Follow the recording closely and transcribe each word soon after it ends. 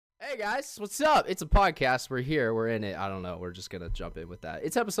Hey guys, what's up? It's a podcast. We're here. We're in it. I don't know. We're just going to jump in with that.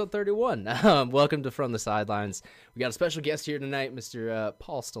 It's episode 31. Welcome to From the Sidelines. We got a special guest here tonight, Mr.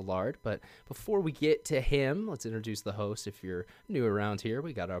 Paul Stallard. But before we get to him, let's introduce the host. If you're new around here,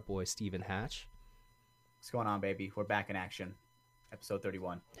 we got our boy Stephen Hatch. What's going on, baby? We're back in action. Episode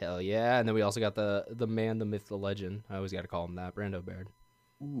 31. Hell yeah. And then we also got the man, the myth, the legend. I always got to call him that. Brando Baird.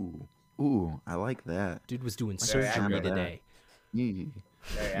 Ooh, I like that. Dude was doing Very surgery accurate. today.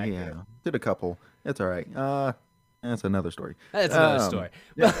 Yeah, did a couple. It's all right. That's another story. That's another story.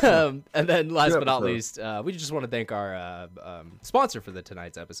 Yeah. And then last Good but not episode. least, we just want to thank our sponsor for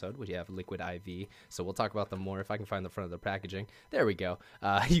tonight's episode. We have Liquid IV. So we'll talk about them more if I can find the front of the packaging. There we go.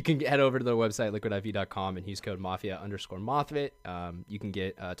 You can head over to their website, liquidiv.com, and use code Mafia_Mothvit. You can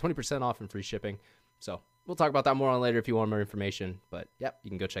get 20% off and free shipping. So we'll talk about that more on later if you want more information. But yep,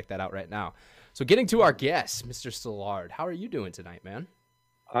 you can go check that out right now. So getting to our guest, Mr. Stallard, how are you doing tonight, man?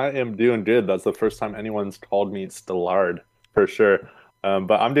 I am doing good. That's the first time anyone's called me Stallard, for sure.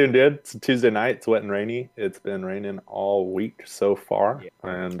 But I'm doing good. It's a Tuesday night. It's wet and rainy. It's been raining all week so far. Yeah.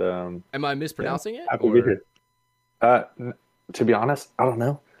 And Am I mispronouncing it? happy to be here. To be honest, I don't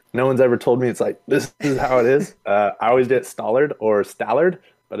know. No one's ever told me it's like, this is how it is. I always get Stallard or Stallard,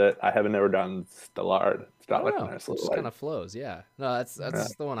 but I haven't ever done Stallard. It's got like a nice It little just kind of flows, yeah. No, that's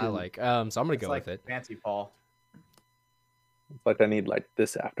the one I like. So I'm gonna It's go like with it. fancy, Paul. It's like I need like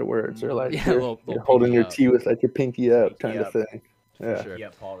this afterwards, or like Yeah, you're, little you're holding pinky your up. tea with like your pinky up Pinky kind up. of thing. Yeah. Sure. Yeah,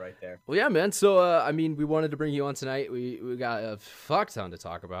 Paul, right there. Well, yeah, man. So, I mean, we wanted to bring you on tonight. We got a fuck ton to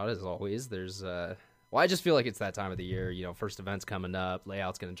talk about, as always. There's, well, I just feel like it's that time of the year. You know, first event's coming up.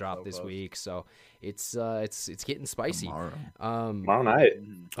 Layout's gonna drop So this close. week, so it's getting spicy. Tomorrow. Tomorrow night.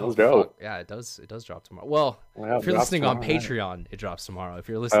 Oh, Let's go. fuck. Yeah, it does drop tomorrow. Well, Wow, if you're drops listening on tomorrow night. Patreon, it drops tomorrow. If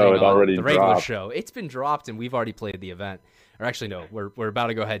you're listening it on already the regular dropped. show, it's been dropped, and we've already played the event. Or actually, no, we're about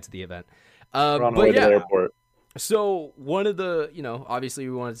to go ahead to the event. We're on the But way to yeah, the airport. so one of the, obviously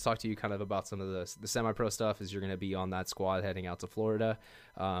we wanted to talk to you kind of about some of the semi-pro stuff as you're going to be on that squad heading out to Florida.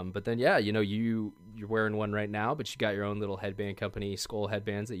 But then, yeah, you're wearing one right now, but you got your own little headband company, Skull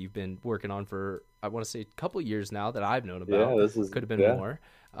Headbands, that you've been working on for, I want to say, a couple of years now that I've known about. Yeah, this is Could have been more.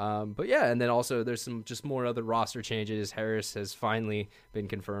 But yeah, and then also there's some just more other roster changes. Harris has finally been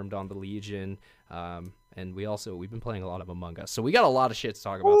confirmed on the Legion. And we've been playing a lot of Among Us. So we got a lot of shit to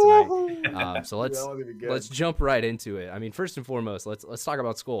talk about tonight. So let's jump right into it. I mean, first and foremost, let's talk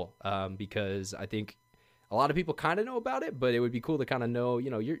about Skull, because I think a lot of people kind of know about it, but it would be cool to kind of know,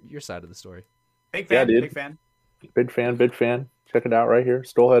 your side of the story. Big Yeah, fan, dude. big fan. Big fan. Check it out right here.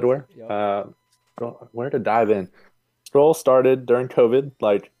 Stroll Headwear. Yep. Where to dive in? Stroll started during COVID,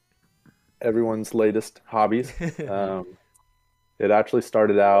 like everyone's latest hobbies. It actually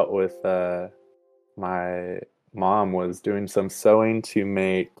started out with my mom was doing some sewing to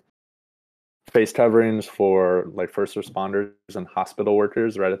make face coverings for like first responders and hospital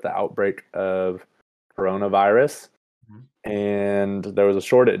workers right at the outbreak of coronavirus. And there was a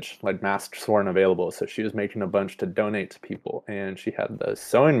shortage, like masks weren't available. So she was making a bunch to donate to people. And she had the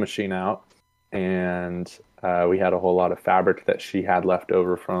sewing machine out. And we had a whole lot of fabric that she had left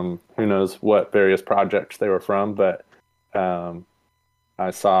over from who knows what various projects they were from. But I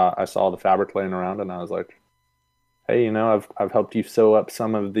saw the fabric laying around, and I was like, hey, I've helped you sew up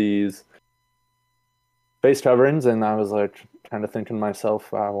some of these face coverings. And I was like, kind of thinking to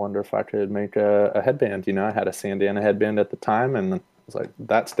myself, I wonder if I could make a headband. I had a Sandana headband at the time, and I was like,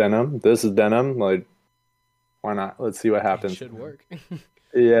 that's denim. This is denim. Like, why not? Let's see what It happens. should work.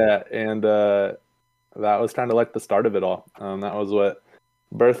 Yeah, and that was kind of like the start of it all. That was what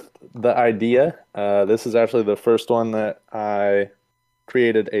birthed the idea. This is actually the first one that I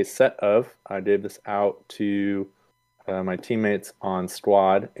created a set of. I gave this out to my teammates on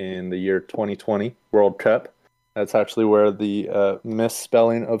squad in the year 2020 World Cup. That's actually where the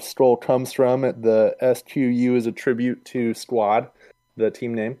misspelling of Stroll comes from. The SQU is a tribute to squad, the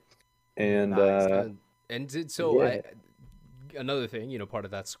team name. And yeah. Another thing, part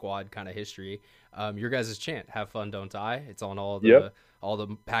of that squad kind of history, your guys' chant, "Have fun, don't die." It's on all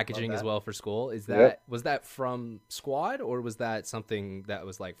the packaging as well for Skull. Was that from squad, or was that something that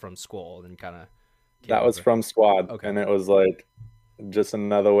was like from Skull and kind of? That was from squad. Okay. And it was like just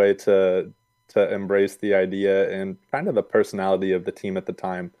another way to embrace the idea and kind of the personality of the team at the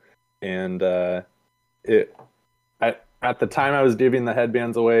time. And at the time I was giving the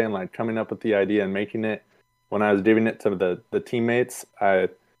headbands away and like coming up with the idea and making it. When I was giving it to the teammates,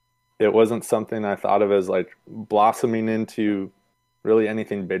 it wasn't something I thought of as like blossoming into really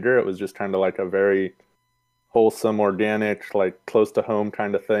anything bigger. It was just kind of like a very wholesome, organic, like close to home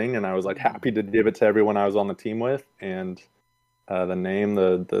kind of thing. And I was like happy to give it to everyone I was on the team with. And the name,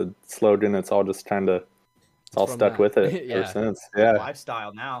 the slogan. It's all just kind of all from stuck that. with it Yeah. ever since. Yeah,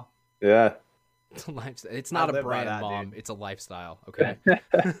 Lifestyle now. yeah. It's a lifestyle. It's not a live by brand, that, Mom. dude. It's a lifestyle. Okay.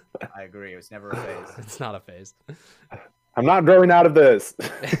 I agree. It was never a phase. It's not a phase. I'm not growing out of this.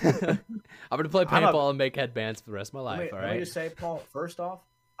 I'm gonna play paintball and make headbands for the rest of my life. All Let me right. just say, Paul. First off,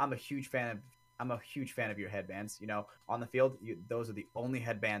 I'm a huge fan of your headbands. You know, on the field, those are the only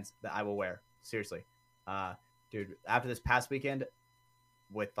headbands that I will wear. Seriously, dude. After this past weekend,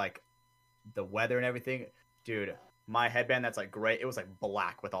 with like the weather and everything, dude, my headband that's like gray. It was like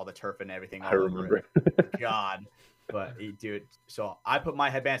black with all the turf and everything. I remember. God, but dude. So I put my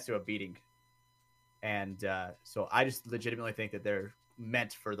headbands to a beating, and so I just legitimately think that they're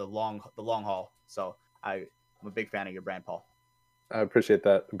meant for the long haul. So I'm a big fan of your brand, Paul. I appreciate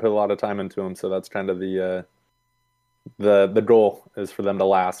that. I put a lot of time into them, so that's kind of the goal is for them to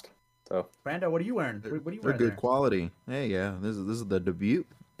last. So, Brando, what are you wearing? What are you They're wearing? good there? quality. Hey, yeah, this is the debut.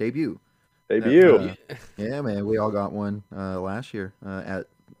 debut. Yeah, man, we all got one last year at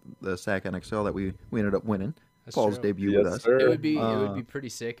the SAC NXL that we ended up winning. That's Paul's true. debut Yes, with us. sir. It would be pretty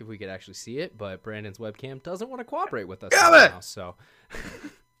sick if we could actually see it, but Brandon's webcam doesn't want to cooperate with us Damn right it! now. So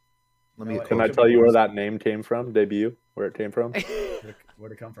Let me. Can I tell you where that name came from? Debut, where it came from?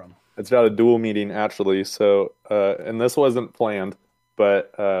 Where'd it come from? It's got a dual meaning actually. So, and this wasn't planned,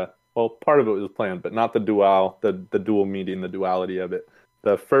 but well, part of it was planned, but not the dual meaning, the duality of it.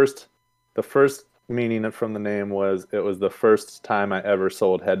 The first meaning from the name was it was the first time I ever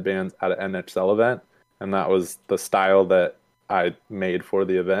sold headbands at an NXL event, and that was the style that I made for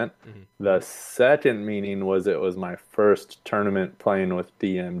the event. Mm-hmm. The second meaning was it was my first tournament playing with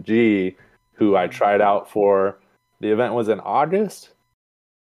DMG, who I tried out for. The event was in August.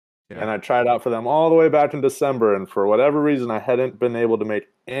 And I tried out for them all the way back in December, and for whatever reason, I hadn't been able to make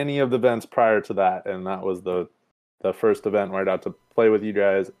any of the events prior to that, and that was the first event where I got to play with you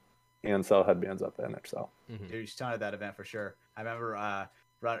guys and sell headbands up at NXL. Mm-hmm. Dude, you stunted that event for sure. I remember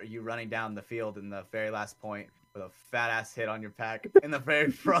you running down the field in the very last point with a fat ass hit on your pack in the very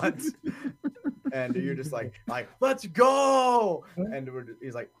front, and you're just like let's go, and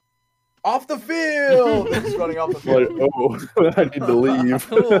he's like, off the field! Just running off the field. Like, oh, I need to leave.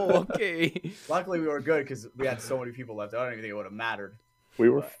 Oh, okay. Luckily, we were good because we had so many people left. I don't even think it would have mattered. We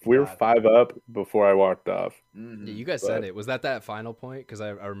were 5 up before I walked off. Mm-hmm. Yeah, you guys said it. Was that final point? Because I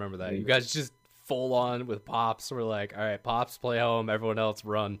remember that. You guys just full on with Pops were like, all right, Pops, play home. Everyone else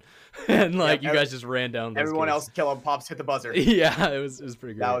run. And like you guys just ran down. Everyone kids. else kill him. Pops hit the buzzer. Yeah, it was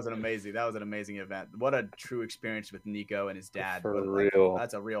pretty great. That was an amazing event. What a true experience with Nico and his dad. For real.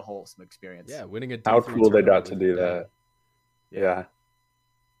 That's a real wholesome experience. Yeah, winning a How D3 cool they got tournament to with do your that. dad. Yeah.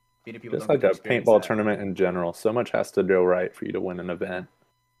 People Just don't like get a to experience paintball that. tournament in general, so much has to go right for you to win an event.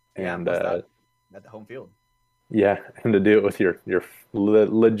 Yeah, And plus that at the home field. yeah, and to do it with your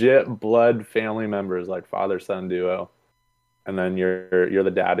legit blood family members, like father-son duo, and then you're the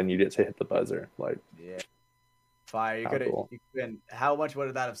dad and you get to hit the buzzer. Like, Yeah. Fire. You How could have cool. been. How much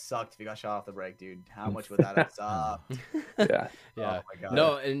would that have sucked if you got shot off the break, dude? How much would that have sucked? yeah, Yeah. Oh my God.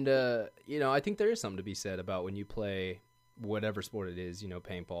 No, and I think there is something to be said about when you play whatever sport it is,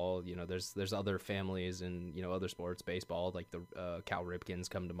 paintball, there's other families and, other sports, baseball, like the Cal Ripkins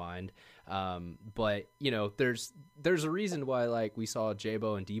come to mind. But, there's a reason why, like, we saw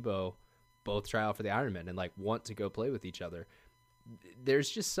J-Bo and Debo both try out for the Ironman and, like, want to go play with each other. There's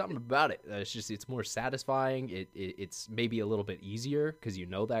just something about it. It's more satisfying. It's maybe a little bit easier because you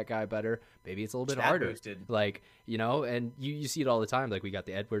know that guy better. Maybe it's a little bit Stat harder. boosted. Like, and you see it all the time. Like, we got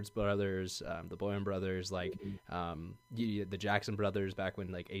the Edwards brothers, the Boyan brothers, like the Jackson brothers back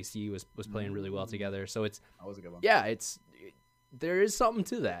when, like, AC was playing really well together. So it's, That was a good one. yeah, there is something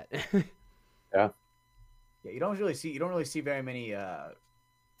to that. Yeah, you don't really see very many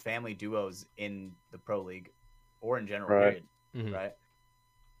family duos in the pro league or in general. Right. Period. Mhm. Right.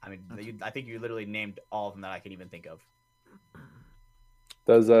 I mean, I think you literally named all of them that I can even think of.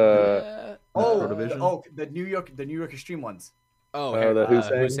 does Yeah. Pro Division? The New York Extreme ones. Oh, the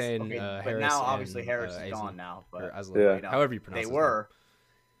Husseins? Hussein, Okay, but Harris, now obviously and, Harris is Aslan, gone now. But or Aslan, Yeah. you know, however you pronounce they his were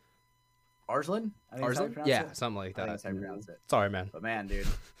Arslan. I think that's how you Arslan? pronounce Yeah, it. something like I think that. that's how you pronounce it. Sorry, man. But man, dude,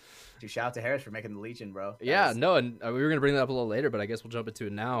 shout out to Harris for making the Legion, bro. That Yeah, was- no, and we were gonna bring that up a little later, but I guess we'll jump into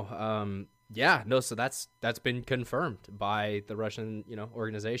it now. Yeah, no, so that's been confirmed by the Russian,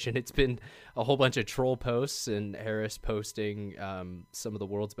 organization. It's been a whole bunch of troll posts and Harris posting some of the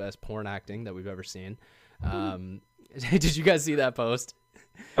world's best porn acting that we've ever seen. Did you guys see that post?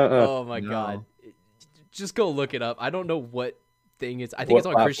 Oh my No. God. Just go look it up. I don't know what thing is, I think it's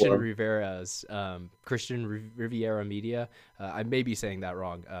What on Christian platform? Rivera's Riviera Media. I may be saying that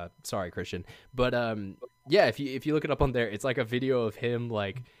wrong. Sorry, Christian. But yeah, if you look it up on there, it's like a video of him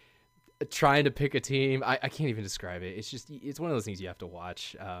like trying to pick a team. I can't even describe it. It's one of those things you have to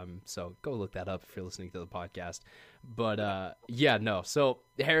watch. So go look that up if you're listening to the podcast. But yeah, no. So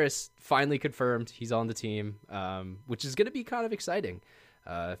Harris finally confirmed he's on the team, which is going to be kind of exciting.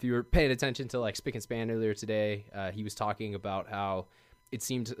 If you were paying attention to like Spick and Span earlier today, he was talking about how it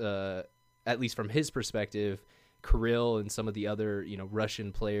seemed, at least from his perspective, Kirill and some of the other,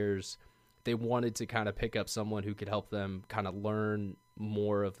 Russian players, they wanted to kind of pick up someone who could help them kind of learn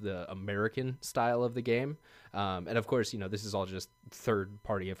more of the American style of the game. And of course, this is all just third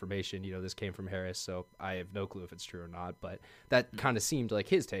party information. This came from Harris, so I have no clue if it's true or not, but that kind of seemed like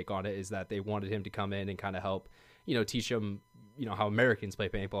his take on it, is that they wanted him to come in and kind of help, teach them, how Americans play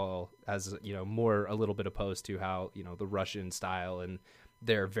paintball, as, more a little bit opposed to how, the Russian style, and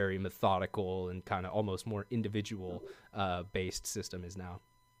their very methodical and kind of almost more individual based system is now.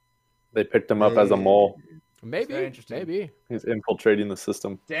 They picked him up as a mole. Very Maybe, interesting. maybe. He's infiltrating the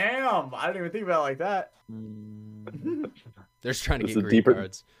system. Damn, I didn't even think about it like that. They're just trying to This get is green deeper.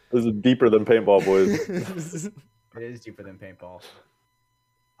 cards. This is deeper than paintball, boys. It is deeper than paintball.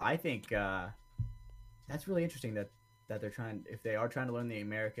 I think that's really interesting that they're trying, if they are trying to learn the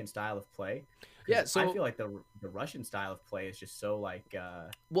American style of play. 'Cause Yeah, so I feel like the Russian style of play is just so like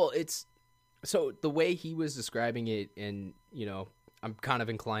well, it's so the way he was describing it, and I'm kind of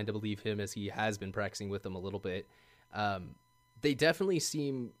inclined to believe him, as he has been practicing with them a little bit. They definitely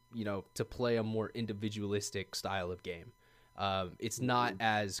seem, to play a more individualistic style of game. It's not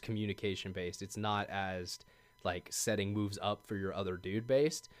as communication based. It's not as like setting moves up for your other dude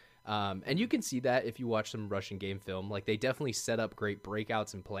based. And you can see that if you watch some Russian game film. Like, they definitely set up great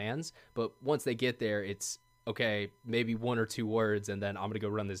breakouts and plans, but once they get there, it's okay, maybe one or two words, and then I'm going to go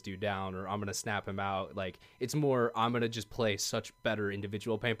run this dude down, or I'm going to snap him out. Like, it's more, I'm going to just play such better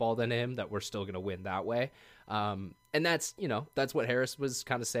individual paintball than him that we're still going to win that way. And that's, that's what Harris was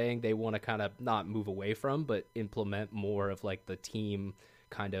kind of saying. They want to kind of not move away from, but implement more of like the team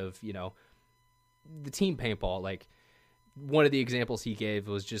kind of, the team paintball. Like, one of the examples he gave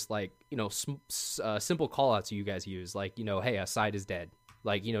was just like, simple call outs you guys use. Like, hey, a side is dead.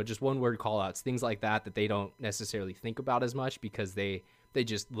 Like, just one word call outs, things like that they don't necessarily think about as much, because they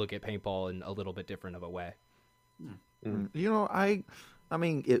just look at paintball in a little bit different of a way. I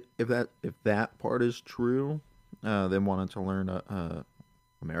mean, if that part is true, them wanting to learn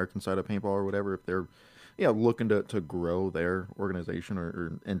American side of paintball or whatever, if they're looking to grow their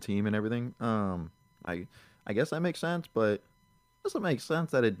organization and team and everything, I guess that makes sense, but it doesn't make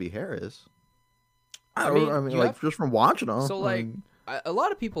sense that it'd be Harris. I mean, like, just from watching them. So, like, a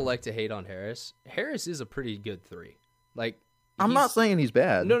lot of people like to hate on Harris. Harris is a pretty good 3. Like, I'm not saying he's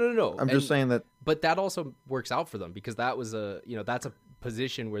bad. No. I'm just saying that. But that also works out for them, because that was that's a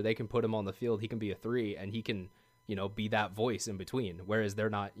position where they can put him on the field. He can be a 3, and he can, be that voice in between. Whereas they're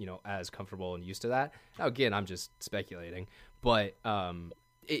not, as comfortable and used to that. Now, again, I'm just speculating, but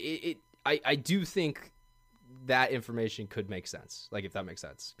I do think that information could make sense, like, if that makes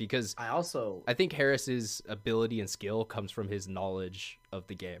sense, because I think Harris's ability and skill comes from his knowledge of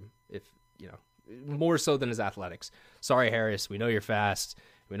the game, if more so than his athletics. Sorry, Harris, we know you're fast,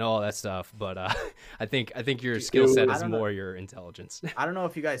 we know all that stuff, but I think your skill set is more your intelligence. I don't know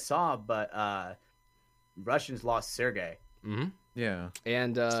if you guys saw, but Russians lost Sergey. Mm-hmm. Yeah,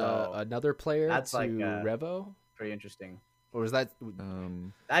 and So, another player that's to like, Revo, Pretty interesting. or was that?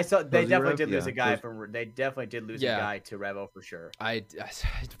 I saw they Cozy definitely Rev? did lose Yeah, a guy Cozy- they definitely did lose Yeah. a guy to Revo for sure.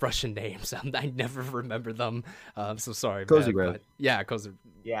 Russian names. I never remember them. So sorry. Cozy man, Rev. but yeah, Cozy.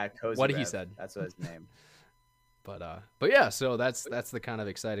 Yeah, Cozy What he Rev. said. That's what his name. But yeah, so that's the kind of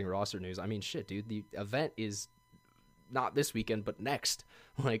exciting roster news. I mean, shit, dude, the event is not this weekend, but next.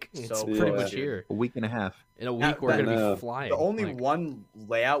 Like, it's So pretty close, much dude. here. a week and a half. In a Yeah, week, we're that- gonna be flying. The only Like, one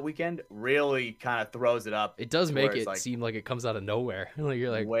layout weekend really kind of throws it up. it does to make where it's it like seem like it comes out of nowhere. Like,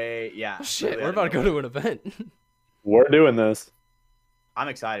 you're like, way, yeah. oh, shit, really we're out of about to go nowhere. to an event. We're doing this. I'm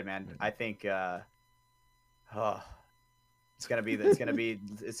excited, man. I think it's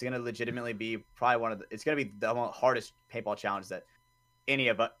gonna legitimately be probably it's gonna be the hardest paintball challenge that any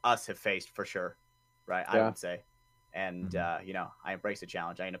of us have faced for sure, right? I Yeah. would say, and I embrace the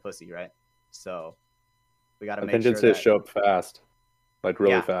challenge. I ain't a pussy, right? So we got to I make think sure it's that to show up fast, like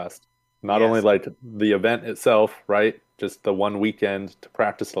really Yeah. fast. Not Yes. only like the event itself, right? Just the one weekend to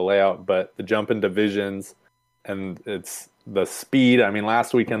practice the layout, but the jump in divisions, and it's the speed. I mean,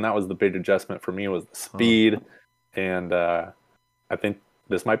 last weekend that was the big adjustment for me, was the speed, and I think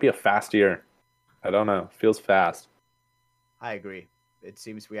this might be a fast year. I don't know, feels fast. I agree. It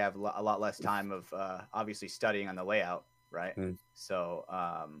seems we have a lot less time of obviously studying on the layout, right? So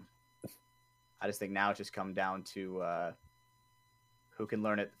I just think now it's just come down to who can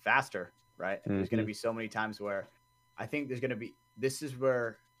learn it faster, right? There's going to be so many times where I think there's going to be, this is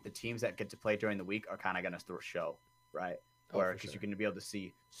where the teams that get to play during the week are kind of going to show, right? Where because you're going to be able to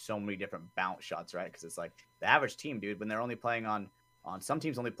see so many different bounce shots, right? Because it's like the average team, dude, when they're only playing on some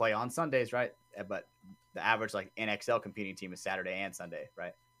teams only play on Sundays, right? But the average like NXL competing team is Saturday and Sunday,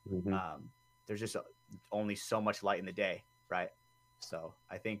 right? There's just only so much light in the day, right? So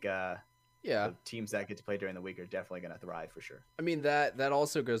I think the teams that get to play during the week are definitely going to thrive for sure. I mean, that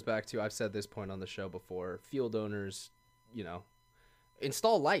also goes back to, I've said this point on the show before, field owners, you know,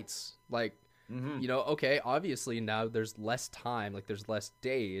 install lights. Like, you know, okay, obviously now there's less time, like there's less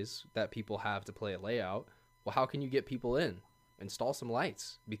days that people have to play a layout. Well, how can you get people in? Install some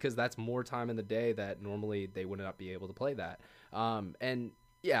lights, because that's more time in the day that normally they would not be able to play that. And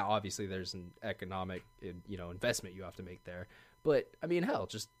yeah, obviously there's an economic, you know, investment you have to make there. But I mean, hell,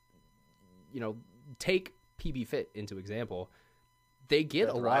 just, you know, take PB Fit into example. They get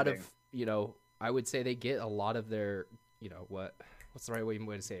a lot of, you know, I would say they get a lot of their, you know, what's the right way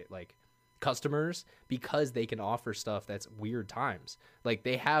to say it? Like customers, because they can offer stuff that's weird times. Like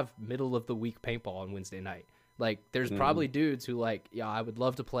they have middle of the week paintball on Wednesday night. Like there's probably dudes who like, yeah, I would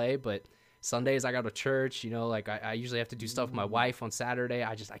love to play, but Sundays I go to church, you know, like I usually have to do stuff with my wife on Saturday.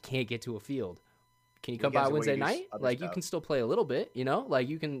 I can't get to a field. Can you come by Wednesday night? Like you can still play a little bit, you know, like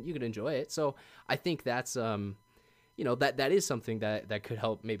you can enjoy it. So I think that's, you know, that is something that could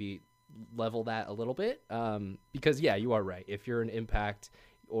help maybe level that a little bit. Because yeah, you are right. If you're an Impact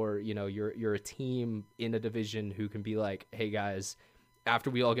or, you know, you're a team in a division who can be like, hey guys,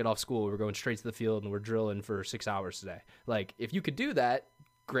 after we all get off school, we're going straight to the field and we're drilling for 6 hours today. Like if you could do that,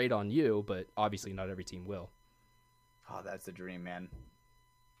 great on you, but obviously not every team will. Oh, that's the dream, man.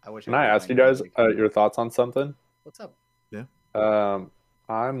 I wish. Can I ask you guys your thoughts on something? What's up? Yeah.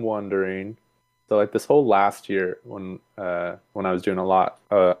 I'm wondering. So like this whole last year, when I was doing a lot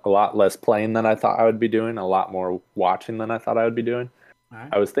less playing than I thought I would be doing, a lot more watching than I thought I would be doing. Right.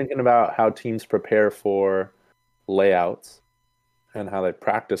 I was thinking about how teams prepare for layouts and how they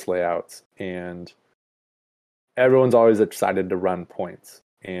practice layouts, and everyone's always excited to run points.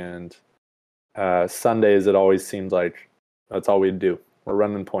 And Sundays, it always seemed like that's all we'd do. We're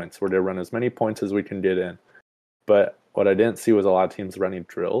running points. We're going to run as many points as we can get in. But what I didn't see was a lot of teams running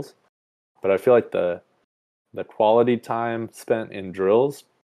drills. But I feel like the quality time spent in drills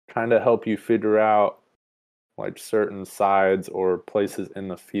kind of help you figure out like certain sides or places in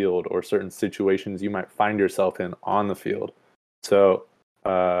the field or certain situations you might find yourself in on the field. So,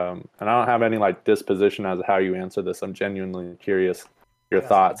 and I don't have any like disposition as to how you answer this. I'm genuinely curious your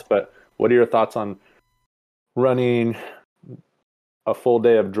thoughts. But what are your thoughts on running a full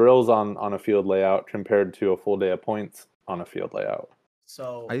day of drills on a field layout compared to a full day of points on a field layout?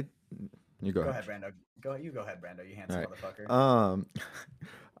 So you go ahead, Brando. You go ahead, Brando. You handsome motherfucker.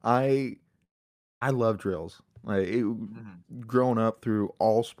 I love drills. Like growing up through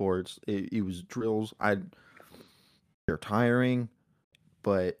all sports, it was drills. They're tiring,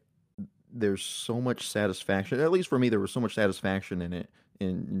 but there's so much satisfaction. At least for me, there was so much satisfaction in it,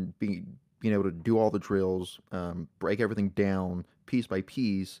 in being able to do all the drills, break everything down piece by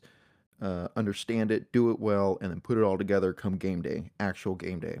piece, understand it, do it well, and then put it all together come game day, actual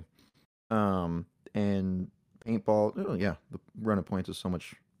game day. And paintball, the run of points is so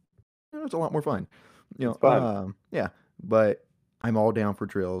much. It's a lot more fun. It's fun. Yeah, but I'm all down for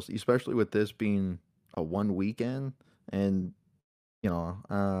drills, especially with this being a one weekend, and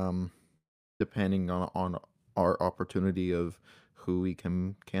depending on our opportunity of who we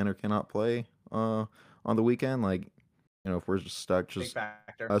can or cannot play on the weekend, like if we're just stuck just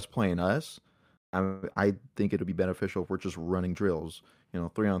us playing us, I think it would be beneficial if we're just running drills,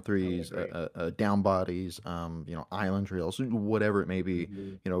 3-on-3s, down bodies, island drills, whatever it may be,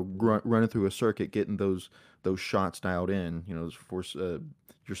 running through a circuit, getting those shots dialed in, for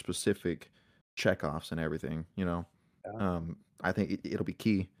your specific checkoffs and everything, I think it'll be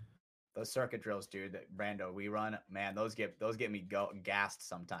key. Those circuit drills, dude, that Brando we run, man, those get me gassed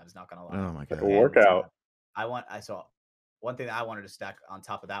sometimes. Not gonna lie. Oh my god, workout. I saw one thing that I wanted to stack on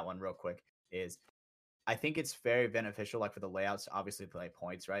top of that one real quick is I think it's very beneficial, like for the layouts, to obviously play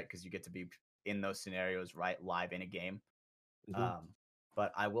points, right? Because you get to be in those scenarios, right, live in a game.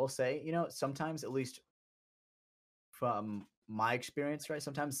 But I will say, sometimes, at least from my experience, right,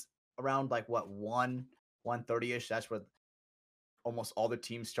 sometimes around like 1:30ish, that's where almost all the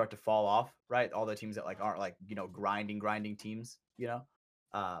teams start to fall off, right? All the teams that like aren't like grinding teams,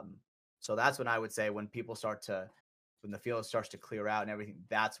 So that's when I would say when people start to when the field starts to clear out and everything,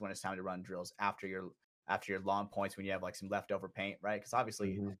 that's when it's time to run drills after your long points when you have like some leftover paint, right? Because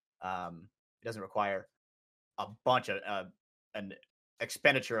obviously, it doesn't require a bunch of an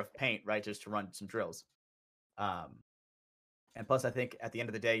expenditure of paint, right, just to run some drills. And plus, I think at the end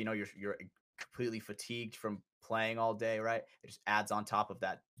of the day, you're completely fatigued from playing all day, right? It just adds on top of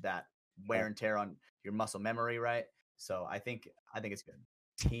that wear and tear on your muscle memory, right? So I think it's good.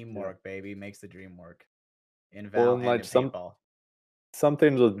 Teamwork, baby, makes the dream work. In Val and in paintball. Some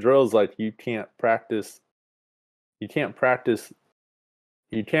things with drills, like you can't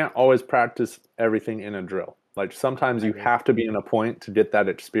always practice everything in a drill. Like sometimes you have to be in a point to get that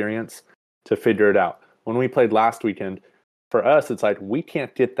experience to figure it out. When we played last weekend, for us, it's like we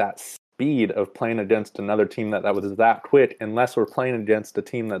can't get that speed of playing against another team that was that quick unless we're playing against a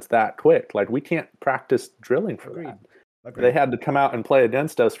team that's that quick. Like we can't practice drilling for that. Agreed. They had to come out and play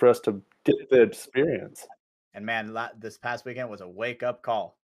against us for us to get the experience. And man, this past weekend was a wake-up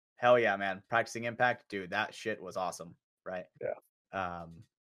call. Hell yeah, man. Practicing impact, dude, that shit was awesome, right? Yeah.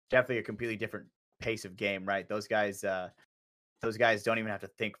 Definitely a completely different pace of game, right? Those guys don't even have to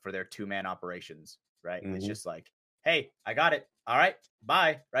think for their two-man operations, right? It's just like, hey, I got it. All right,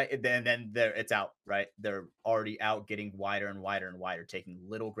 bye, right? And then it's out, right? They're already out, getting wider and wider and wider, taking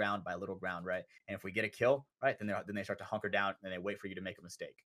little ground by little ground, right? And if we get a kill, right, then they start to hunker down and they wait for you to make a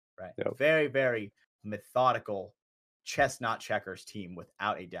mistake, right? Yep. Very, very methodical chestnut checkers team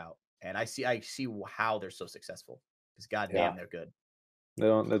without a doubt. And I see how they're so successful because goddamn, they're good. They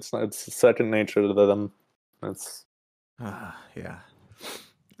don't. It's second nature to them. That's yeah.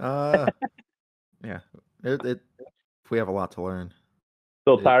 Yeah. We have a lot to learn.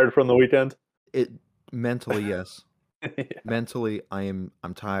 Still tired from the weekend? Mentally, yes. Yeah. Mentally, I'm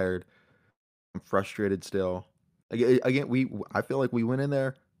tired. I'm frustrated still. Again, I feel like we went in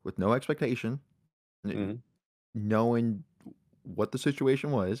there with no expectation, knowing what the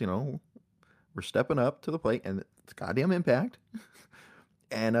situation was. We're stepping up to the plate, and it's goddamn impact.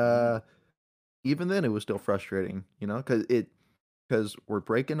 And even then, it was still frustrating. Because we're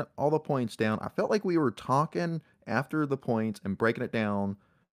breaking all the points down. I felt like we were talking after the points and breaking it down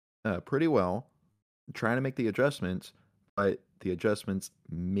pretty well, trying to make the adjustments, but the adjustments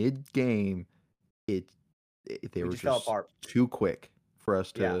mid-game, they were just fell apart. Too quick for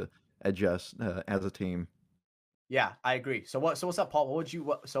us to adjust as a team. Yeah, I agree. So what's up, Paul?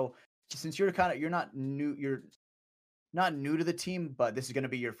 So since you're not new to the team, but this is going to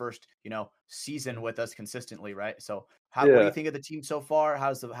be your first, season with us consistently, right? So what do you think of the team so far?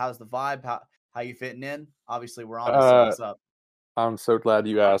 How's the vibe? How you fitting in? Obviously, we're on. So what's up? I'm so glad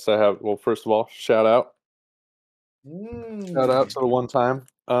you asked. First of all, shout out. Shout out to the one time.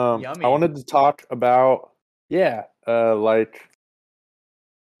 I wanted to talk about, like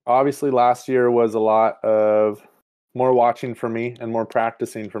obviously last year was a lot of more watching for me and more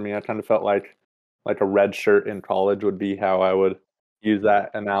practicing for me. I kind of felt like a red shirt in college would be how I would use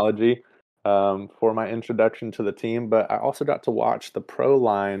that analogy for my introduction to the team. But I also got to watch the pro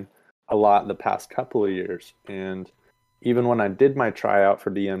line a lot the past couple of years. And even when I did my tryout for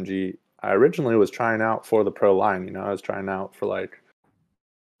DMG, I originally was trying out for the pro line. I was trying out for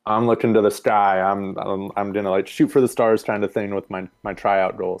I'm looking to the sky. I'm gonna shoot for the stars kind of thing with my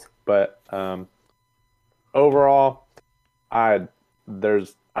tryout goals. But overall, I'm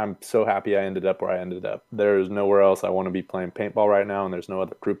so happy I ended up where I ended up. There's nowhere else I want to be playing paintball right now, and there's no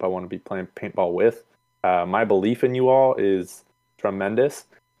other group I want to be playing paintball with. My belief in you all is tremendous,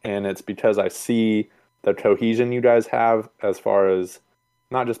 and it's because I see the cohesion you guys have as far as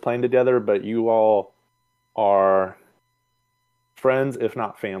not just playing together, but you all are friends, if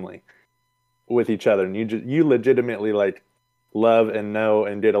not family, with each other. And you legitimately love and know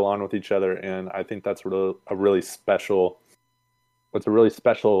and get along with each other, and I think that's a really special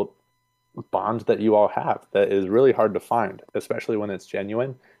bond that you all have that is really hard to find, especially when it's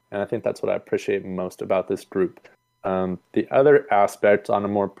genuine. And I think that's what I appreciate most about this group. The other aspect on a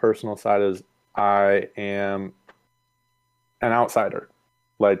more personal side is I am an outsider,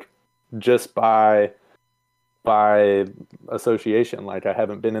 just by association. I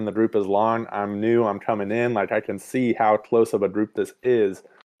haven't been in the group as long. I'm new. I'm coming in. I can see how close of a group this is,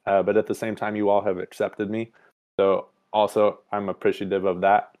 but at the same time, you all have accepted me. So also, I'm appreciative of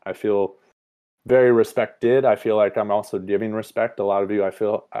that. I feel very respected. I feel like I'm also giving respect. A lot of you, I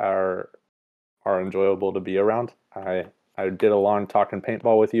feel, are enjoyable to be around. I did a long talking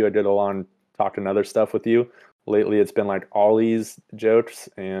paintball with you. I did a long talking other stuff with you. Lately, it's been Ollie's jokes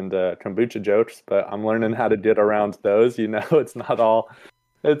and kombucha jokes, but I'm learning how to get around those. It's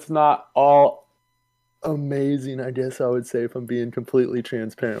not all amazing, I guess I would say, if I'm being completely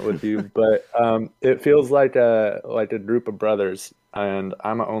transparent with you. But it feels like a group of brothers, and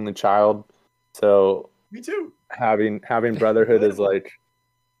I'm an only child, so Me too. having brotherhood is Relatable. like,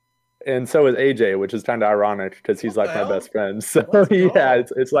 and so is AJ, which is kind of ironic because he's What the like my hell? best friend. So Let's yeah, go.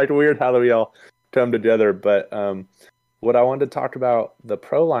 it's like weird how we all come together. But what I wanted to talk about the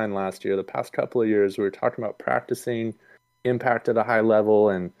pro line last year, the past couple of years, we were talking about practicing impact at a high level,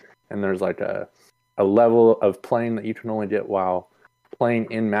 and there's like a level of playing that you can only get while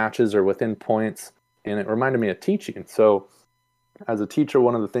playing in matches or within points. And it reminded me of teaching. So as a teacher,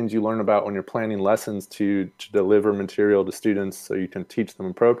 one of the things you learn about when you're planning lessons to deliver material to students so you can teach them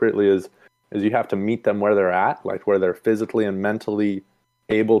appropriately is you have to meet them where they're at, like where they're physically and mentally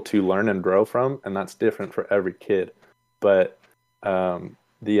able to learn and grow from. And that's different for every kid. But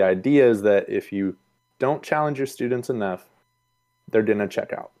the idea is that if you don't challenge your students enough, they're going to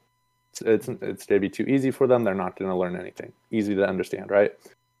check out. It's going to be too easy for them. They're not going to learn anything. Easy to understand, right?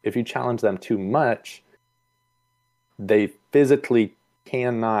 If you challenge them too much, they physically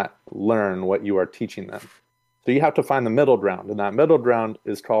cannot learn what you are teaching them. So you have to find the middle ground, and that middle ground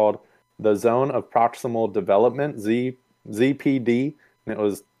is called the zone of proximal development, ZPD, and it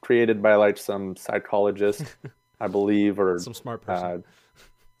was created by like some psychologist, I believe, or Some smart person.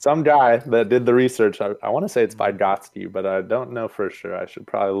 some guy that did the research. I want to say it's Vygotsky, but I don't know for sure. I should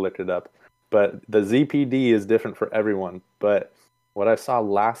probably look it up. But the ZPD is different for everyone. But what I saw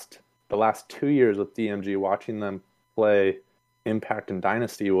the last 2 years with DMG, watching them play Impact and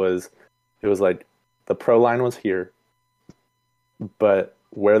Dynasty, it was like the pro line was here, but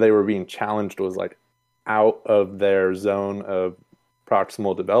where they were being challenged was like out of their zone of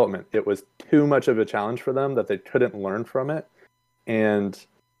proximal development. It was too much of a challenge for them that they couldn't learn from it. And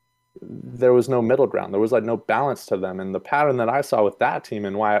there was no middle ground. There was like no balance to them. And the pattern that I saw with that team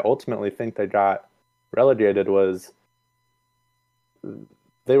and why I ultimately think they got relegated was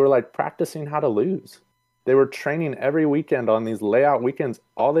they were like practicing how to lose. They were training every weekend on these layout weekends.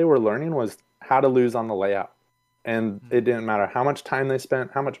 All they were learning was how to lose on the layout. And it didn't matter how much time they spent,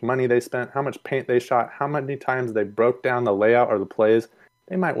 how much money they spent, how much paint they shot, how many times they broke down the layout or the plays.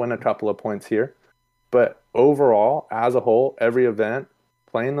 They might win a couple of points here. But overall, as a whole, every event,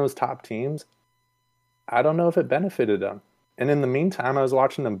 playing those top teams, I don't know if it benefited them. And in the meantime, I was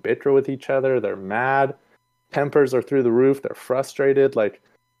watching them bicker with each other. They're mad. Tempers are through the roof. They're frustrated. Like,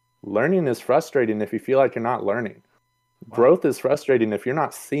 learning is frustrating if you feel like you're not learning. Wow. Growth is frustrating if you're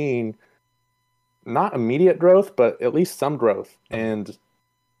not seeing not immediate growth, but at least some growth. And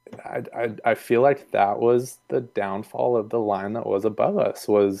I feel like that was the downfall of the line that was above us.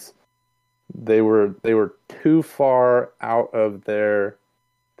 Was they were too far out of their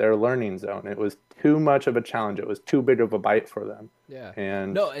learning zone. It was too much of a challenge. It was too big of a bite for them. Yeah.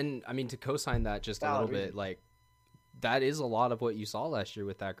 And No, and I mean, to co-sign that just a Valid little bit, reason. like that is a lot of what you saw last year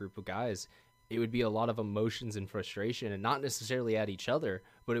with that group of guys. It would be a lot of emotions and frustration, and not necessarily at each other,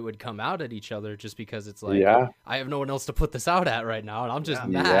 but it would come out at each other just because it's like, yeah, I have no one else to put this out at right now, and I'm just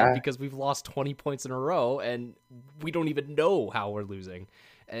Yeah. mad Yeah. because we've lost 20 points in a row, and we don't even know how we're losing.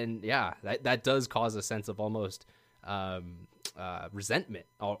 And yeah, that does cause a sense of almost resentment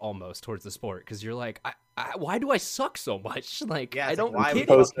almost towards the sport, because you're like, why do I suck so much? Like, Yeah, I it's don't like, why are we get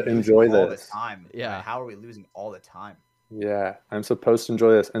it. supposed to fucking enjoy losing all the this. time? Yeah. Right? How are we losing all the time? Yeah, I'm supposed to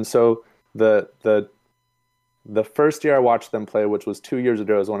enjoy this. And so the first year I watched them play, which was 2 years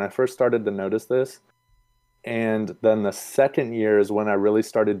ago, is when I first started to notice this. And then the second year is when I really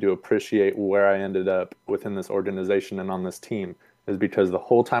started to appreciate where I ended up within this organization and on this team, is because the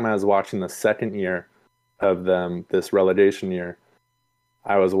whole time I was watching the second year of them, this relegation year,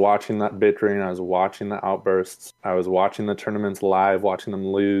 I was watching that bickering, I was watching the outbursts, I was watching the tournaments live, watching them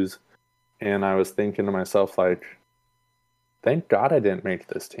lose, and I was thinking to myself, like, thank God I didn't make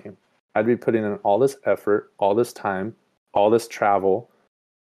this team. I'd be putting in all this effort, all this time, all this travel,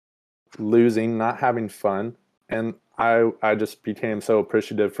 losing, not having fun. And I just became so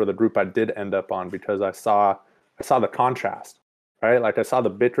appreciative for the group I did end up on, because I saw the contrast, right? Like, I saw the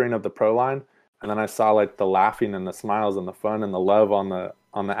bickering of the pro line, and then I saw like the laughing and the smiles and the fun and the love on the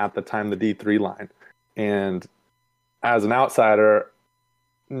at the time the D3 line. And as an outsider,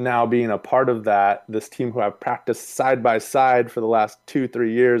 now being a part of that, this team who I've practiced side by side for the last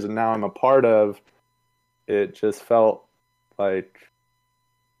 2-3 years, and now I'm a part of, it just felt like,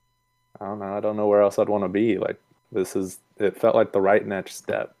 I don't know where else I'd want to be. Like, it felt like the right next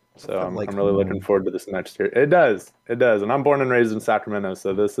step. So I'm really looking forward to this next year. It does. And I'm born and raised in Sacramento,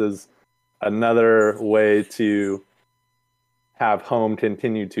 so this is another way to have home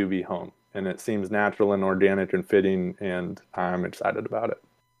continue to be home. And it seems natural and organic and fitting, and I'm excited about it.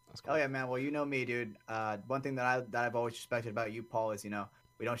 That's cool. Oh yeah, man. Well, you know me, dude. One thing that I've always respected about you, Paul, is we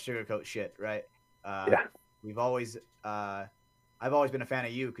don't sugarcoat shit, right? Yeah. We've always I've always been a fan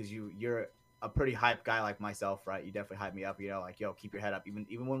of you because you're a pretty hype guy like myself, right? You definitely hype me up. Like, yo, keep your head up.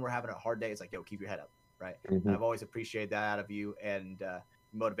 Even when we're having a hard day, it's like, yo, keep your head up, right? Mhm. And I've always appreciated that out of you, and you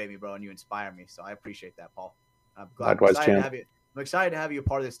motivate me, bro, and you inspire me. So I appreciate that, Paul. I'm Likewise, excited to champ. have you. I'm excited to have you a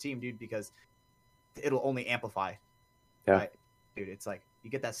part of this team, dude, because it'll only amplify. Yeah. Right? Dude, it's like you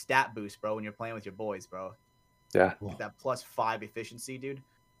get that stat boost, bro, when you're playing with your boys, bro. Yeah. Get that +5 efficiency, dude.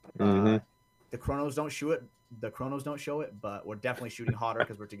 Mhm. The chronos don't show it. But we're definitely shooting hotter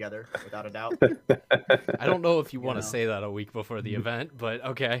because we're together, without a doubt. I don't know if you want to know. say that a week before the event, but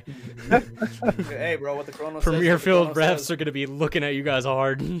okay. Hey, bro, what the chrono Premier says. field refs are going to be looking at you guys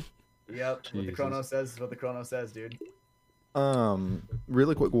hard. Yep, what the Jesus. chrono says is what the chrono says, dude.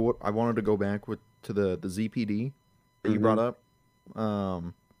 Really quick, I wanted to go back to the ZPD that you brought up.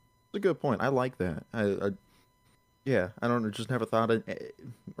 It's a good point. I like that. I don't know, just never thought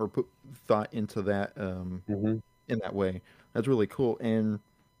or put thought into that Mhm. in that way. That's really cool, and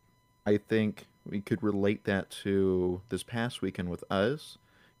I think we could relate that to this past weekend with us.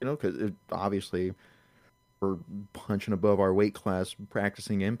 Because obviously we're punching above our weight class,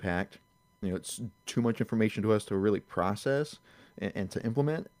 practicing impact. It's too much information to us to really process and to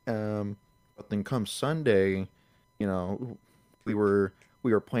implement. But then come Sunday, we were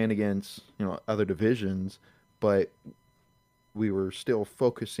playing against other divisions, but we were still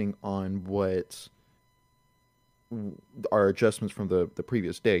focusing on what our adjustments from the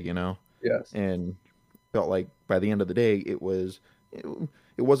previous day, Yes. and felt like by the end of the day it wasn't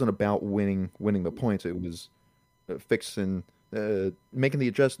about winning the points. It was fixing making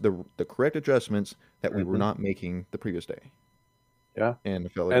the correct adjustments that we were not making the previous day. Yeah. And I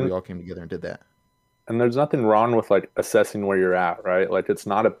felt like And- we all came together and did that. And there's nothing wrong with like assessing where you're at, right? Like it's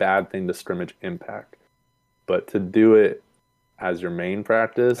not a bad thing to scrimmage impact, but to do it as your main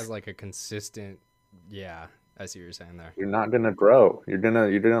practice, As like a consistent, yeah, I see what you're saying there. you're not gonna grow. You're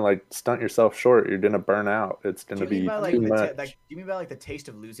gonna like stunt yourself short. You're gonna burn out. It's Do gonna you mean be by like too much. do you mean by like the taste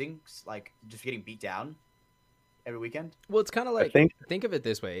of losing, like just getting beat down every weekend? Well, it's kind of like, think- think of it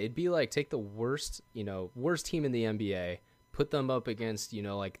this way. It'd be like take the worst team in the NBA, put them up against,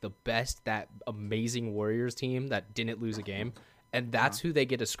 like the best, that amazing Warriors team that didn't lose a game, and that's who they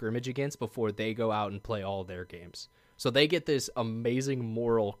get a scrimmage against before they go out and play all their games. So they get this amazing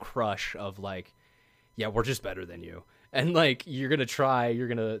moral crush of like, yeah, we're just better than you. And like you're going to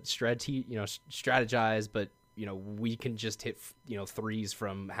strategize, but we can just hit threes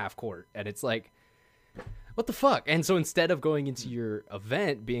from half court. And it's like, what the fuck? And so instead of going into your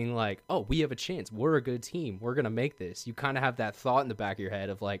event being like, oh, we have a chance, we're a good team, we're going to make this, you kind of have that thought in the back of your head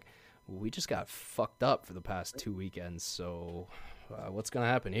of like, we just got fucked up for the past 2 weekends. So what's going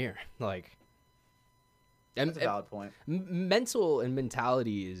to happen here? Like, That's a valid point. mental and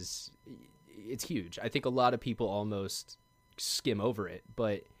mentality it's huge. I think a lot of people almost skim over it,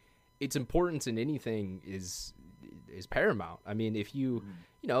 but its importance in anything is paramount. I mean, if you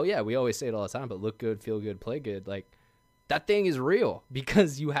we always say it all the time, but look good, feel good, play good, like that thing is real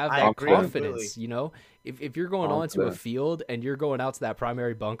because you have I that agree confidence. completely. If you're going onto a field and you're going out to that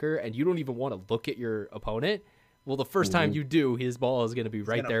primary bunker and you don't even want to look at your opponent, well, the first time you do, his ball is going to be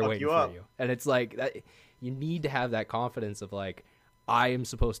right gonna there fuck waiting you for up. you. And it's like that, you need to have that confidence of like, I am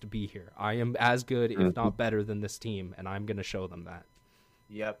supposed to be here. I am as good, if not better, than this team, and I'm going to show them that.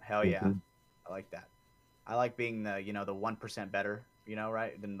 Yep, hell yeah. I like that. I like being the 1% better,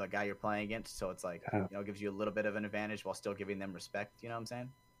 right, than the guy you're playing against. So it's like gives you a little bit of an advantage while still giving them respect. You know what I'm saying?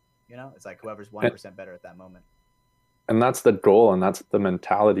 It's like whoever's 1% better at that moment. And that's the goal, and that's the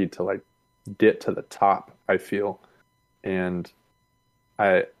mentality to like get to the top, I feel. And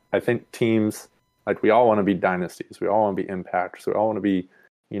I think teams, like we all want to be dynasties, we all want to be impacts, we all want to be,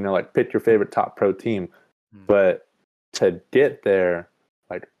 like pick your favorite top pro team. But to get there,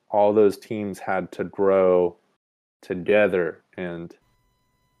 like all those teams had to grow together, and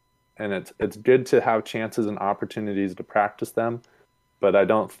it's good to have chances and opportunities to practice them. But I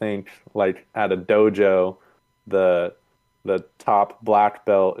don't think like at a dojo, the top black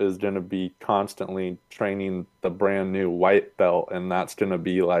belt is going to be constantly training the brand new white belt, and that's going to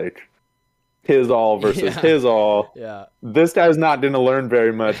be like his all versus his all. Yeah. This guy's not going to learn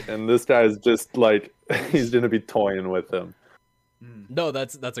very much, and this guy's just like he's going to be toying with him. No,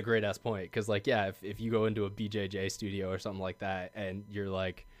 that's a great ass point, because like, yeah, if you go into a BJJ studio or something like that and you're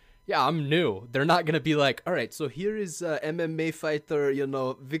like, yeah, I'm new, they're not gonna be like, all right, so here is MMA fighter,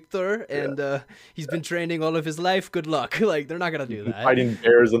 Victor, and he's been training all of his life, good luck. Like, they're not gonna do that. Fighting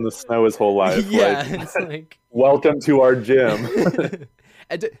bears in the snow his whole life. Yeah, Like, it's like, welcome to our gym.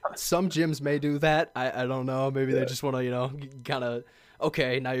 Some gyms may do that. I don't know. Maybe they just want to, kind of,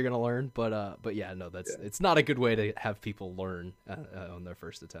 okay, now you're gonna learn. But yeah, no, it's not a good way to have people learn on their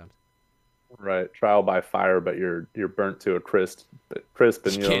first attempt. Right, trial by fire, but you're burnt to a crisp,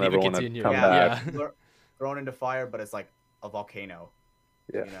 and you don't ever want to come back. Thrown into fire, but it's like a volcano.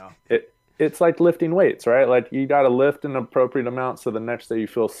 Yeah, it's like lifting weights, right? Like you got to lift an appropriate amount so the next day you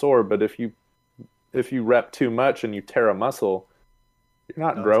feel sore. But if you rep too much and you tear a muscle, you're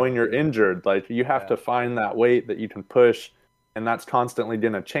not growing, you're injured. Like you have to find that weight that you can push, and that's constantly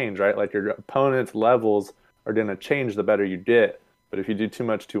going to change, right? Like your opponent's levels are going to change the better you get. But if you do too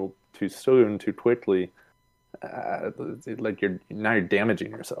much too soon, too quickly, like you're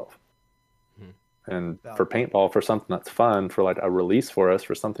damaging yourself. And for paintball, for something that's fun, for like a release for us,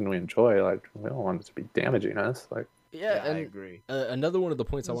 for something we enjoy, like we don't want it to be damaging us. Like, yeah, I agree. Another one of the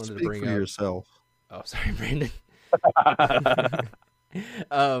points I wanted to bring for up. Yourself. Oh, sorry, Brandon.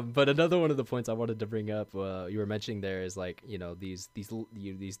 But another one of the points I wanted to bring up, you were mentioning there is like these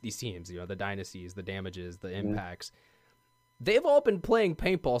teams, the dynasties, the damages, the impacts. They've all been playing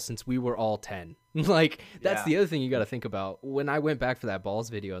paintball since we were all 10. Like, that's the other thing you got to think about. When I went back for that balls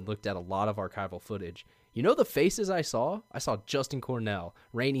video and looked at a lot of archival footage, the faces I saw? I saw Justin Cornell,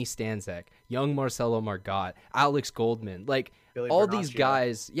 Rainey Stanzek, young Marcelo Margot, Alex Goldman, like Billy all Bernaccio. These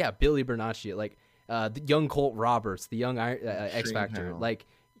guys. Yeah, Billy Bernaccio, like the young Colt Roberts, the young X Factor. Like,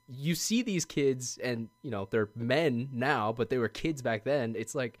 you see these kids and, they're men now, but they were kids back then.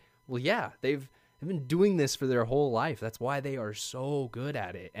 It's like, well, yeah, they've been doing this for their whole life. That's why they are so good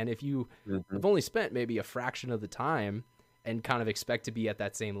at it. And if you have only spent maybe a fraction of the time and kind of expect to be at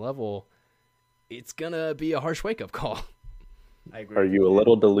that same level, it's going to be a harsh wake-up call. I agree. Are you a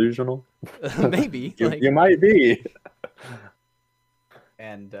little delusional? Maybe. You might be.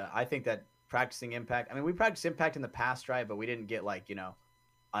 And I think that practicing impact, we practiced impact in the past, right? But we didn't get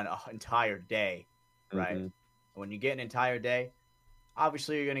an entire day, right? When you get an entire day,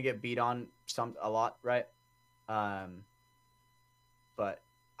 obviously you're going to get beat on a lot, right? But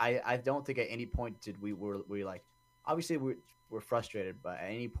I don't think at any point did we like, obviously we're frustrated, but at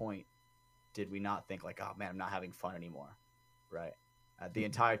any point did we not think like, oh man, I'm not having fun anymore, right? The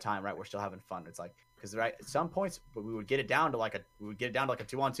entire time, right, we're still having fun. It's like, because right at some points, but we would get it down to like a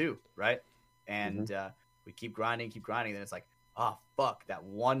 2-on-2, right? And we keep grinding, then it's like, oh fuck, that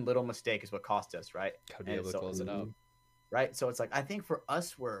one little mistake is what cost us, right? Gotta be able to close it out. Right, so it's like, I think for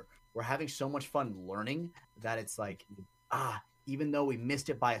us, we're having so much fun learning that it's like, even though we missed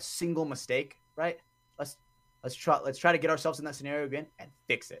it by a single mistake, right? Let's try to get ourselves in that scenario again and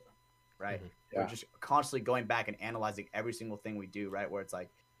fix it, right? We're just constantly going back and analyzing every single thing we do, right? Where it's like,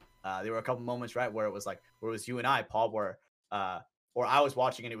 there were a couple moments, right, where it was you and I, Paul, or I was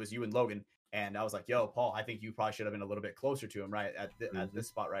watching and it was you and Logan, and I was like, yo, Paul, I think you probably should have been a little bit closer to him, right, at this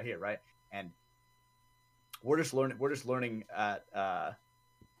spot right here, right? And we're just learning at a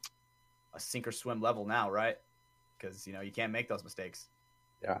sink or swim level now, right? Because you can't make those mistakes.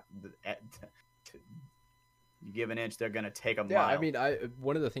 Yeah. You give an inch, they're gonna take a mile. Yeah,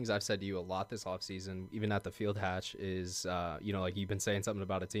 one of the things I've said to you a lot this offseason, even at the field hatch, is like you've been saying something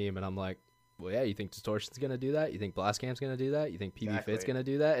about a team, and I'm like, well, yeah, you think Distortion's gonna do that? You think Blastcamp's gonna do that? You think PB Fit's gonna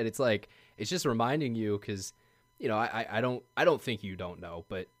do that? And it's like, it's just reminding you, because I don't think you don't know,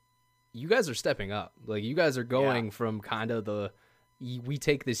 but you guys are stepping up. Like, you guys are going from kind of we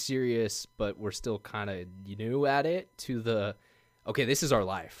take this serious, but we're still kind of new at it, to the, okay, this is our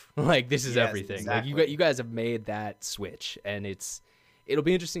life. Like, this is everything. Exactly. Like, you guys have made that switch, and it'll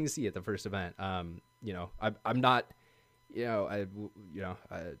be interesting to see at the first event. I'm not,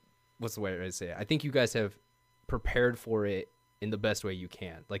 what's the way to say it? I think you guys have prepared for it in the best way you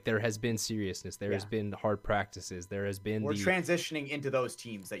can. Like, there has been seriousness, there has been hard practices, there has been we're transitioning into those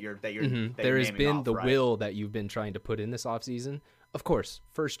teams that you're there has been the will that you've been trying to put in this offseason. Of course,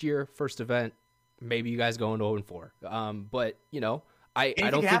 first year, first event, maybe you guys go into 0-4. But I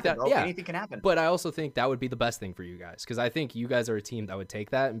don't think that anything can happen. But I also think that would be the best thing for you guys, because I think you guys are a team that would take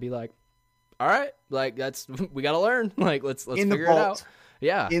that and be like, all right, like, we got to learn. Like, let's figure it out.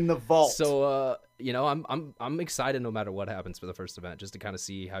 Yeah, in the vault. So I'm excited no matter what happens for the first event, just to kind of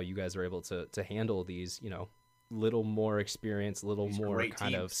see how you guys are able to handle these little more experienced, little these more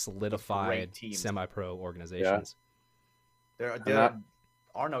kind of solidified semi-pro organizations. There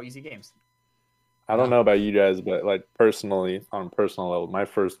are no easy games. I don't know about you guys, but like personally, on a personal level, my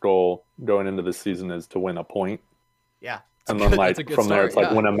first goal going into the season is to win a point. Yeah. And then from there, it's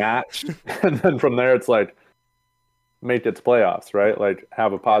like win a match. And then from there, it's like make it to playoffs, right? Like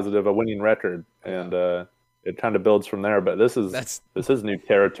have a winning record. And it kind of builds from there. But this is new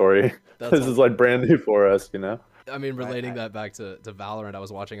territory. This is like brand new for us, I mean, Right, relating that back to Valorant, I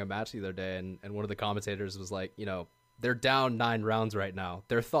was watching a match the other day, and one of the commentators was like, they're down 9 rounds right now.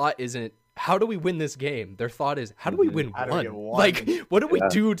 Their thought isn't, how do we win this game? Their thought is, how do we win How do we one? get one? Like, what do we Yeah.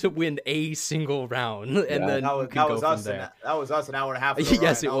 do to win a single round? And then you can go from there. That was us an hour and a half ago.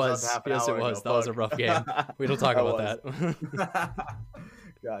 Yes, Ryan. it was. Us half an Yes, it hour was. ago. That was a Fuck. rough game. We don't talk That about was. that.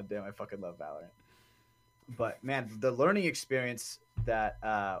 God damn, I fucking love Valorant. But man, the learning experience that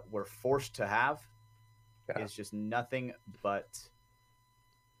we're forced to have is just nothing but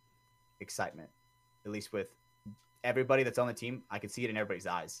excitement. At least with everybody that's on the team, I can see it in everybody's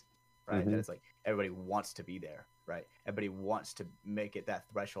eyes, right? That it's like everybody wants to be there, right? Everybody wants to make it that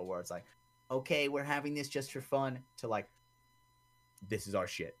threshold where it's like, okay, we're having this just for fun, to like, this is our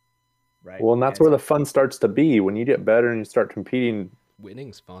shit, right? Well, and that's where the fun starts to be. When you get better and you start competing,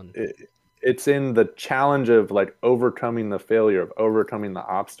 Winning's fun. It's in the challenge of like overcoming the failure, of overcoming the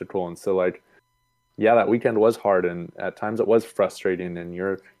obstacle. And so like, yeah, that weekend was hard, and at times it was frustrating, and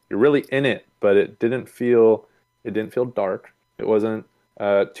you're really in it, but it didn't feel dark. It wasn't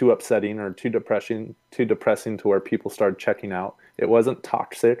too upsetting or too depressing to where people started checking out. It wasn't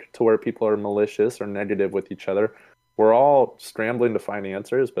toxic to where people are malicious or negative with each other. We're all scrambling to find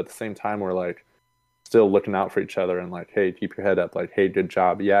answers, but at the same time, we're like still looking out for each other and like, hey, keep your head up. Like, hey, good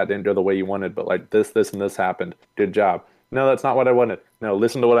job. Yeah, it didn't go the way you wanted, but like this, and this happened. Good job. No, that's not what I wanted. No,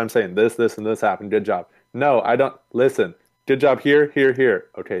 listen to what I'm saying. This, and this happened. Good job. No, I don't listen. Good job here, here, here.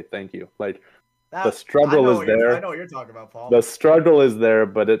 Okay, thank you. Like, the struggle is there. I know what you're talking about, Paul. The struggle is there,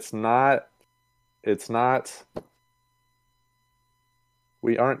 but it's not.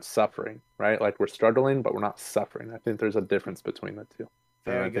 We aren't suffering, right? Like, we're struggling, but we're not suffering. I think there's a difference between the two.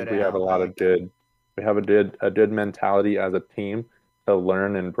 Very and I good. think we have a lot of good. We have a good mentality as a team to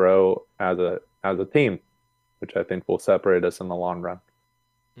learn and grow as a team, which I think will separate us in the long run.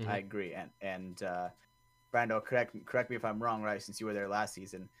 I agree, and Brando, correct me if I'm wrong, right? Since you were there last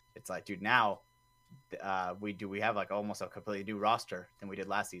season, it's like, dude, now we have like almost a completely new roster than we did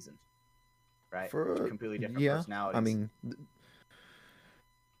last season, right? Completely different personalities. I mean,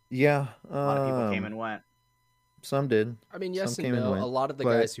 yeah, a lot of people came and went. Some did. I mean, yes Some and came and no. went, A lot of the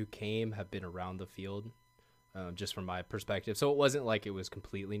but- guys who came have been around the field, just from my perspective. So it wasn't like it was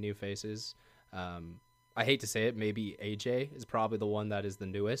completely new faces. I hate to say it, maybe AJ is probably the one that is the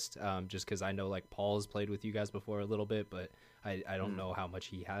newest, just because I know like Paul has played with you guys before a little bit, but I don't know how much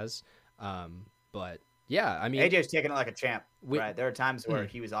he has. But yeah, I mean, AJ's taking it like a champ, right? There are times where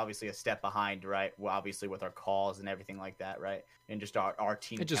he was obviously a step behind, right? Well, obviously with our calls and everything like that, right? And just our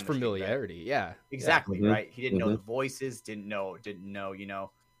team, and just chemistry, familiarity, right? yeah, Exactly, right? He didn't know the voices, didn't know,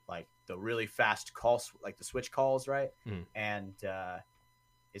 like the really fast calls, like the switch calls, right? And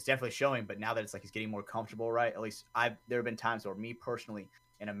it's definitely showing. But now that it's like he's getting more comfortable, right? At least there have been times where me personally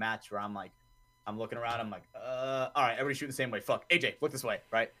in a match where I'm looking around, I'm like, all right, everybody shoot the same way. Fuck, AJ, look this way,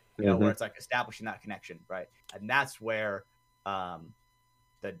 right? You know, where it's like establishing that connection, right? And that's where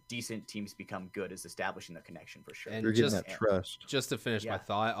the decent teams become good, is establishing the connection for sure. And You're getting that trust. Just to finish my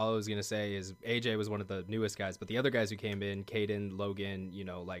thought, all I was gonna say is AJ was one of the newest guys, but the other guys who came in, Caden, Logan,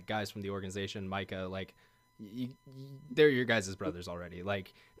 like guys from the organization, Micah, like they're your guys' brothers already.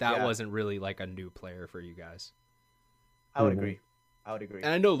 Like that wasn't really like a new player for you guys. I would agree. And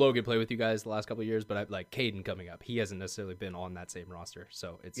I know Logan played with you guys the last couple of years, but like Caden coming up, he hasn't necessarily been on that same roster.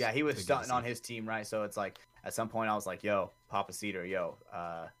 So it's he was stunting on his team, right? So it's like at some point I was like, yo, Papa Cedar,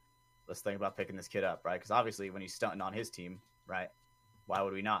 let's think about picking this kid up, right? Because obviously when he's stunting on his team, right? Why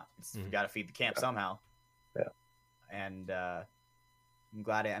would we not? We got to feed the camp somehow. Yeah. And I'm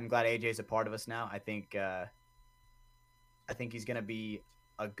glad AJ's a part of us now. I think he's gonna be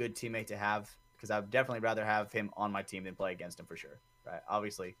a good teammate to have, because I'd definitely rather have him on my team than play against him for sure. Right.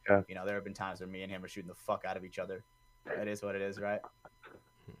 Obviously, there have been times where me and him are shooting the fuck out of each other. It is what it is, right?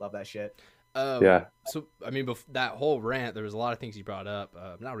 Love that shit. So, I mean, that whole rant, there was a lot of things you brought up.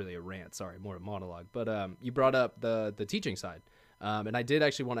 Not really a rant, sorry, more a monologue. But you brought up the teaching side. And I did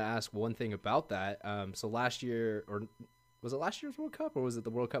actually want to ask one thing about that. So last year, or was it last year's World Cup, or was it the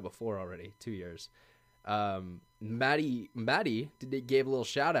World Cup before already? 2 years. Maddie gave a little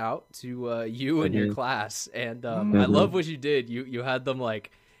shout out to you and your class, and I love what you did. You had them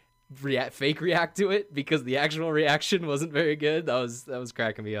like fake react to it, because the actual reaction wasn't very good. That was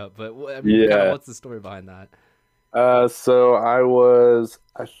cracking me up. But I mean, kinda, what's the story behind that? So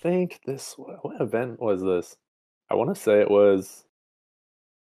I think what event was this? I want to say it was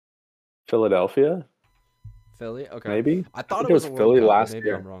Philadelphia. Philly, okay, maybe. I thought it was a World Philly Cup, last maybe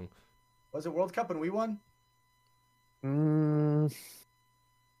year. I'm wrong. Was it World Cup and we won? I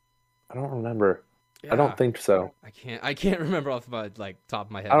don't remember. Yeah, I don't think so. I can't remember off my top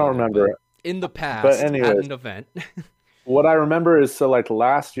of my head. I don't either, remember. in the past But at anyways, an event. what I remember is, so like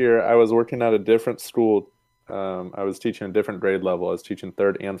last year I was working at a different school. I was teaching a different grade level. I was teaching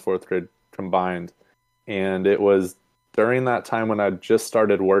 3rd and 4th grade combined. And it was during that time when I just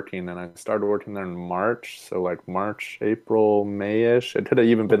started working, and I started working there in March. So like March, April, May-ish. It could have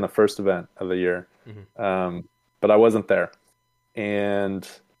even been the first event of the year. But I wasn't there. And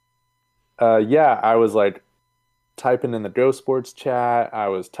yeah, I was like typing in the Go Sports chat. I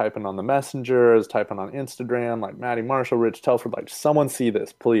was typing on the Messenger. I was typing on Instagram, like Maddie Marshall, Rich Telford, like someone see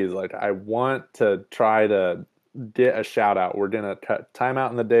this, please. Like I want to try to get a shout out. We're going to cut time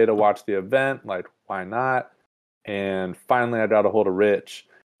out in the day to watch the event. Like, why not? And finally I got a hold of Rich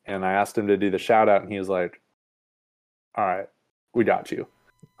and I asked him to do the shout out, and he was like, all right, we got you.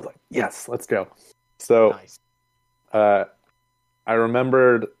 I was like, yes, let's go. So Nice. I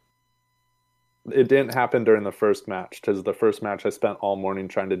remembered it didn't happen during the first match, because the first match I spent all morning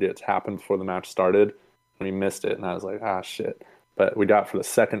trying to get it to happen before the match started, and we missed it, and I was like, ah, shit. But we got it for the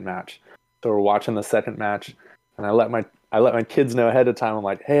second match. So we're watching the second match, and I let my kids know ahead of time. I'm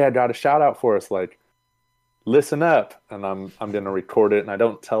like, hey, I got a shout out for us. Like, listen up. And I'm going to record it, and I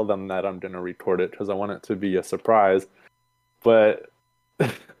don't tell them that I'm going to record it because I want it to be a surprise. But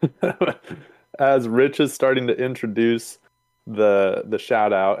as Rich is starting to introduce the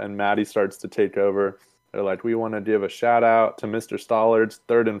shout out and Maddie starts to take over, they're like, we want to give a shout out to Mr. Stallard's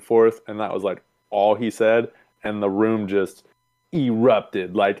 3rd and 4th, and that was like all he said, and the room just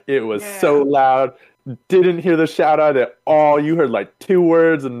erupted. Like it was so loud. Didn't hear the shout out at all. You heard like 2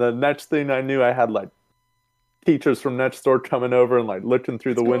 words, and the next thing I knew, I had like teachers from next door coming over and like looking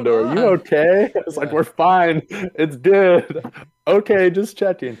through the window. Are you okay? I was like, we're fine. It's good. Okay, just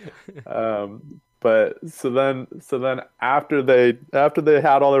checking. But so then after they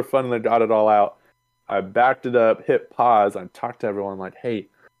had all their fun and they got it all out, I backed it up, hit pause, and talked to everyone like, hey,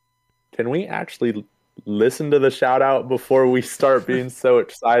 can we actually listen to the shout out before we start being so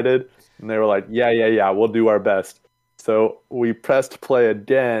excited? And they were like, yeah, we'll do our best. So we pressed play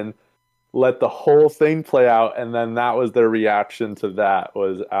again, let the whole thing play out, and then that was their reaction to that,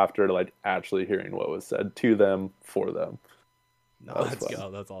 was after like actually hearing what was said to them for them. Let's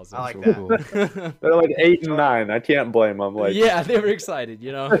go. That's awesome. I like So that. cool. They're like 8 and 9. I can't blame them. Like, yeah, they were excited,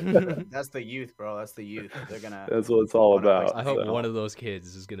 you know. That's the youth, bro. That's the youth. They're gonna. that's what it's all wanna play about. I hope So one of those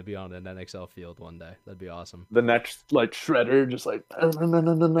kids is going to be on an NXL field one day. That'd be awesome. the next like shredder, just like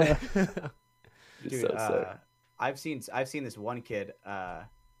no. Dude, I've seen this one kid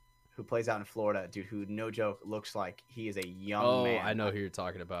who plays out in Florida, dude, who, no joke, looks like he is a young man. I know who you're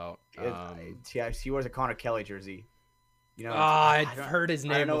talking about. He wears a Connor Kelly jersey. You know, I've heard his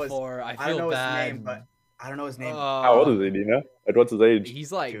name before. I I don't feel know bad. his name, but I don't know his name. How old is he? Do you know? Like, what's his age?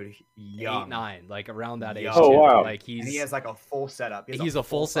 He's like Dude, young. 8, 9, like around that age. Young. Oh, too. wow. Like And he has like a full setup. he's a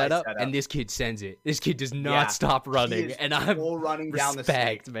full setup, and this kid sends it. This kid does not stop running, He is and I'm full running down the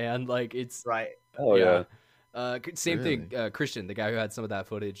respect, street. man. Like it's Right. Oh yeah. Same thing. Christian, the guy who had some of that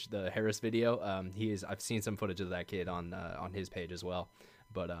footage, the Harris video. I've seen some footage of that kid on his page as well.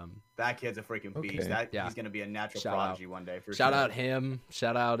 But that kid's a freaking beast. Okay. He's gonna be a natural Shout prodigy one day for shout sure. out him.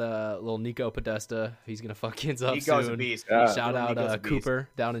 Shout out little Nico Podesta. He's gonna fuck kids up Nico's soon. a beast. Yeah. Shout Little out Nico's a beast. Cooper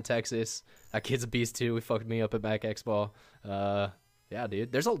down in Texas. That kid's a beast too. He fucked me up at Back Expo. Yeah,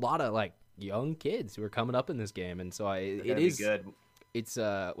 dude. There's a lot of like young kids who are coming up in this game, and so They're it gonna be is good. It's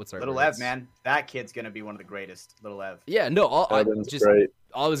what's our Little word? Ev, man, that kid's gonna be one of the greatest. Little Ev. Yeah, no, Evan's great.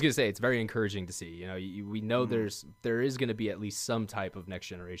 all I was gonna say, it's very encouraging to see. You know, we know Mm-hmm. there is gonna be at least some type of next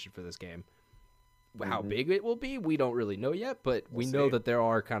generation for this game. How Mm-hmm. big it will be, we don't really know yet, but we We'll know see. that there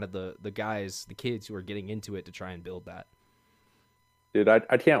are kind of the guys, the kids who are getting into it to try and build that. Dude, I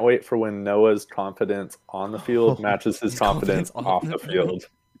can't wait for when Noah's confidence on the field matches his confidence off the field,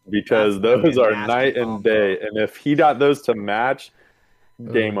 because That's those are nasty night and combo. day. And if he got those to match,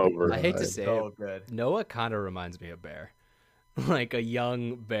 game over. I hate to say So it, good. Noah kind of reminds me of Bear. Like a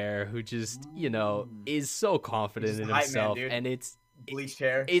young Bear who just, is so confident He's in a hype man, himself, dude. and it's Bleached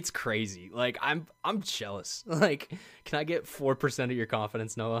hair. it's crazy. Like I'm jealous. Like, can I get 4% of your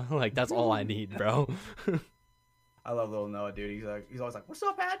confidence, Noah? Like that's all I need, bro. I love little Noah, dude. He's always like, "What's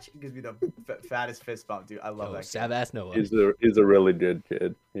up, Patch?" He gives me the fattest fist bump, dude. I love that. Kid. Sav ass Noah. He's a really good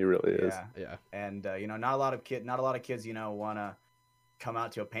kid. He really is. Yeah. Yeah. And not a lot of kids, want to come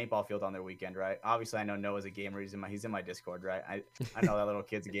out to a paintball field on their weekend, right? Obviously, I know Noah's a gamer. He's in my Discord, right? I know that little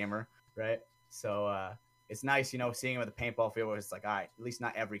kid's a gamer, right? So it's nice, seeing him at the paintball field where it's like, all right, at least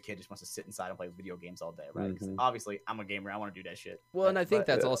not every kid just wants to sit inside and play video games all day, right? 'Cause obviously, I'm a gamer. I want to do that shit. Well, and I think But-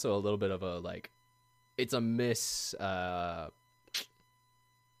 that's also a little bit of a like, it's a miss. God,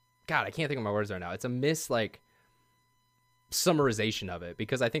 I can't think of my words right now. It's a miss like summarization of it,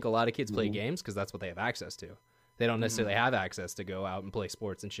 because I think a lot of kids play games because that's what they have access to. They don't necessarily have access to go out and play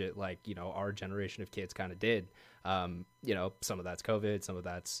sports and shit like, you know, our generation of kids kind of did. You know, some of that's COVID, some of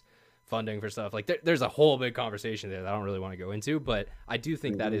that's funding for stuff. Like there's a whole big conversation there that I don't really want to go into, but I do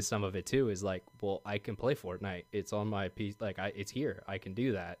think that is some of it too, is like, well, I can play Fortnite. It's on my PC. Like it's here. I can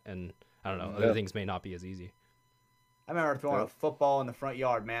do that. And I don't know, other things may not be as easy. I remember throwing a football in the front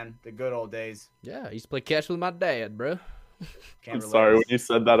yard, man. The good old days. Yeah, I used to play catch with my dad, bro. Can't relate. Sorry, when you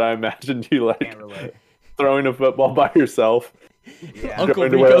said that, I imagined you like Can't relate. throwing a football by yourself, Yeah. Uncle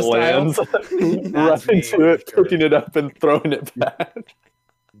going to where Rico it lands, That's running me, to it, for sure. picking it up, and throwing it back.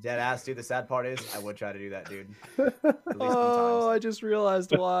 Dead ass, dude. The sad part is, I would try to do that, dude. At least Oh, sometimes. I just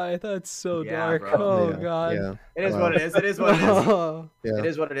realized why. That's so Yeah, dark. bro. Oh Yeah, god. Yeah. It is what it is. It is what it is. Oh, Yeah. It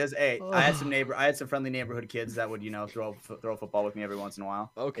is what it is. Hey, I had some friendly neighborhood kids that would, you know, throw football with me every once in a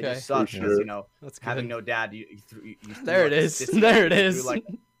while. Okay. It just sucks For because, sure. you know, that's good. having no dad, you There it is. There it is.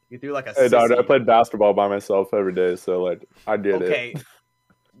 You threw like a Hey, dog, I sissy. played basketball by myself every day, so like I did Okay. it.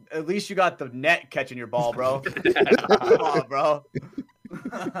 At least you got the net catching your ball, bro. Come on, bro.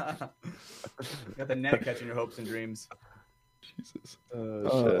 Got the net catching your hopes and dreams. Jesus.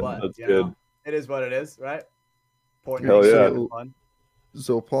 Shit, But, that's you good. know, it is what it is, right? Important Hell things yeah. to have fun.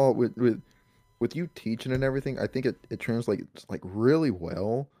 So Paul, with you teaching and everything, I think it translates like really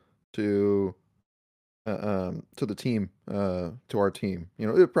well to the team, to our team. You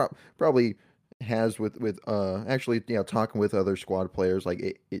know, it probably has with actually, yeah, talking with other squad players,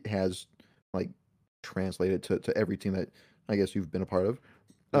 like it has like translated to every team that I guess you've been a part of.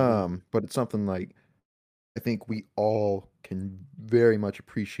 But it's something like I think we all can very much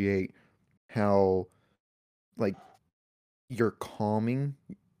appreciate how like your calming,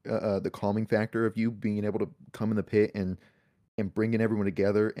 the calming factor of you being able to come in the pit and bringing everyone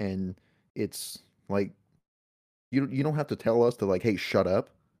together, and it's like you don't have to tell us to like, hey, shut up.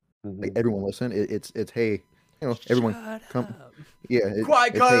 Like everyone listen. It's hey, you know, everyone Shut come. up. Yeah,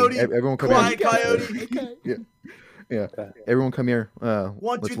 Quiet, it's, coyote. Hey, everyone come Quiet, here. coyote. Okay. Yeah, everyone come here. 1,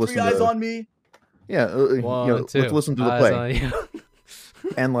 let's 2, 3 listen eyes to, on me. Yeah, One, you know, two. let's listen to the Eyes play. on you.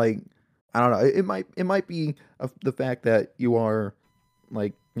 And like I don't know, it might be the fact that you are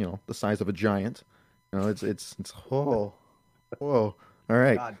like, you know, the size of a giant. You know, it's whoa, all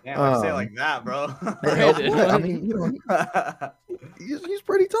right. God damn, I say it like that, bro. Brandon. I mean, you know, he's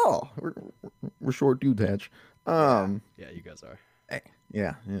pretty tall. We're short dudes, Hatch. Yeah, you guys are.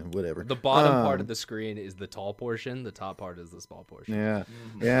 Yeah, whatever. The bottom part of the screen is the tall portion. The top part is the small portion.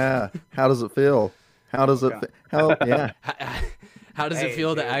 Yeah. How does it feel? How does it? Yeah. How does it Hey,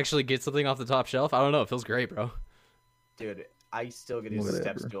 feel to dude. actually get something off the top shelf? I don't know. It feels great, bro. Dude, I still get to use a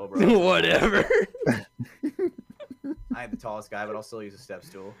step Whatever. stool, bro. Whatever. I ain't the tallest guy, but I'll still use a step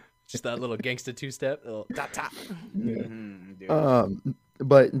stool. Just that little gangsta two-step. Little ta-ta. Dude.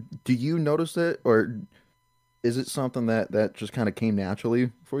 But do you notice it, or is it something that just kind of came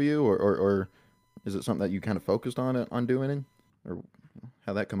naturally for you, or is it something that you kind of focused on doing it, or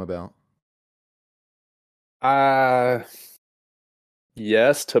how that come about?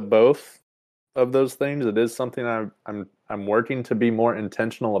 Yes to both of those things. It is something I'm working to be more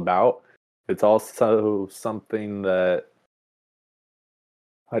intentional about. It's also something that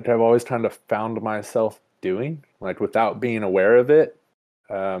like I've always kind of found myself doing, like without being aware of it,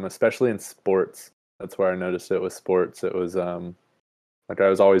 especially in sports. That's where I noticed it with sports. It was like I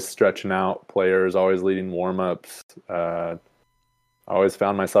was always stretching out players, always leading warm-ups. I always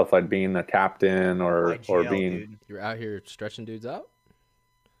found myself like being a captain or IGL, being dude. You're out here stretching dudes out?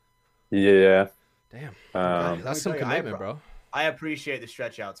 yeah. Damn. Um, That's some Let me tell you, commitment, bro. I appreciate the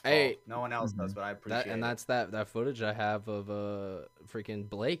stretch outs. Paul. Hey. No one else does, but I appreciate And it. that's that footage I have of freaking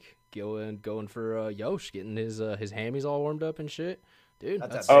Blake going for Yosh, getting his hammies all warmed up and shit. Dude,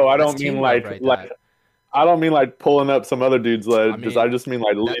 That's Oh, I that's don't mean team like love right like there. I don't mean like pulling up some other dude's leg. I I just mean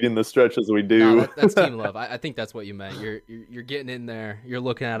like leading the stretches we No, do. that's team love. I think that's what you meant. You're getting in there. You're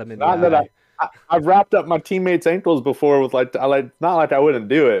looking at him in the Not that eye. I've wrapped up my teammates' ankles before with like not like I wouldn't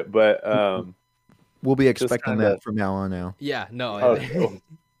do it, but We'll be expecting kinda- that from now on. Now, Yeah, no. Oh, cool.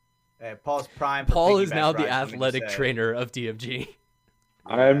 Hey, Paul's prime. For Paul piggyback is now the rides, let me just athletic say. trainer of DMG.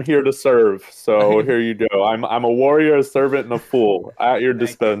 I am here to serve. So here you go. I'm a warrior, a servant, and a fool at your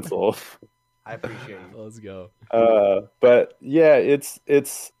Thank you. dispensal. I appreciate you. Let's go. But yeah, it's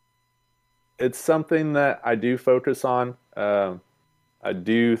something that I do focus on. I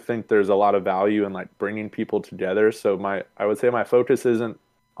do think there's a lot of value in like bringing people together. So I would say my focus isn't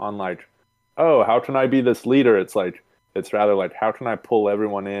on like, oh, how can I be this leader? It's rather like, how can I pull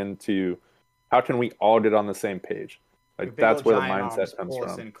everyone in to, how can we all get on the same page? Your Like big that's old where the giant mindset arms comes pull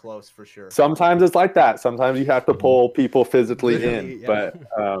us from. in close for sure. Sometimes it's like that. Sometimes you have to pull people physically Literally, in.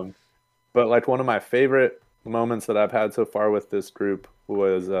 yeah. But like one of my favorite moments that I've had so far with this group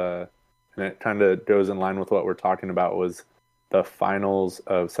was, and it kind of goes in line with what we're talking about, was the finals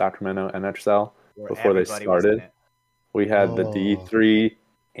of Sacramento NHL Where before they everybody was in started. it. We had the Oh. D3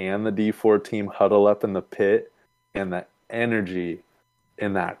 and the D4 team huddle up in the pit, and the energy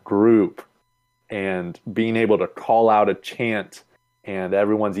in that group, and being able to call out a chant, and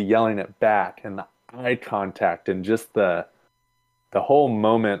everyone's yelling it back, and the eye contact, and just the whole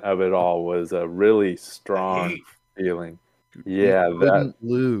moment of it all was a really strong heat. feeling. You Yeah, couldn't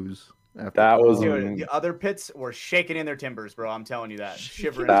lose. After that was Dude, the other pits were shaking in their timbers, bro. I'm telling you that.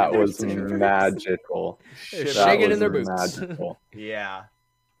 Shivering that timbers. was Timbers. magical. They're Shivering That shaking in was their boots. magical. Yeah.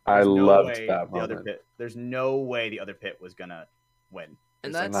 I There's no loved way that the other moment. pit. There's no way the other pit was gonna win.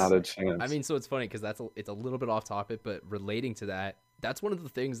 And There's that's Not a chance. I mean, so it's funny because it's a little bit off topic, but relating to that, that's one of the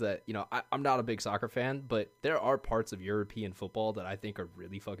things that, you know, I'm not a big soccer fan, but there are parts of European football that I think are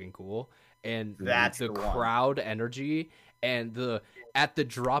really fucking cool. And That's the the one. crowd energy and at the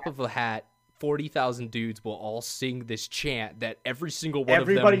drop of a hat, 40,000 dudes will all sing this chant that every single one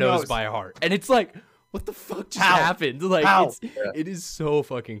Everybody of them knows knows. by heart. And it's like, what the fuck just How? happened? Like, How? it is so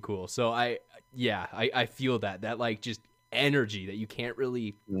fucking cool. So I feel that like just energy that you can't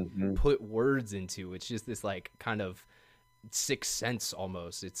really Mhm. put words into. It's just this like kind of sixth sense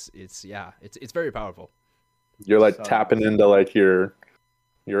almost. It's very powerful. You're like So tapping nice. into like your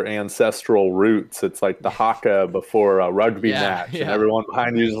ancestral roots. It's like the haka before a rugby Yeah, match, and yeah. everyone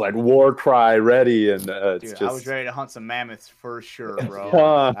behind you is like war cry ready, and it's Dude, just I was ready to hunt some mammoths for sure, bro.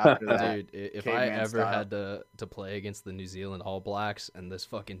 Yeah. After that, Dude, if I caveman ever style. had to play against the New Zealand All Blacks and this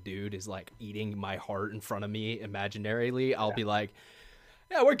fucking dude is like eating my heart in front of me imaginarily, I'll be like,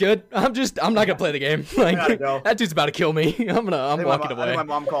 yeah, we're good. I'm not gonna play the game. Like gotta go. that dude's about to kill me. I'm walking I think away. my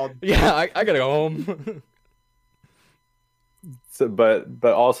mom called. Yeah, I gotta go home. So, but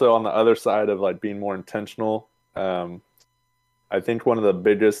also on the other side of like being more intentional, I think one of the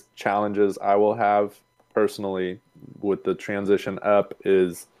biggest challenges I will have personally with the transition up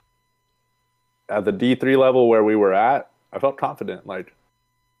is at the D3 level where we were at. I felt confident, like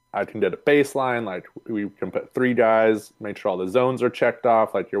I can get a baseline, like we can put 3 guys, make sure all the zones are checked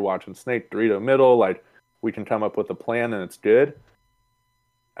off, like you're watching Snake 3 to middle, like we can come up with a plan and it's good.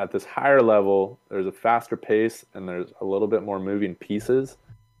 At this higher level, there's a faster pace and there's a little bit more moving pieces.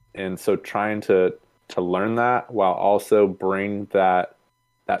 And so trying to learn that while also bring that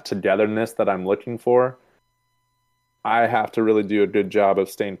togetherness that I'm looking for, I have to really do a good job of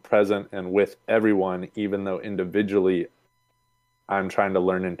staying present and with everyone, even though individually I'm trying to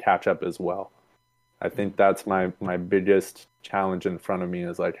learn and catch up as well. I think that's my biggest challenge in front of me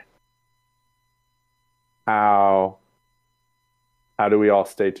is like, how do we all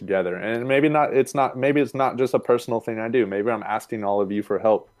stay together? And maybe it's not just a personal thing I do. Maybe I'm asking all of you for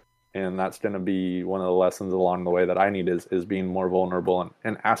help. And that's going to be one of the lessons along the way that I need is being more vulnerable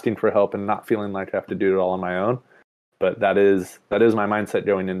and asking for help and not feeling like I have to do it all on my own. But that is my mindset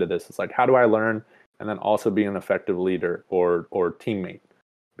going into this. It's like, how do I learn and then also be an effective leader or teammate?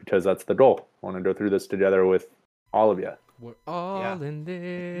 Because that's the goal. I want to go through this together with all of you. We're all Yeah. in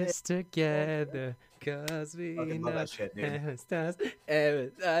this together, cause we Fucking love know that shit, dude. it's us,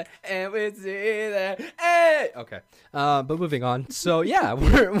 and we see that. Hey! Okay, but moving on. So yeah,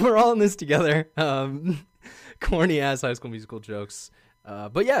 we're all in this together. Corny ass High School Musical jokes.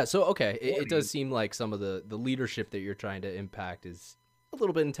 But yeah, so okay, it does seem like some of the leadership that you're trying to impact is a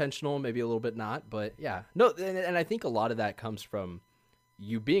little bit intentional, maybe a little bit not. But yeah, no, and I think a lot of that comes from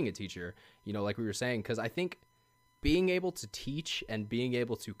you being a teacher. You know, like we were saying, because I think being able to teach and being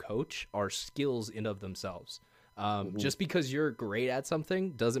able to coach are skills in of themselves. Just because you're great at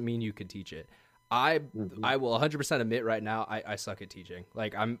something doesn't mean you can teach it. I will 100% admit right now I suck at teaching.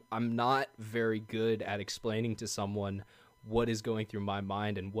 Like I'm not very good at explaining to someone what is going through my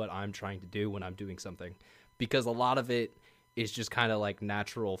mind and what I'm trying to do when I'm doing something, because a lot of it is just kind of like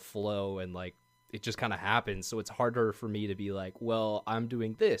natural flow and like it just kind of happens. So it's harder for me to be like, well, I'm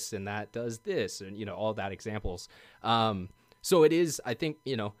doing this and that does this and, you know, all that examples. So it is, I think,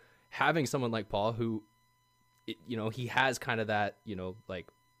 you know, having someone like Paul who, you know, he has kind of that, you know, like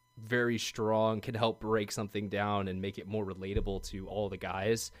very strong, can help break something down and make it more relatable to all the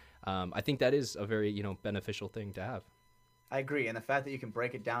guys. I think that is a very, you know, beneficial thing to have. I agree, and the fact that you can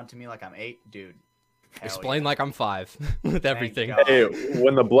break it down to me like I'm 8, dude. hell Explain yeah. like I'm 5 with everything. God. Hey,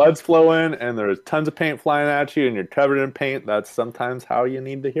 when the blood's flowing and there's tons of paint flying at you and you're covered in paint, that's sometimes how you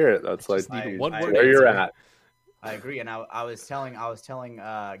need to hear it. That's Just like need I- one I- word where you're answer. at. I agree, and I was telling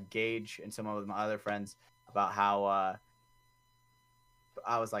Gage and some of my other friends about how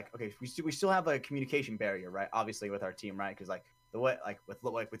I was like, okay, we still have a communication barrier, right? Obviously with our team, right? Because like the way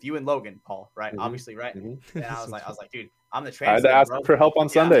with you and Logan, Paul, right? Mhm. Obviously, right? Mhm. And I was like, dude, I'm the I had translator, to ask bro. for help on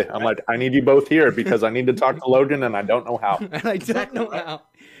Sunday. I'm like, I need you both here because I need to talk to Logan and I don't know how. And I don't Exactly, know right? how.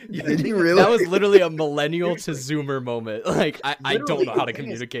 Did you really? That was literally a millennial to Zoomer moment. Like, I don't Literally, know how to the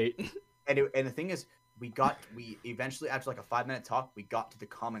thing is- communicate. And the thing is, we eventually, after like a 5-minute talk, we got to the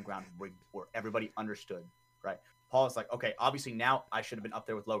common ground where everybody understood, right? Paul is like, okay, obviously now I should have been up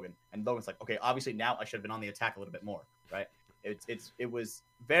there with Logan, and Logan's like, okay, obviously now I should have been on the attack a little bit more, right? It was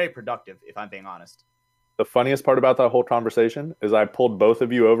very productive, if I'm being honest. The funniest part about that whole conversation is I pulled both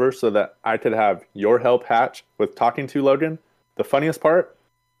of you over so that I could have your help Hatch with talking to Logan. The funniest part,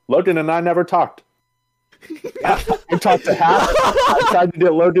 Logan and I never talked. We talked to Hatch. I tried to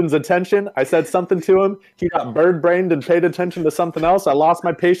get Logan's attention. I said something to him. He got bird-brained and paid attention to something else. I lost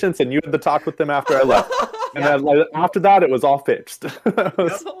my patience, and you had to talk with him after I left. And then, like, after that, it was all fixed.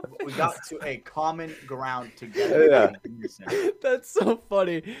 We got to a common ground together. Yeah. That's so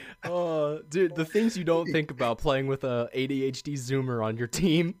funny. Oh, dude, the things you don't think about playing with a ADHD Zoomer on your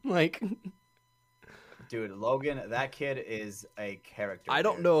team. Like, Dude, Logan, that kid is a character. I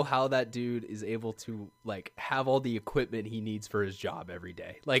don't dude. know how that dude is able to, like, have all the equipment he needs for his job every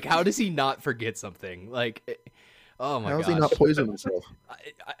day. Like, how does he not forget something? Like, oh my How gosh. does he not poison himself?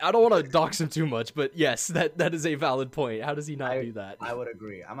 I don't want to dox him too much, but yes, that is a valid point. How does he not do that? I would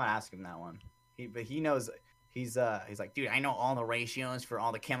agree. I'm gonna ask him that one. He knows. He's like, dude, I know all the ratios for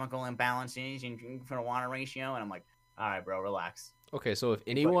all the chemical imbalances and for the water ratio, and I'm like, all right, bro, relax. Okay, so if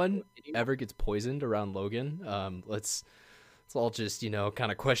anyone ever gets poisoned around Logan, let's all just,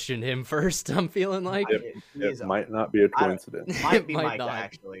 kind of question him first. I'm feeling like It might not be a coincidence. Might be Might Micah, not.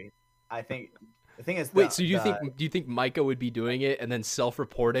 actually. I think the thing is. Wait, so do you think Micah would be doing it and then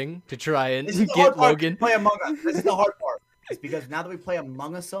self-reporting to try and This is the get hard part. Logan? Play Among Us. This is the hard part. It's because now that we play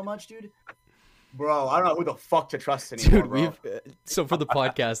Among Us so much, dude, bro, I don't know who the fuck to trust anymore, Dude, bro. so for the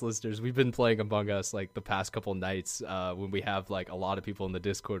podcast listeners, we've been playing Among Us like the past couple nights. When we have like a lot of people in the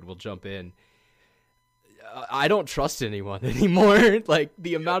Discord, will jump in. I don't trust anyone anymore. Like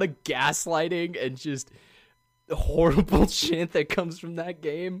the amount of gaslighting and just horrible shit that comes from that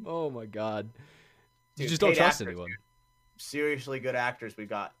game. Oh my god, you Dude, just don't paid trust actors, anyone. dude. Seriously good actors we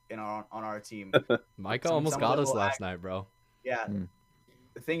got on our team. Micah Some almost got us little last night, bro. Yeah. Hmm.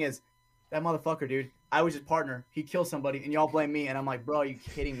 The thing is, that motherfucker, dude. I was his partner. He killed somebody, and y'all blame me. And I'm like, bro, are you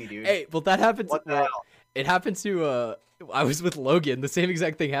kidding me, dude? Hey, well that happened. What the hell? It happened to I was with Logan. The same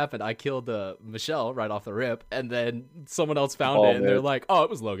exact thing happened. I killed Michelle right off the rip, and then someone else found it, and they're man. like, "Oh, it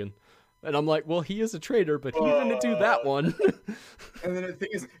was Logan." And I'm like, "Well, he is a traitor, but he didn't do that one." And then the thing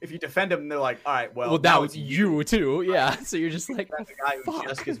is, if you defend him, they're like, all right, well, well, that was you too. Yeah. So you're just like, That's the guy who fuck.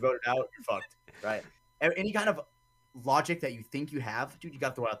 just gets voted out. You're fucked, right? Any kind of logic that you think you have, dude, you got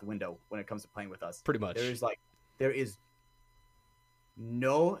to throw it out the window when it comes to playing with us. Pretty much. There is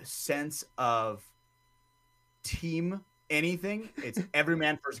no sense of team anything. It's every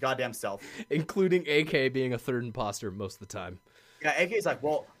man for his goddamn self. Including AK being a third imposter most of the time. Yeah, AK's like,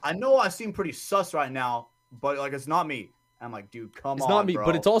 well, I know I seem pretty sus right now, but like it's not me. I'm like, dude, come on, It's not me, bro.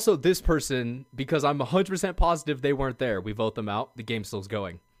 but it's also this person because I'm 100% positive they weren't there. We vote them out. The game still's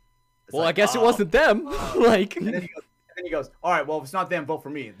going. It's Well, like, I guess it oh. wasn't them. Like, And then he goes, all right, well, if it's not them, vote for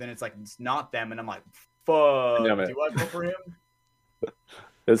me. Then it's like, it's not them. And I'm like, fuck, Damn it. do I vote for him?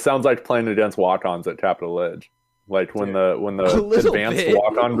 It sounds like playing against walk-ons at Capitol Edge. Like when the A little advanced bit.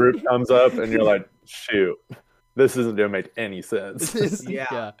 walk-on group comes up and you're like, shoot, this isn't gonna make any sense.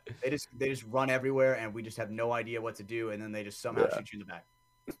 Yeah. They just run everywhere, and we just have no idea what to do, and then they just somehow Yeah. shoot you in the back.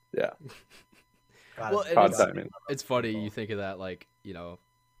 Yeah. God, Well, it's and Odd it's- timing. It's funny you think of that, like,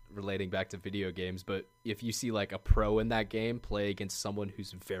 relating back to video games, but if you see like a pro in that game play against someone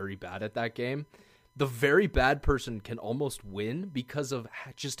who's very bad at that game, the very bad person can almost win because of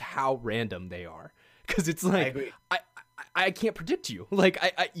just how random they are. Because it's I like, agree. I can't predict you. Like,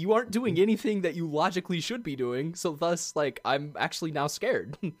 you aren't doing anything that you logically should be doing, so thus, like, I'm actually now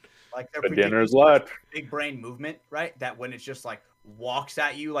scared. Like their Beginner's ridiculous luck. big brain movement, right? That when it's just like walks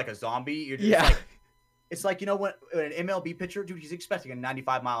at you like a zombie, you're just Yeah. like, it's like, when an MLB pitcher, dude, he's expecting a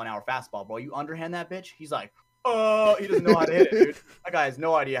 95-mile-an-hour fastball, bro. You underhand that bitch, he's like, oh, he doesn't know how to hit it, dude. That guy has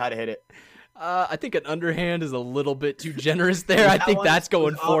no idea how to hit it. I think an underhand is a little bit too generous there. I think one that's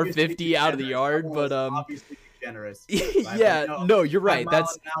going was obviously 450 out of the generous. yard, That one but was obviously generous. yeah, But no, you're right. 5 mile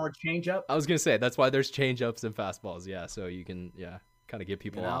That's an hour change up. I was gonna say that's why there's change ups and fastballs. Yeah, so you can kind of get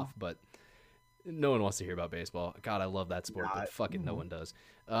people You know? off, but no one wants to hear about baseball. God, I love that sport, Nah, but fucking no one does.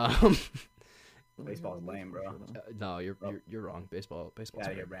 Baseball's lame, bro. No, you're wrong. Baseball's Get out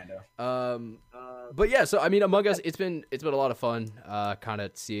of here, great. Brando. But yeah, so I mean, Among Us, it's been a lot of fun, kind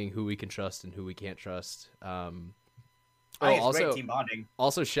of seeing who we can trust and who we can't trust. I think it's also, great team bonding.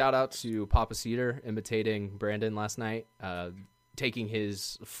 Also, shout out to Papa Cedar imitating Brandon last night, taking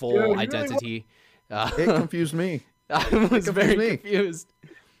his full identity. It confused me. I was very confused.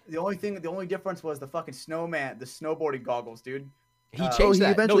 The only difference was the fucking snowman, the snowboarding goggles, dude. He changed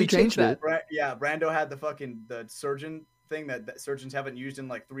that. Eventually he changed that. Yeah, Brando had the surgeon thing that surgeons haven't used in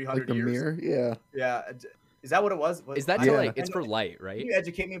like 300 Like the years. mirror, yeah. Yeah. Is that what it was? Is that to like? It's for light, right? Can you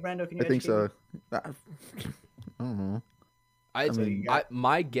educate me, Brando? Can you I think educate so. I don't know.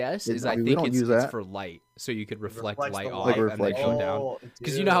 My guess is I we think don't it's use that. for light, so you could reflect Reflects light the off light. and then Reflection. come down. Oh,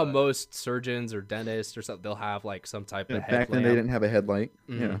 Because you know how dude. most surgeons or dentists or something, they'll have like some type of Back headlamp. then they didn't have a headlight.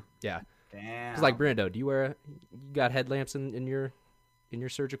 Mhm. Yeah. Yeah. Damn. It's like Brando. Do you got headlamps in your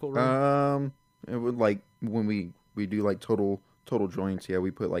surgical room? It would like when we do like total joints. Yeah, we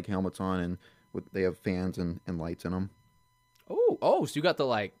put like helmets on and they have fans and lights in them. Oh, so you got the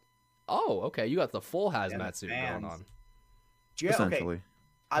like. Oh, okay. You got the full hazmat suit going fans. on. Yeah, Essentially. okay.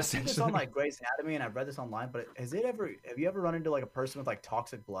 I've seen this on like Grey's Anatomy and I've read this online, but have you ever run into like a person with like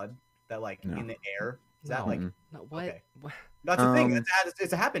toxic blood that like No. in the air? Is that No. like No, what? Okay. What? that's the thing?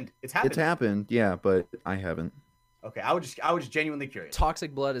 It's happened. It's happened. It's happened, yeah, but I haven't. Okay, I was just genuinely curious.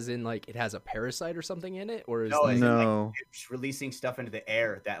 Toxic blood is in like it has a parasite or something in it, or is No, like, as in, like, No. it's releasing stuff into the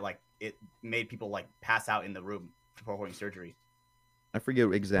air that like it made people like pass out in the room performing surgery. I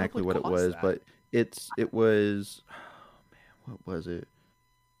forget exactly would what it cause was, that? but it was oh, man, what was it?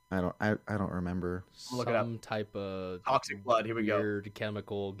 I don't remember. Look it up. some type of Toxic blood. Here we go. weird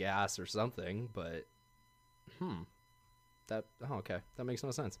chemical gas or something, but okay, that makes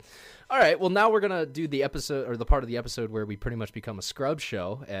no sense. All right, well now we're gonna do the episode or the part of the episode where we pretty much become a scrub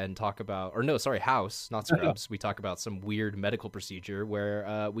show and talk about, or no, sorry, house, not scrubs. We talk about some weird medical procedure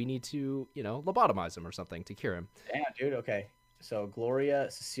where we need to, lobotomize him or something to cure him. Damn, dude. Okay. So Gloria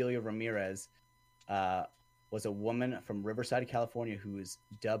Cecilia Ramirez was a woman from Riverside, California, who was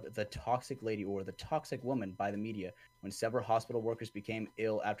dubbed the Toxic Lady or the Toxic Woman by the media when several hospital workers became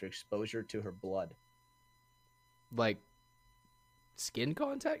ill after exposure to her blood. Like skin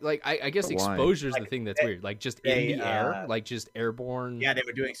contact, like I guess Why? exposure is the Like, thing that's weird, like just they, in the air, like just airborne. Yeah, they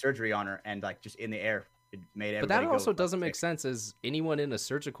were doing surgery on her, and like just in the air, it made But everybody. that also go, doesn't like, make sense, as anyone in a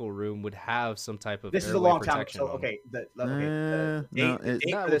surgical room would have some type of This is a airway long time. protection So on. okay, the no,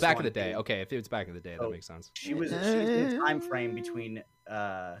 date No, for this back in one the day. is- Okay, if it was back in the day, So, that makes sense. She was in the time frame between.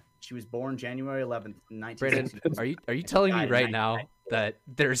 She was born January 11th, Brandon, 1960. are you telling me died in right now 1994. that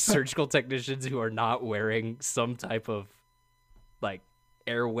there's surgical technicians who are not wearing some type of like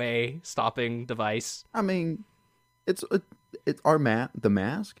airway stopping device? I mean, it's our the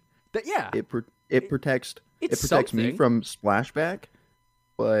mask. Yeah, It protects it's it protects me something. from splashback,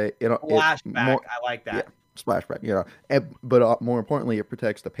 but Flashback. I like that. Yeah, splashback. But more importantly, it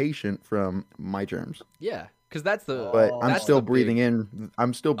protects the patient from my germs. Yeah, because that's the. But Oh, I'm that's still the breathing big- in.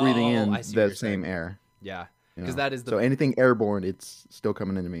 I'm still breathing Oh, in I see what the you're same saying. air. Yeah, you because know? that is the So anything airborne, it's still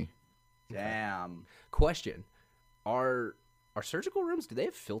coming into me. Damn. question. Are surgical rooms? Do they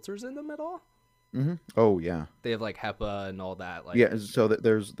have filters in them at all? Hmm. Oh yeah, They have like HEPA and all that. Like, yeah. So that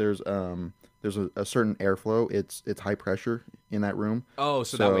there's a certain airflow. It's high pressure in that room. Oh,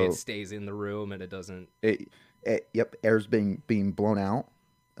 so that way it So- stays in the room and it doesn't. Yep, air's being blown out.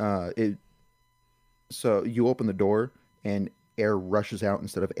 So you open the door and air rushes out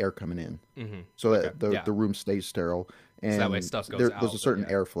instead of air coming in. Mm-hmm. So Okay, that yeah. the room stays sterile. And that way stuff goes there's out, a certain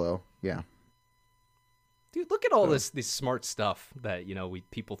but airflow. Yeah. Dude, look at all So- this smart stuff that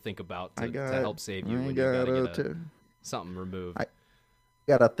people think about to I help save you I when you got gotta a get something removed.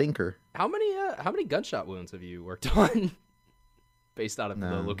 got a thinker. How many gunshot wounds have you worked on? Based out of the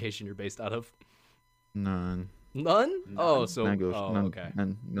None. location you're based out of? None. None? Oh, None. so None goes- none- okay.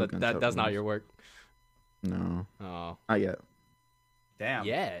 none- no gunshot That's not wounds. your work. No, Oh, not yet. Damn.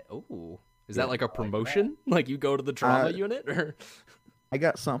 yeah. Ooh, is Yeah. that like a promotion? Like you go to the trauma Uh, unit, or I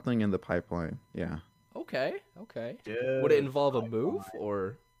got something in the pipeline. Yeah. okay. Dude. Would it involve a move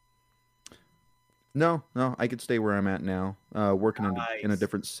or? No. I could stay where I'm at now. Working in a Nice.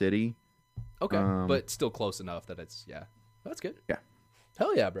 different city. Okay, Um, but still close enough that it's that's good. Yeah.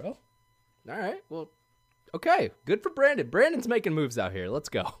 Hell yeah, bro. All right, well, okay, good for Brandon. Brandon's making moves out here. Let's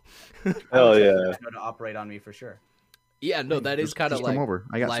go. Hell yeah. Know to operate on me for sure. Yeah, no, that is Just- kind of just come like over.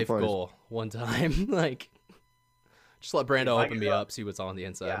 I got life supplies. goal. One time, like, just let Brando If I open get me hurt- up, see what's on the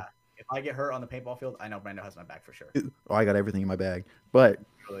inside. Yeah. If I get hurt on the paintball field, I know Brando has my back for sure. Oh, I got everything in my bag. But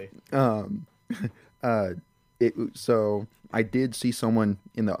Really. So I did see someone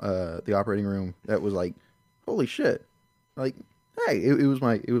in the operating room that was like, "Holy shit!" Like, hey, it was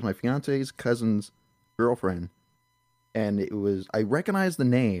my fiance's cousin's girlfriend, and I recognized the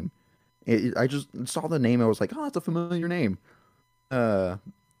name. I just saw the name. I was like, "Oh, that's a familiar name." And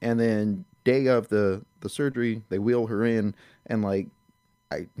then day of the surgery, they wheel her in, and like,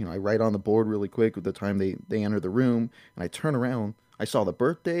 I write on the board really quick with the time they enter the room, and I turn around. I saw the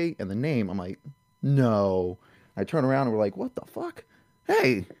birthday and the name. I'm like, no. I turn around and we're like, what the fuck?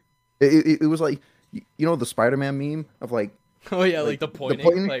 Hey, it was like, the Spider-Man meme of like, Oh yeah, like the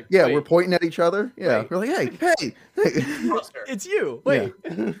pointing. Like, yeah, wait, we're pointing at each other. Yeah, wait. we're like, hey. It's you. Wait.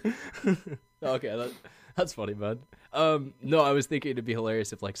 Okay, that's funny, man. No, I was thinking it'd be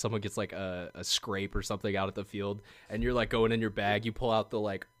hilarious if like someone gets like a scrape or something out at the field, and you're like going in your bag, you pull out the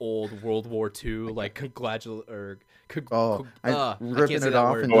like old World War II like ripping can't say it that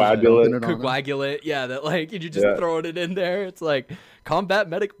off word. and just Coagulate, yeah, that like you're just throwing it in there. It's like combat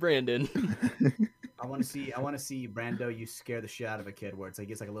medic Brandon. I want to see Brando. You scare the shit out of a kid where it's like he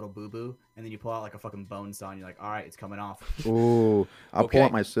gets like a little boo boo, and then you pull out like a fucking bone saw, and you're like, all right, it's coming off. Ooh, I'll pull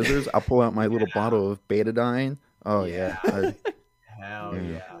out my scissors. I'll pull out my little bottle of betadine. Oh yeah. Hell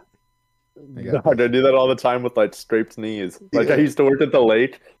yeah. I do that all the time with like scraped knees. Like I used to work at the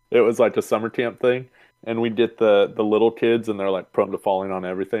lake. It was like a summer camp thing, and we get the little kids, and they're like prone to falling on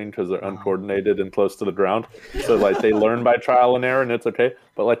everything because they're uncoordinated and close to the ground. So like they learn by trial and error, and it's okay.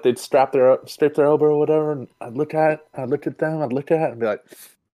 But like they'd scrape their elbow or whatever, and I'd look at them, and be like,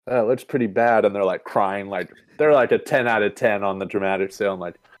 "Oh, it looks pretty bad," and they're like crying, like they're like a 10 out of 10 on the dramatic scale. I'm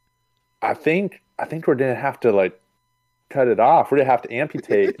like, I think we're gonna have to like cut it off. We're gonna have to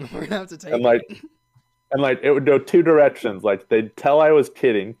amputate. We're gonna have to take and like it would go two directions. Like they'd tell I was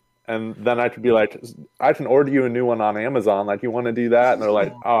kidding, and then I could be like, I can order you a new one on Amazon. Like, you want to do that? And they're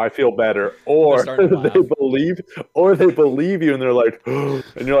like, oh, I feel better. Or they believe you, and they're like, and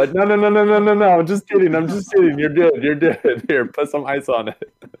you're like, no, I'm just kidding. You're good. Here, put some ice on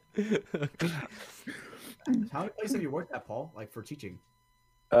it. How many places have you worked at, Paul? Like for teaching?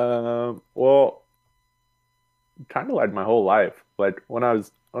 Well, kind of like my whole life. Like when I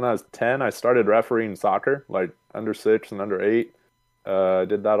was 10, I started refereeing soccer, like under 6 and under 8.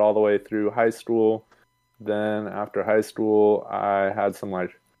 Did that all the way through high school. Then after high school, I had some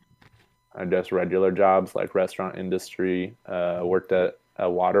like, I guess, regular jobs like restaurant industry. Worked at a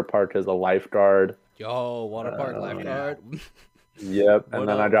water park as a lifeguard. Yo, water park lifeguard. Yep, and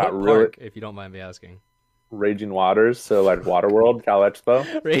then I got park, if you don't mind me asking. Raging Waters, so like Waterworld, Cal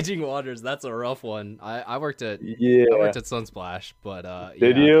Expo. Raging Waters, that's a rough one. I worked at Sunsplash, but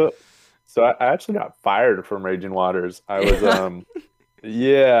Did you? So I actually got fired from Raging Waters. I was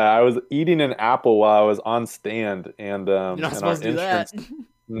I was eating an apple while I was on stand, and you're not supposed to do that.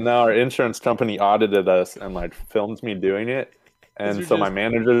 No, our insurance company audited us and like filmed me doing it, and so my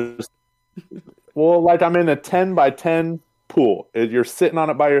managers. Well, like I'm in a 10 by 10 pool. You're sitting on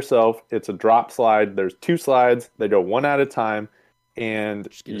it by yourself. It's a drop slide. There's 2 slides. They go one at a time, and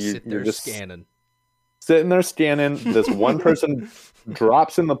you're just scanning. Sitting there scanning. This one person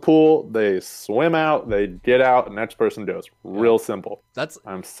drops in the pool. They swim out. They get out. The next person goes. Real simple.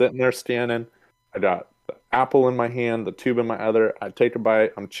 I'm sitting there scanning. I got the apple in my hand, the tube in my other. I take a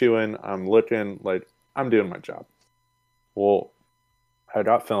bite. I'm chewing. I'm looking like I'm doing my job. Well, I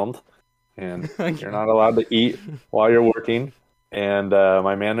got filmed. And you're not allowed to eat while you're working. And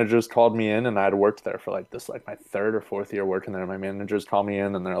my managers called me in, and I had worked there for like my 3rd or 4th year working there. My managers call me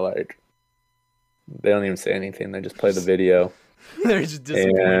in, and they're like, they don't even say anything. They just play the video. They're just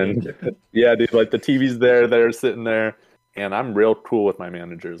disappointed. And yeah, dude, like the TV's there, they're sitting there, and I'm real cool with my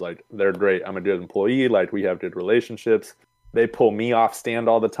managers. Like they're great. I'm a good employee. Like we have good relationships. They pull me off stand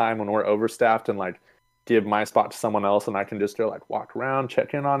all the time when we're overstaffed, and like give my spot to someone else, and I can just go like walk around,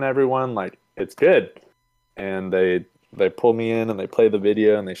 check in on everyone. Like it's good. And they pull me in and they play the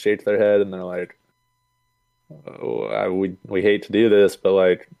video and they shake their head and they're like, oh, we hate to do this, but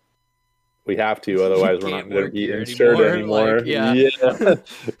like we have to, otherwise we're not going to be insured anymore. Like, yeah.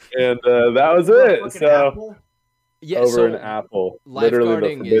 And that was it. So an apple,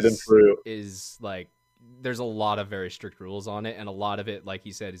 literally the forbidden fruit is like, there's a lot of very strict rules on it, and a lot of it, like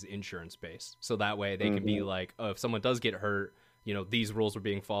he said, is insurance based. So that way they can be like, oh, if someone does get hurt, these rules were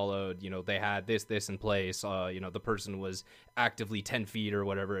being followed. They had this in place. The person was actively 10 feet or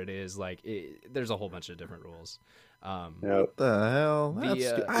whatever it is. Like, there's a whole bunch of different rules. What the hell?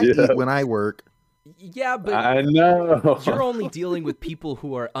 I eat when I work. Yeah, but I know you're only dealing with people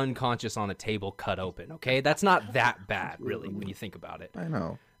who are unconscious on a table cut open. Okay, that's not that bad, really, when you think about it. I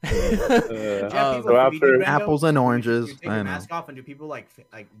know. So after apples and oranges, you take your mask off, and do people like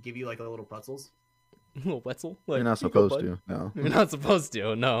give you like the little pretzels? Little Wetzel. Like, You're not "Here you go, supposed bud." to. No. You're not supposed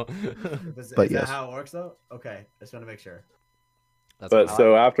to. No. Is But that yes. how it works though? Okay, I just want to make sure. That's But what I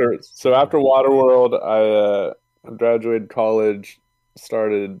so after Waterworld, I graduated college,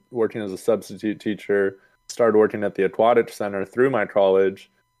 started working as a substitute teacher, started working at the Aquatic Center through my college,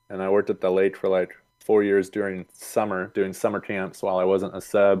 and I worked at the lake for like 4 years during summer, doing summer camps while I wasn't a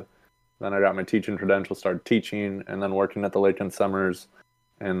sub. Then I got my teaching credential, started teaching, and then working at the lake in summers.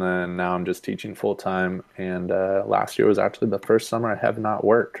 And then now I'm just teaching full time. And last year was actually the first summer I have not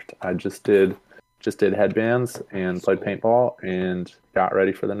worked. I just did headbands and played paintball and got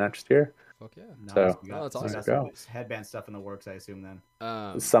ready for the next year. Fuck yeah. Nice. So, You got, that's so you awesome. got some headband stuff in the works, I assume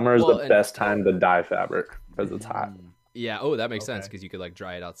then. Summer is well, the and- best time to dye fabric because it's hot. Yeah. Oh, that makes sense Okay. because you could like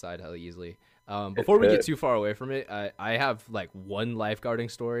dry it outside hella easily. Before we get could. too far away from it, I have like one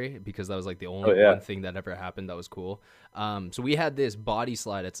lifeguarding story because that was like the only yeah. one thing that ever happened that was cool. So we had this body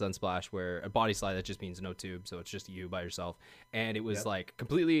slide at Sunsplash where a body slide that just means no tube, so it's just you by yourself, and it was like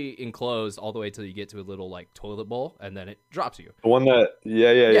completely enclosed all the way till you get to a little like toilet bowl, and then it drops you. The one that,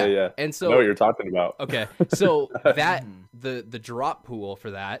 yeah. And so I know what you're talking about. Okay, so that the drop pool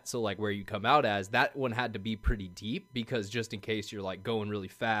for that, so like where you come out as, that one had to be pretty deep because just in case you're like going really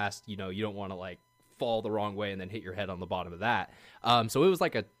fast, you know, you don't want to like fall the wrong way and then hit your head on the bottom of that. So it was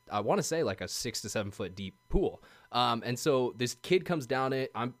like I want to say like a 6 to 7 foot deep pool. And so this kid comes down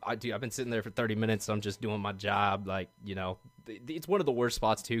it. I've been sitting there for 30 minutes. So I'm just doing my job. Like, you know, it's one of the worst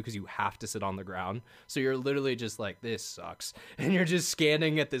spots too, because you have to sit on the ground. So you're literally just like, this sucks. And you're just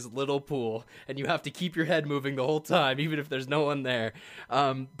scanning at this little pool and you have to keep your head moving the whole time, even if there's no one there.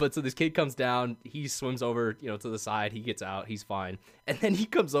 But so this kid comes down, he swims over, you know, to the side, he gets out, he's fine. And then he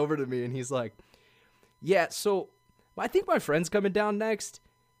comes over to me and he's like, yeah, so I think my friend's coming down next.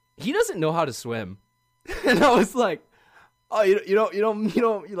 He doesn't know how to swim. And I was like, oh,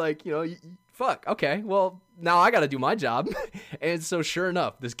 fuck. Okay, well, now I got to do my job. And so sure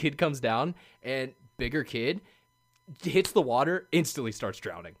enough, this kid comes down and bigger kid hits the water, instantly starts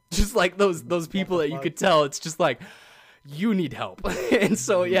drowning. Just like those people that you could tell, it's just like, you need help. And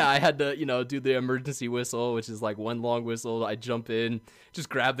so, yeah, I had to, you know, do the emergency whistle, which is like one long whistle. I jump in, just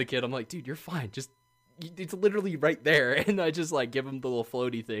grab the kid. I'm like, dude, you're fine. Just, it's literally right there. And I just like give him the little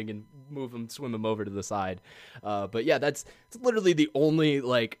floaty thing and swim him over to the side. But yeah, it's literally the only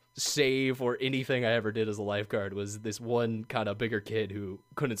like save or anything I ever did as a lifeguard was this one kind of bigger kid who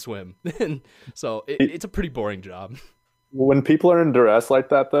couldn't swim. And so it's a pretty boring job. When people are in duress like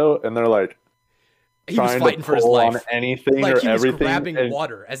that though, and they're like, He was trying fighting to for his pull life. on anything Like or he was everything, grabbing and,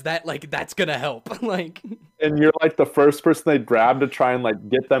 water as that, like, that's gonna help. Like, and you're like the first person they grab to try and like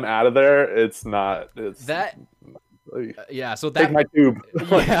get them out of there. It's not. It's that, like, yeah. So take that my tube.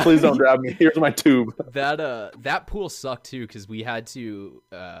 Like, Yeah. please don't grab me. Here's my tube. that pool sucked too because we had to.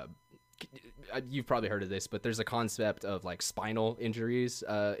 You've probably heard of this, but there's a concept of like spinal injuries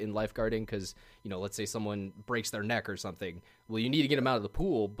in lifeguarding because, you know, let's say someone breaks their neck or something. Well, you need to get them out of the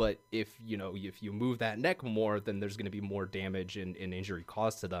pool, but if you move that neck more, then there's going to be more damage and injury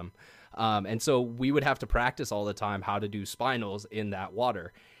caused to them. And so we would have to practice all the time how to do spinals in that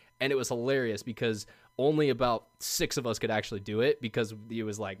water. And it was hilarious because only about 6 of us could actually do it because it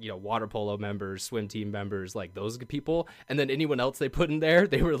was like, you know, water polo members, swim team members, like those people. And then anyone else they put in there,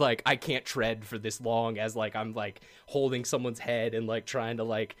 they were like, I can't tread for this long as like I'm like holding someone's head and like trying to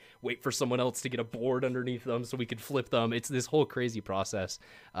like wait for someone else to get a board underneath them so we could flip them. It's this whole crazy process.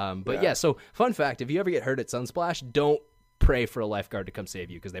 But yeah, so fun fact, if you ever get hurt at Sunsplash, don't pray for a lifeguard to come save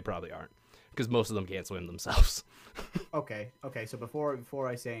you because they probably aren't. Because most of them can't swim themselves. Okay. So before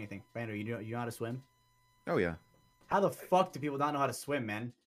I say anything, Brando, you know how to swim? Oh yeah. How the fuck do people not know how to swim,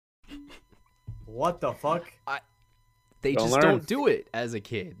 man? What the fuck? They Don't just learn. don't do it as a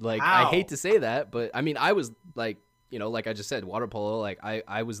kid. Like, I How? hate to say that, but I mean, I was like, you know, like I just said, water polo, like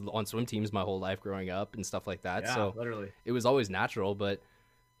I was on swim teams my whole life growing up and stuff like that. Yeah, So literally. it was always natural, but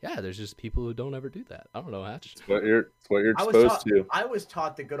yeah, there's just people who don't ever do that. I don't know, Hatch. It's what you're I exposed to. was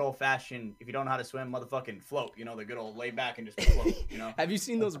taught the good old fashioned, if you don't know how to swim, motherfucking float. You know, the good old lay back and just float, you know? Have you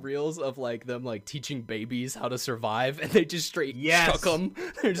seen those reels of like them like teaching babies how to survive and they just straight Yes. chuck them?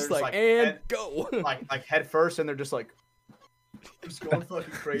 They're just like, and and go. like head first, and they're just like going fucking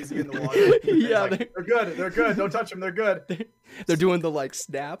crazy in the water. Yeah, Like, they're good. Don't touch them. They're good. They're doing the like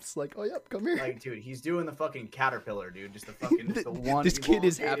snaps, like, oh yep, come here. Like, dude, he's doing the fucking caterpillar, dude. Just the one. This kid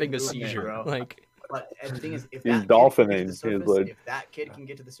is elongated having a movement, seizure. bro. Like, But and the thing is, if He's that dolphining. Kid can get to the He's surface, like- if that kid can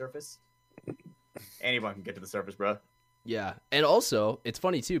get to the surface, anyone can get to the surface, bro. yeah, and also it's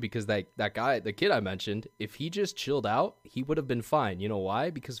funny too because that guy, the kid I mentioned, if he just chilled out, he would have been fine. You know why?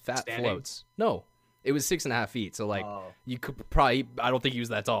 Because fat Standing? floats. No, it was 6.5 feet, so like Oh. you could probably. I don't think he was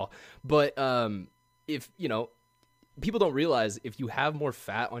that tall, but if, people don't realize if you have more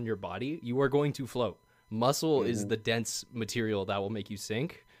fat on your body, you are going to float. Muscle is the dense material that will make you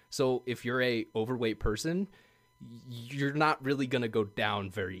sink. So if you're a overweight person, you're not really going to go down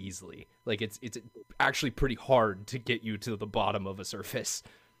very easily. Like it's actually pretty hard to get you to the bottom of a surface.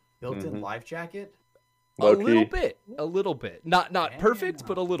 Built-in life jacket? A little bit. Not perfect,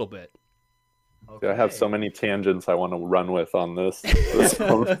 but a little bit. Okay. I have so many tangents I want to run with on this. It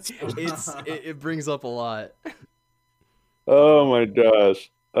brings up a lot. Oh my gosh.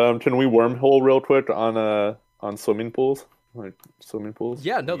 Can we wormhole real quick on swimming pools? Like swimming pools?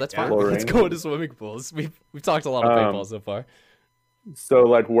 Yeah, no, that's fine. Chlorine. Let's go into swimming pools. We've talked a lot of paintball so far. So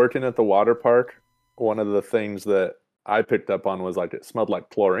like working at the water park, one of the things that I picked up on was like it smelled like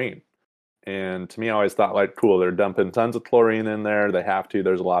chlorine. And to me, I always thought like, cool, they're dumping tons of chlorine in there. They have to.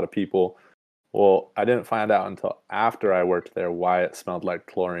 There's a lot of people. Well, I didn't find out until after I worked there why it smelled like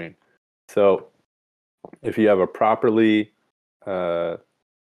chlorine. So if you have a properly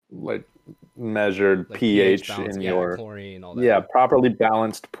measured Like pH balance, in your chlorine, all that. properly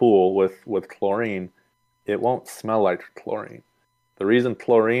balanced pool with chlorine, it won't smell like chlorine. The reason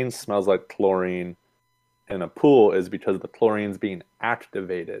chlorine smells like chlorine in a pool is because the chlorine's being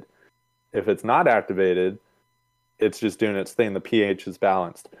activated. If it's not activated, it's just doing its thing. The pH is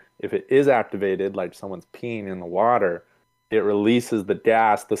balanced. If it is activated, like someone's peeing in the water, it releases the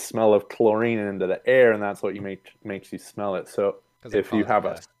gas, the smell of chlorine into the air, and that's what makes you smell it. So if you have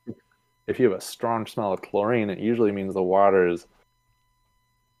a strong smell of chlorine, it usually means the water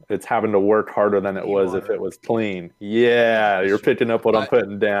it's having to work harder than it was if it was clean. Yeah, you're picking up what I'm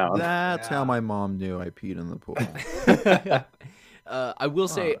putting down. That's how my mom knew I peed in the pool. I will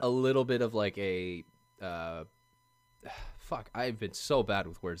say a little bit of like a I've been so bad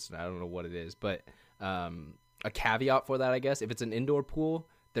with words tonight. I don't know what it is, but a caveat for that, I guess, if it's an indoor pool,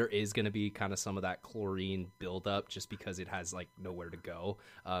 there is going to be kind of some of that chlorine buildup just because it has like nowhere to go.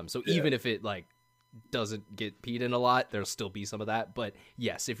 So even if it like doesn't get peed in a lot, there'll still be some of that. But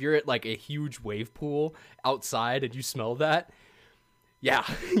yes, if you're at like a huge wave pool outside and you smell that, yeah,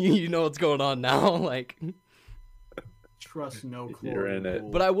 you know what's going on now. Like, trust no chlorine. You're in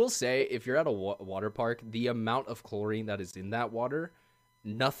it. but I will say, if you're at a water park, the amount of chlorine that is in that water,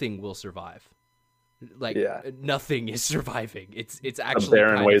 nothing will survive. Like nothing is surviving. It's actually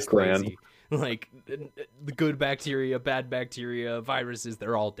barren kind of wasteland. crazy. Like the good bacteria, bad bacteria, viruses,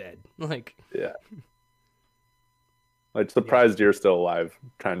 they're all dead. Like like surprised you're still alive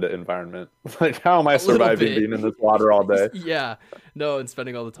kind of environment. Like how am I surviving bit. being in this water all day? Yeah, no, and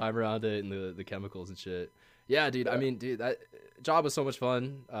spending all the time around it and the chemicals and shit. Yeah, dude. I mean, dude, that job was so much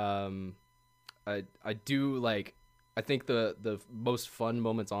fun. I do like. I think the most fun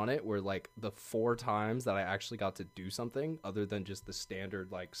moments on it were like the 4 times that I actually got to do something other than just the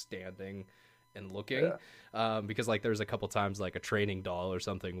standard like standing and looking. Because like there's a couple times like a training doll or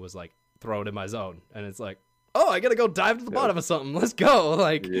something was like thrown in my zone, and it's like, oh, I gotta go dive to the bottom of something. Let's go.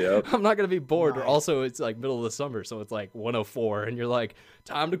 Like, I'm not gonna be bored. Or also, it's like middle of the summer, so it's like 104, and you're like,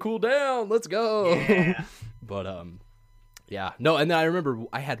 time to cool down. Let's go. Yeah. But yeah, no. And then I remember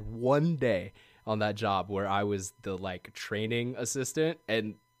I had one day on that job where I was the like training assistant,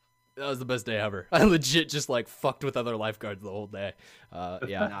 and that was the best day ever. I legit just like fucked with other lifeguards the whole day.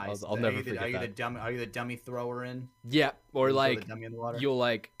 Yeah, Nice. I'll never forget Are you that. Are you the dummy thrower in? Yeah, or You throw like the dummy in the water? you'll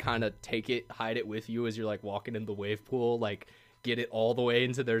like kind of hide it with you as you're like walking in the wave pool, like get it all the way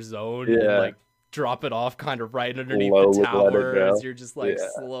into their zone and like drop it off kind of right underneath Slowly the let it tower go. as you're just like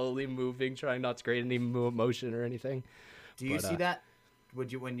slowly moving, trying not to create any motion or anything. Do you see that?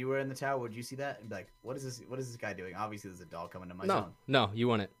 When you were in the tower, would you see that and be like, what is this? What is this guy doing? Obviously, there's a dog coming to my zone. No, you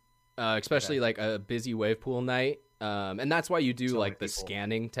wouldn't. Especially like a busy wave pool night. And that's why you do like the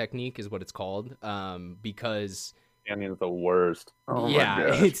scanning technique is what it's called. Because Scanning is the worst. Oh yeah,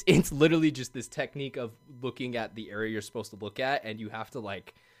 my gosh. it's literally just this technique of looking at the area you're supposed to look at, and you have to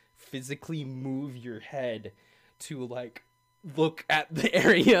like physically move your head to like look at the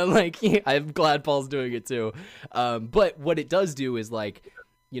area. Like, I'm glad Paul's doing it too. But what it does do is like,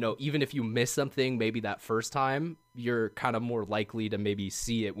 you know, even if you miss something maybe that first time, you're kind of more likely to maybe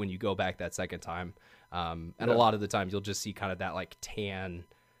see it when you go back that second time. And a lot of the times you'll just see kind of that like tan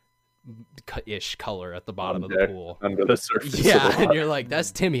ish color at the bottom of the pool under the surface. Yeah, and you're like,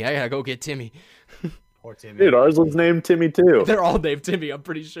 that's Timmy. I gotta go get Timmy. Poor Timmy. Dude, ours was named Timmy too. They're all named Timmy, I'm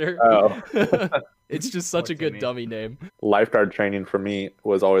pretty sure. Oh. It's just such Poor a good Timmy. dummy name. Lifeguard training for me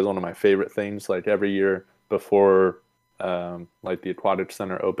was always one of my favorite things. Like every year before like the aquatic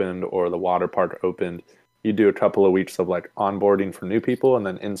center opened or the water park opened, you do a couple of weeks of like onboarding for new people and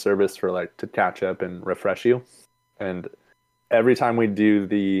then in service for like to catch up and refresh you. And every time we do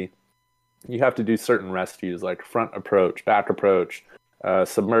the you have to do certain rescues like front approach, back approach,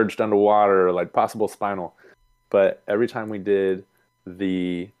 submerged underwater, like possible spinal. But every time we did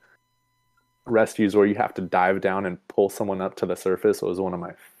the rescues where you have to dive down and pull someone up to the surface, was one of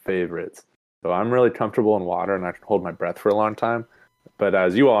my favorites. So I'm really comfortable in water and I can hold my breath for a long time. But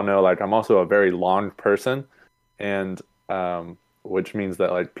as you all know, like I'm also a very long person, and which means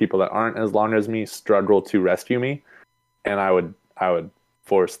that like people that aren't as long as me struggle to rescue me, and I would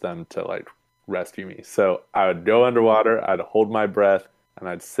force them to like rescue me. So I would go underwater, I'd hold my breath, and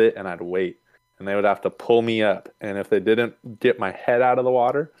I'd sit and I'd wait, and they would have to pull me up. And if they didn't get my head out of the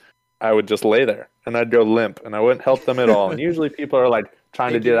water, I would just lay there and I'd go limp, and I wouldn't help them at all. And usually people are like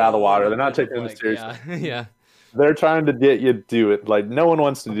trying to get out of the water. They're not taking it seriously. Yeah. Yeah. They're trying to get you to do it. Like no one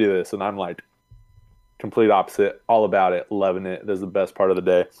wants to do this, and I'm like complete opposite, all about it, loving it. This is the best part of the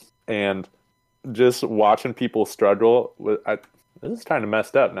day, and just watching people struggle with. This is kind of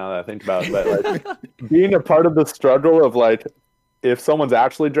messed up now that I think about it, but like being a part of the struggle of like, if someone's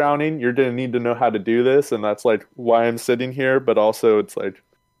actually drowning, you're gonna need to know how to do this, and that's like why I'm sitting here. But also, it's like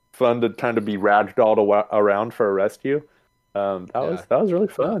fun to kind of be ragdolled around for a rescue. That was really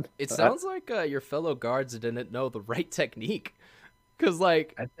fun. It sounds like your fellow guards didn't know the right technique, because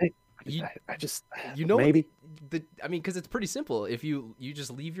like I think I just maybe because it's pretty simple. If you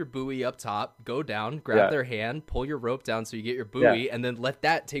just leave your buoy up top, go down, grab their hand, pull your rope down so you get your buoy, and then let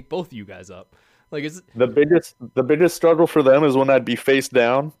that take both of you guys up. Like it's the biggest struggle for them is when I'd be face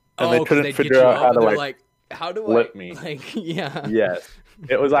down and they couldn't figure out how to like how do flip I me. like yeah. Yes.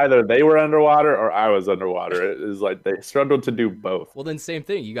 It was either they were underwater or I was underwater. It was like they struggled to do both. Well, then same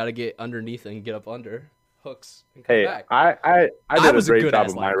thing. You got to get underneath and get up under hooks and come Hey, back. I did a great job good-ass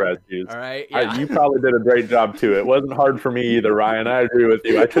of my lifeguard. rescues. All right. Yeah. You probably did a great job too. It wasn't hard for me either, Ryan. I agree with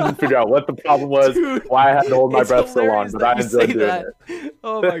you. I couldn't figure out what the problem was, Dude, why I had to hold my it's breath so long, hilarious but that I you enjoyed say doing that. it.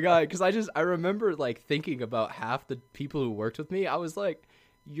 Oh my god, because I remember like thinking about half the people who worked with me. I was like,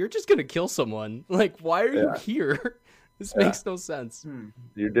 you're just gonna kill someone. Like, why are you here? This makes no sense.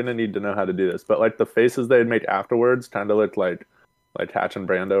 You didn't need to know how to do this, but like the faces they'd make afterwards kind of looked like Hatch and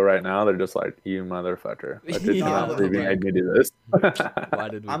Brando right now. They're just like, you motherfucker. Like, did not believe you made me do this. Why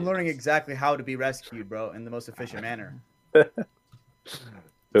did we I'm do learning this? exactly how to be rescued, bro, in the most efficient manner. It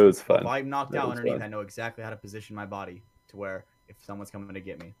was fun. If I'm knocked It out was underneath, fun. I know exactly how to position my body to where if someone's coming to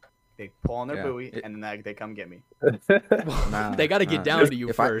get me, they pull on their buoy and then they come get me. They got to get down to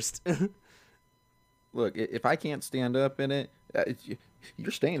you first. Look, if I can't stand up in it,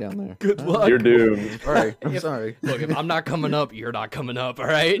 you're staying down there. Good luck. You're doomed. All right, I'm sorry. Look, if I'm not coming up, you're not coming up. All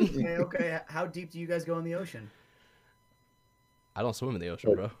right. Okay. How deep do you guys go in the ocean? I don't swim in the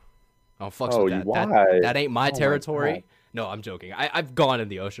ocean, bro. I don't fucks Oh, with that. why? That ain't my my territory. God. No, I'm joking. I've gone in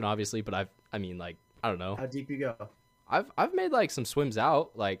the ocean, obviously, but I mean, like, I don't know. How deep you go? I've made like some swims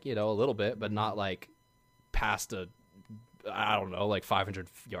out, like, you know, a little bit, but not like past I don't know, like 500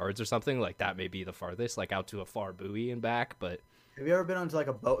 yards or something. Like that may be the farthest, like out to a far buoy and back. But Have you ever been onto like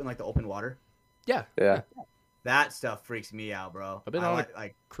a boat in like the open water? yeah, Yeah. That stuff freaks me out, bro. I've been I on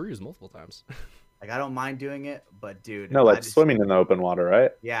like cruise multiple times. I don't mind doing it, but dude, No, I like swimming in the open water,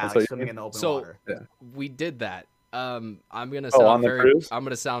 right? Yeah, That's like what you swimming mean? in the open So water. we did that. I'm gonna Oh, on sound the very cruise? I'm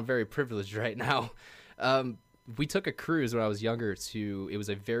gonna sound very privileged right now. We took a cruise when I was younger it was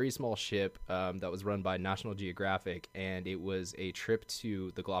a very small ship that was run by National Geographic, and it was a trip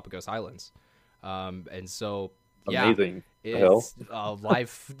to the Galapagos Islands. And so yeah, Amazing. it's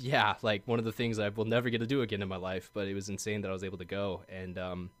life. Yeah, like one of the things I will never get to do again in my life, but it was insane that I was able to go.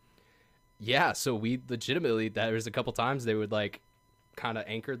 And yeah, so we legitimately, there was a couple times they would like kind of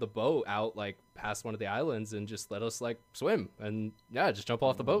anchor the boat out like past one of the islands and just let us like swim and yeah, just jump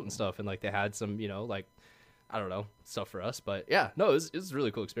off the boat and stuff. And like they had some, you know, like, I don't know, stuff for us, but yeah, no, it was a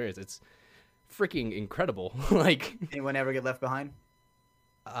really cool experience. It's freaking incredible. Like, Anyone ever get left behind?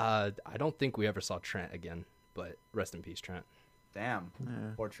 I don't think we ever saw Trent again, but rest in peace, Trent. Damn. Yeah.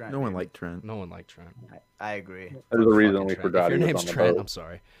 Poor Trent. No one dude. liked Trent. No one liked Trent. I agree. There's a reason Fucking we Trent. forgot If your he was name's on the Trent, boat. I'm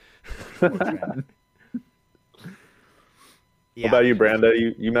sorry. Poor Trent. What about you,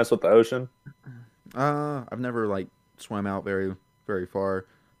 Brando? You mess with the ocean? I've never like swam out very far.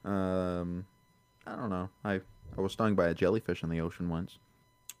 I don't know. I was stung by a jellyfish in the ocean once.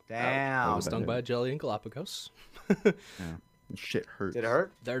 I Damn. was stung by a jelly in Galapagos. Yeah, shit hurts. Did it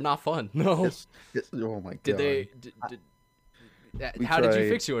hurt? They're not fun. No. Oh my god. Did they? We How did you tried-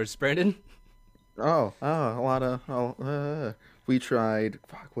 fix yours, Brandon? Oh, a lot of. We tried.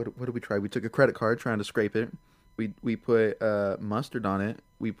 Fuck. What did we try? We took a credit card trying to scrape it. We put mustard on it.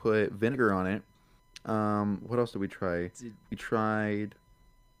 We put vinegar on it. What else did we try? We tried.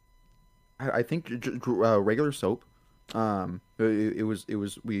 I think regular soap. It was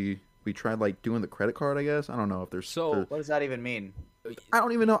we we tried like doing the credit card. I guess I don't know if there's So- What does that even mean? I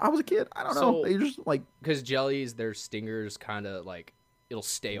don't even know. I was a kid. I don't know. So- They just like because jellies, their stingers kind of like it'll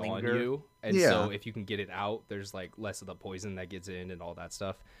stay on Linger. you, and Yeah. so if you can get it out, there's like less of the poison that gets in and all that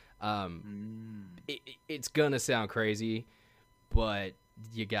stuff. It's gonna sound crazy, but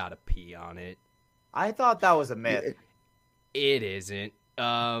you gotta pee on it. I thought that was a myth. It isn't.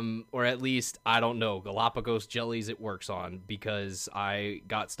 Or at least I don't know. Galapagos jellies it works on, because I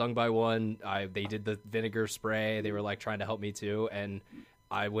got stung by one. They did the vinegar spray. They were like trying to help me too, and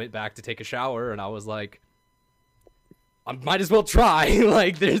I went back to take a shower, and I was like, I might as well try.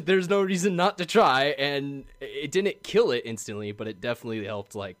 Like there's no reason not to try, and it didn't kill it instantly, but it definitely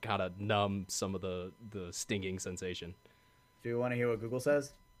helped like kind of numb some of the stinging sensation. Do you want to hear what Google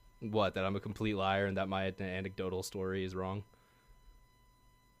says? What, that I'm a complete liar and that my anecdotal story is wrong?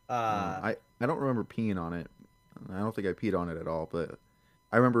 I don't remember peeing on it. I don't think I peed on it at all. But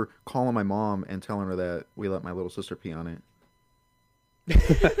I remember calling my mom and telling her that we let my little sister pee on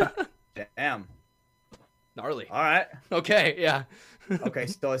it. Damn. Gnarly. All right. Okay, yeah. Okay,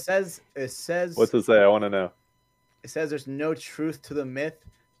 so it says What's it say? I want to know. it says there's no truth to the myth,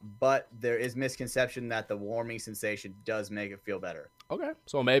 but there is misconception that the warming sensation does make it feel better. Okay,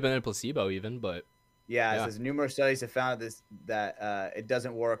 so it may have been a placebo even, but Yeah, it Yeah. says numerous studies have found that it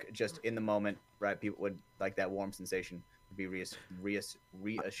doesn't work just in the moment, right? People would like that warm sensation to be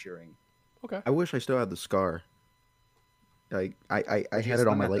reassuring. okay. I wish I still had the scar. Like I Where'd you had it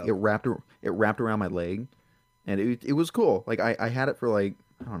on stung my at, leg. though? It wrapped around my leg, and it was cool. Like I had it for like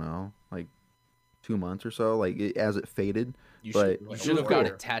I don't know, like 2 months or so. Like as it faded. You But should, it you was should have got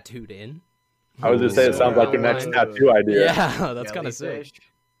cool. it tattooed in. I was gonna say it sounds like your next Ooh. tattoo idea. Yeah, that's kind of sick. Jellyfish.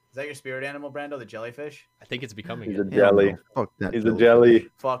 Is that your spirit animal, Brando? The jellyfish? I think it's becoming He's a it. Hell jelly. no. Fuck that. He's a jellyfish. jelly.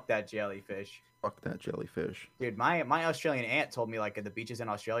 Fuck that jellyfish. Fuck that jellyfish. Dude, my Australian aunt told me, like, at the beaches in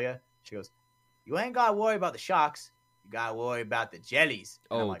Australia, she goes, you ain't got to worry about the sharks. You got to worry about the jellies.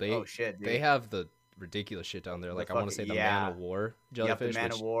 And I'm like, oh, shit, dude. They have the ridiculous shit down there. The Like I want to say fucking- the man yeah. of war You have jellyfish. the man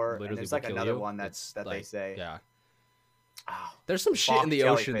which of war, and literally there's will like kill another you. one It's that they like- say. Yeah. Oh, There's some shit in the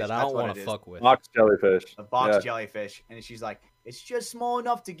box ocean that jellyfish, I that's don't what want it to is. fuck with. Box jellyfish. a box Yeah. jellyfish. And she's like, it's just small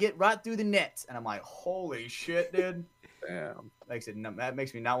enough to get right through the net. And I'm like, holy shit, dude. Damn. That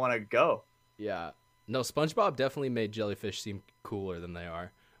makes me not want to go. Yeah. No, SpongeBob definitely made jellyfish seem cooler than they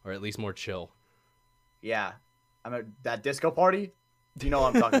are, or at least more chill. Yeah. That disco party. Do you know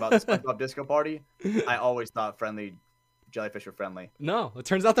what I'm talking about? The SpongeBob disco party. I always thought jellyfish were friendly. No, it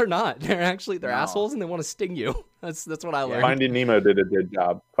turns out they're not. They're No. assholes and they want to sting you. That's what I learned. Finding Nemo did a good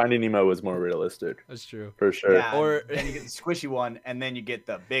job. Finding Nemo was more realistic, That's true. for sure. Yeah. Or- then you get the squishy one, and then you get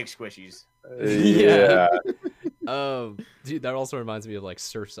the big squishies. Yeah. Dude, that also reminds me of like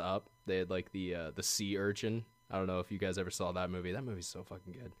Surf's Up. They had like the sea urchin. I don't know if you guys ever saw that movie. That movie's so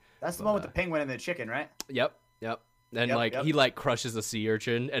fucking good. That's the But, one with the penguin and the chicken, right? Yep. And Yep, yep. he like crushes a sea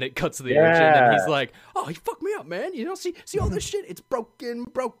urchin and it cuts to the urchin and he's Yeah. like, "Oh, he fucked me up, man. You know, see all this shit? It's broken,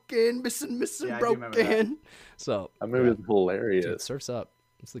 missing, Yeah, I do remember that. broken." So That movie was hilarious. dude, Surf's Up.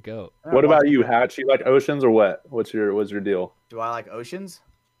 It's the goat. What about you, Hatch? You like oceans or wet? What's your deal? Do I like oceans?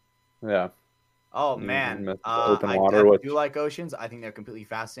 Yeah. Oh Mm, man, miss the open I water, what- do like oceans. I think they're completely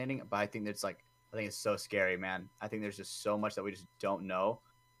fascinating, but I think it's so scary, man. I think there's just so much that we just don't know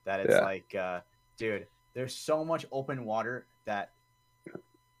that it's Yeah. like, dude, there's so much open water that,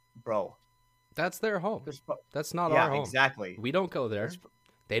 bro. That's their home. That's not Yeah, our home. exactly. We don't go there. There's-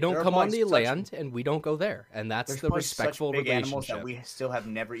 They don't there are come on probably the such- land, and we don't go there, and that's There's the probably respectful such big animals relationship. that we still have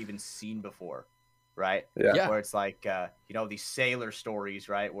never even seen before, right? Yeah. Yeah. Where it's like, these sailor stories,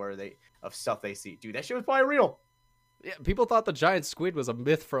 right? Where of stuff they see. Dude, that shit was probably real. Yeah, people thought the giant squid was a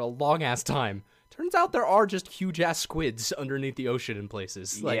myth for a long ass time. Turns out there are just huge ass squids underneath the ocean in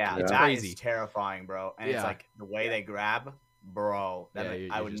places. Like, yeah, it's that crazy. is terrifying, bro. And it's Yeah. like the way they grab, bro. Yeah,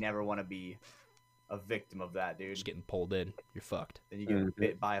 you're I would just- never want to be a victim of that, dude. Just getting pulled in. You're fucked. Then you get Mhm.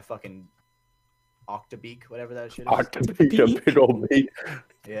 bit by a fucking octobeak, whatever that shit is. Octobeak, a big old beak.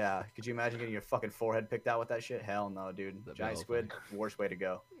 Yeah, could you imagine getting your fucking forehead picked out with that shit? Hell no, dude. That'd be Giant all squid, worst way to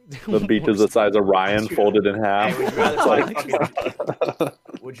go. The beak is the size of Ryan, Dude. folded in half. Hey, would you rather It's fight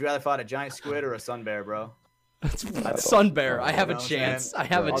like- Would you rather fight a giant squid or a sun bear, bro? Sun bear. I have You a know what I'm chance. saying? I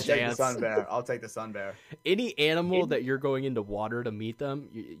have a I'll take the chance. sun bear. I'll take the sun bear. Any animal that you're going into water to meet them,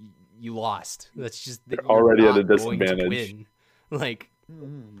 you lost. That's just that you're already at a not going to disadvantage. win. Like, I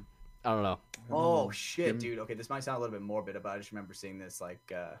don't know. Oh shit, dude. Okay, this might sound a little bit morbid, but I just remember seeing this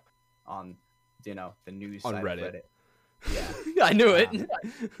like on the news On side Reddit. of Reddit. Yeah. I knew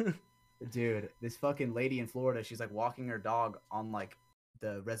it. Dude, this fucking lady in Florida, she's like walking her dog on like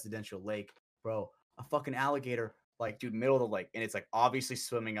the residential lake. Bro, a fucking alligator like, dude, middle of the lake, and it's like obviously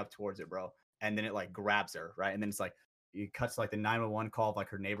swimming up towards it, bro. And then it like grabs her, right? And then it's like it cuts like the 911 call of like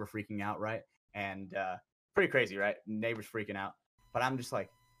her neighbor freaking out, right? And pretty crazy, right? Neighbors freaking out. But I'm just like,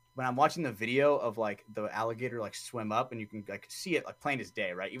 when I'm watching the video of like the alligator like swim up, and you can like see it like plain as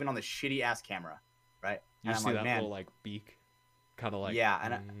day, right? Even on the shitty ass camera, right? You And I'm see like, that man, little like beak, kind of like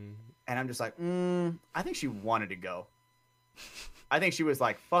yeah, and I'm just like, I think she wanted to go. I think she was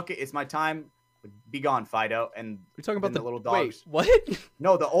like, fuck it, it's my time. Be gone, Fido. And we're talking about the little dogs. Wait, what?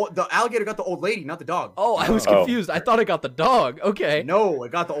 No, the alligator got the old lady, not the dog. Oh, I was confused. I thought I got the dog. Okay. No,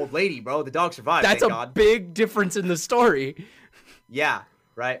 it got the old lady, bro. The dog survived. That's thank a God. big difference in the story. Yeah,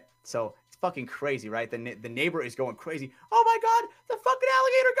 right. So it's fucking crazy, right? The neighbor is going crazy. Oh my God, the fucking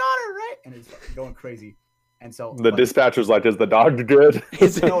alligator got her, right? And it's going crazy. And so The dispatcher's like, is the dog good?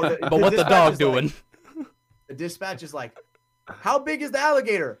 But what the dog doing? Like, the dispatch is like, how big is the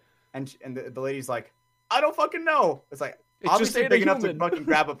alligator? And the lady's like, I don't fucking know. It's like, It's obviously just big enough to human. fucking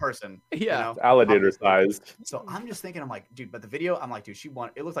grab a person. Yeah. You know? It's alligator sized. So I'm just thinking, I'm like, dude, but the video, I'm like, dude,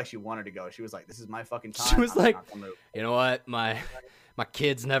 it looked like she wanted to go. She was like, this is my fucking time. She was I'm like, not gonna move. you know what? My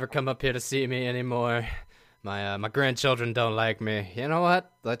kids never come up here to see me anymore. My grandchildren don't like me. You know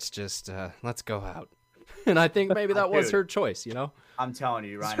what? Let's just let's go out. And I think maybe that was Dude. her choice, you know? I'm telling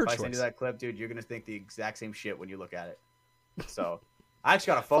you, Ryan, her if I send choice. you that clip, dude, you're gonna think the exact same shit when you look at it. So I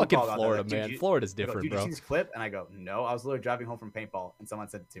actually got a phone Fucking call. Florida, Like, dude, man. Florida's I go, different, dude, bro. you see this clip? And I go, no. I was literally driving home from paintball, and someone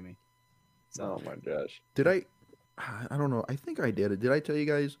sent it to me. So Oh my gosh. Did I don't know. I think I did it. Did I tell you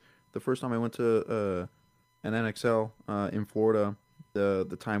guys the first time I went to an NXL in Florida?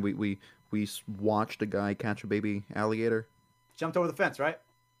 The time we watched a guy catch a baby alligator. jumped over the fence, right?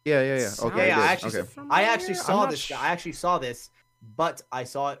 Yeah. Okay, yeah, I good. actually, Okay. I actually I'm saw not this. I actually saw this, but I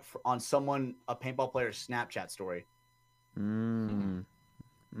saw it on a paintball player's Snapchat story. I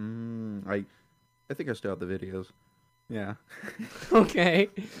think I still have the videos. Yeah. Okay.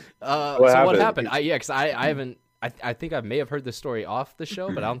 So What what happened? happened? Because I haven't. I think I may have heard this story off the show,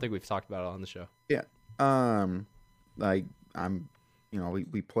 but I don't think we've talked about it on the show. Yeah. Like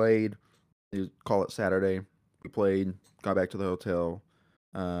we played. Call it Saturday. We played. Got back to the hotel.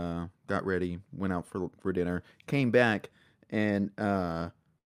 Got ready. Went out for dinner. Came back and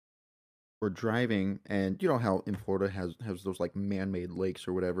we're driving, and you know how in Florida has those like man-made lakes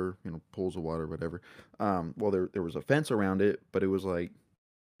or whatever, pools of water or whatever. Well, there was a fence around it, but it was like,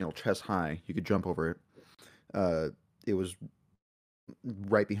 chest high. You could jump over it. It was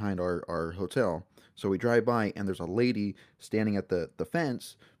right behind our hotel. So we drive by, and there's a lady standing at the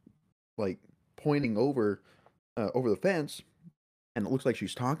fence, like pointing over the fence, and it looks like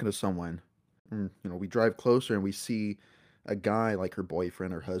she's talking to someone. And, we drive closer, and we see a guy, like her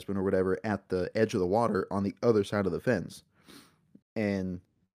boyfriend or husband or whatever, at the edge of the water on the other side of the fence. And,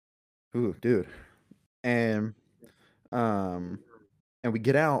 ooh, dude. And we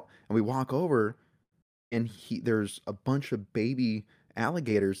get out, and we walk over, and there's a bunch of baby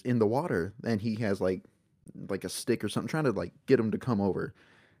alligators in the water, and he has like a stick or something trying to like get them to come over.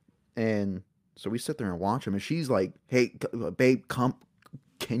 And so we sit there and watch him, and she's like, "Hey, babe,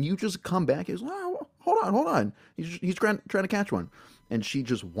 can you just come back?" He's like, "Oh, hold on. He's trying to catch one," and she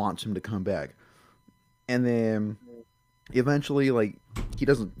just wants him to come back. And then eventually, like,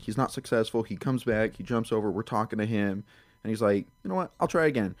 he's not successful. He comes back. He jumps over. We're talking to him, and he's like, "You know what? I'll try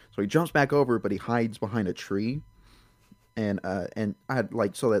again." So he jumps back over, but he hides behind a tree. And I had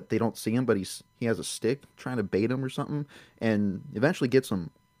like so that they don't see him, but he has a stick trying to bait him or something, and eventually gets him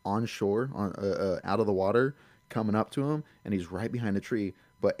on shore, out of the water, coming up to him, and he's right behind the tree.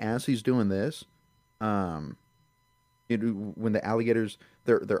 But as he's doing this, when the alligators,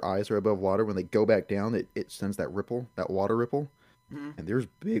 their eyes are above water, when they go back down, it sends that water ripple, and there's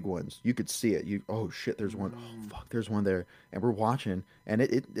big ones. You could see it. Oh shit, there's one. Oh fuck, there's one there. And we're watching, and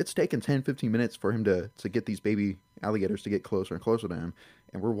it's taken 10-15 minutes for him to get these baby alligators to get closer and closer to him,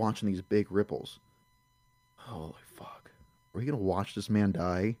 and we're watching these big ripples. Holy fuck. Are we going to watch this man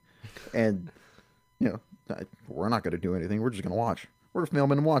die? And, we're not going to do anything. We're just going to watch. We're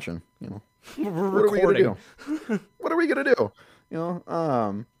filming and watching, We're What are we recording. going to do? What are we going to do?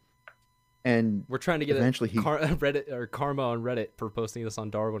 And We're trying to get eventually Reddit or karma on Reddit for posting this on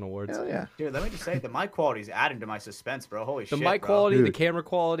Darwin Awards. hell yeah. Dude, let me just say, the mic quality is adding to my suspense, bro. Holy The shit, mic bro. quality, the Dude. camera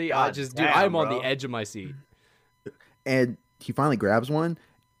quality, God damn, I'm on bro. the edge of my seat. And he finally grabs one,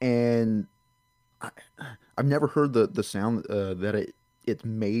 and I've never heard the sound that it's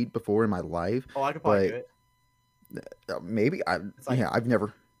made before in my life. Oh, I could probably do but- it. Maybe I've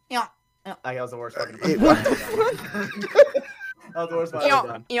never. Yeah. That was the worst fucking. It- that was the worst one I've ever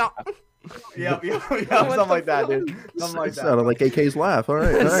done. Yep, What something like the that, dude. fuck? Something like It that. sounded like AK's laugh. All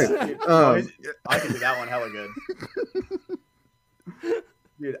right, all right. Dude, no, I can do that one hella good.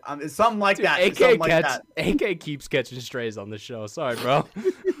 Dude, it's something like Dude, that. AK Something like that. AK keeps catching strays on the show. Sorry, bro.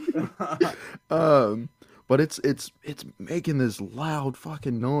 But it's making this loud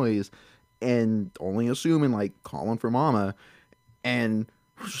fucking noise, and only assuming like calling for mama, and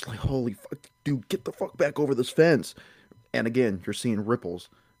we're just like, holy fuck, dude, get the fuck back over this fence. And again, you're seeing ripples,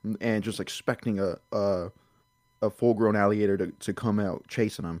 and just expecting a full grown alligator to come out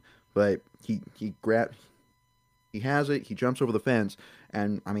chasing him, but he has it. He jumps over the fence,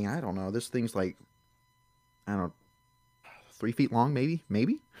 and I mean, I don't know. This thing's like, I don't know, 3 feet long, maybe,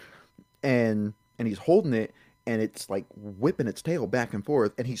 and he's holding it, and it's like whipping its tail back and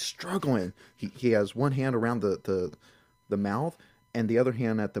forth, and he's struggling. He has one hand around the mouth, and the other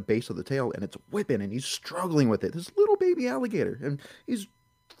hand at the base of the tail, and it's whipping, and he's struggling with it. This little baby alligator, and he's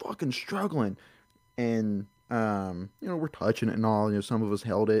fucking struggling, and we're touching it and all. Some of us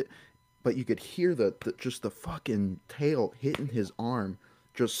held it. But you could hear the just the fucking tail hitting his arm,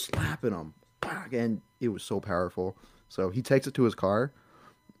 just slapping him, and it was so powerful. So he takes it to his car,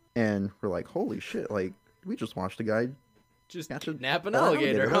 and we're like, "Holy shit! Like we just watched a guy Just catch a nap an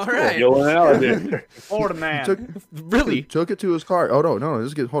alligator. alligator. That's All cool. right. Kill an alligator. Florida man. Really? took it to his car. Oh no, this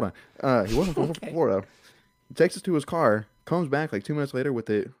is good. Hold on. He wasn't from Florida. He takes it to his car, comes back like 2 minutes later with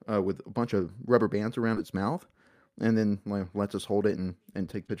it with a bunch of rubber bands around its mouth. And then like lets us hold it and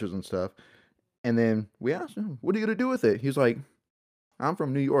take pictures and stuff. And then we asked him, "What are you gonna do with it?" He's like, "I'm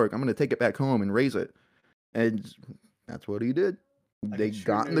from New York. I'm gonna take it back home and raise it." And that's what he did. Like They a true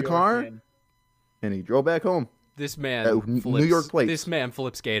got in New the York car, man. and he drove back home. This man New flips, York plates. This man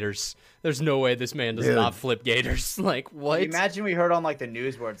flips gators. There's no way this man does Dude. not flip gators. Like what? Imagine we heard on like the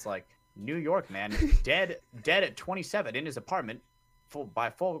news where it's like New York man dead at 27 in his apartment,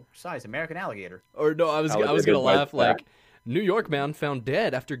 full size American alligator. Or no, I was Alligator gonna bites laugh back. like New York man found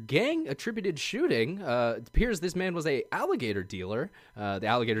dead after gang attributed shooting. It appears this man was a alligator dealer. The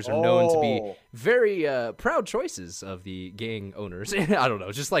alligators are known to be Oh. very proud choices of the gang owners. I don't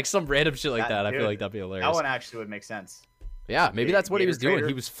know, just like some random shit like that. I feel Dude, like that'd be hilarious. That one actually would make sense. Yeah, maybe that's what he was Gator doing. trader.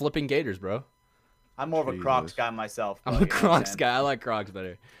 He was flipping gators, bro. I'm more of a Crocs Jesus. guy myself. I'm but, a you know what I'm Crocs saying? guy. I like Crocs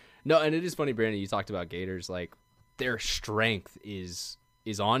better. No, and it is funny, Brandon. You talked about gators. Like their strength is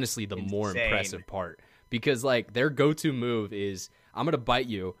honestly the more Insane. impressive part because like their go-to move is I'm gonna bite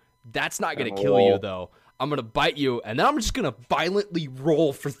you. That's not gonna And kill you roll. though. I'm gonna bite you, and then I'm just gonna violently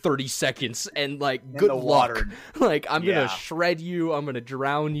roll for 30 seconds, and like In good the luck. water. Like I'm Yeah. gonna shred you. I'm gonna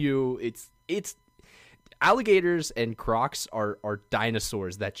drown you. It's alligators and Crocs are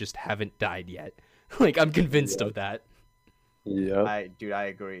dinosaurs that just haven't died yet. Like I'm convinced of that. Yep. I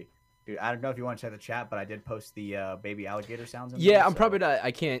agree. Dude, I don't know if you want to check the chat, but I did post the baby alligator sounds. In Yeah, there, I'm so- probably not.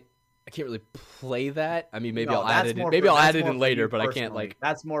 I can't really play that. I mean, maybe No, I'll add that's it in. more Maybe for- I'll add that's it more in for later, you but I can't personally. like.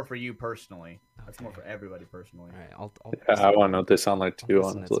 That's more for you personally. That's more for everybody personally. All right, I'll Yeah, I want to know what they sound like too,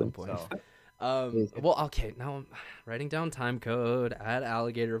 listen at some honestly. point. So, Well, okay. Now I'm writing down time code. Add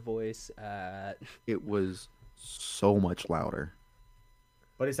alligator voice. It was so much louder.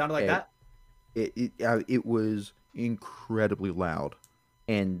 but it sounded like Hey. that. It was incredibly loud,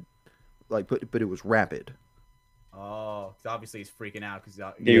 and like but it was rapid. Oh, 'cause obviously he's freaking out because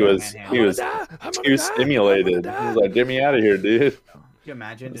He was too stimulated. He was like, "Get me out of here, dude!" Can you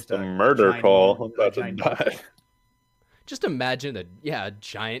imagine It's just a murder call. I'm about to giant- die. Just imagine a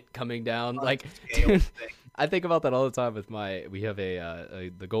giant coming down. Like, scale dude, thing. I think about that all the time with we have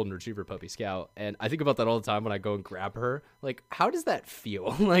the golden retriever puppy Scout, and I think about that all the time when I go and grab her. Like, how does that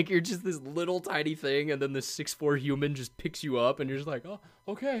feel? Like you're just this little tiny thing, and then this 6'4" human just picks you up, and you're just like, oh,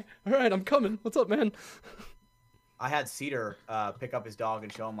 okay, all right, I'm coming. What's up, man? I had Cedar pick up his dog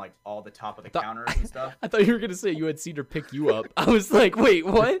and show him like all the top of the Thought- counters and stuff. I thought you were gonna say you had Cedar pick you up. I was like, wait,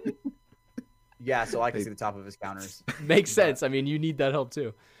 what? Yeah, so I can see the top of his counters. Makes sense. I mean, you need that help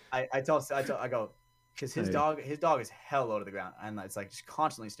too. I go, because his Hey. dog is hell low to the ground, and it's like just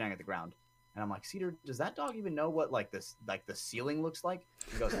constantly staring at the ground. And I'm like, Cedar, does that dog even know what like the ceiling looks like?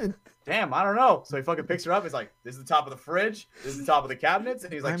 He goes, damn, I don't know. So he fucking picks her up. He's like, this is the top of the fridge. This is the top of the cabinets,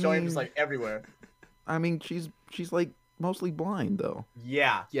 and he's like I showing him just mean- like everywhere. I mean, she's like mostly blind though.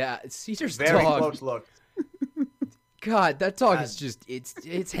 Yeah, Yeah, Caesar's very dog. close look. God, that dog God. is just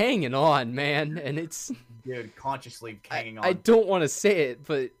it's hanging on, man, and it's Dude, consciously hanging on. I don't want to say it,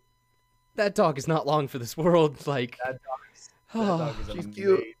 but that dog is not long for this world. Like, That oh, dog is she's amazing,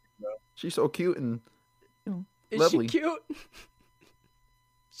 cute. bro. She's so cute and is lovely. she cute?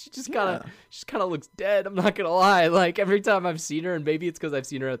 She kind of looks dead. I'm not gonna lie. Like every time I've seen her, and maybe it's because I've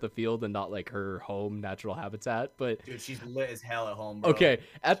seen her at the field and not like her home natural habitat. But dude, she's lit as hell at home, bro. Okay,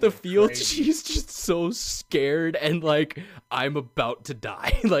 at the field, crazy. she's just so scared and like I'm about to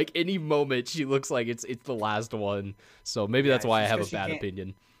die. Like any moment, she looks like it's the last one. So maybe that's why I have a bad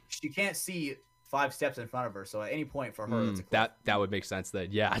opinion. She can't see 5 steps in front of her, so at any point for her, it's a cliff. That would make sense then.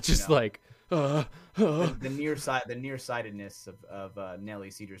 Yeah, just like the nearsightedness of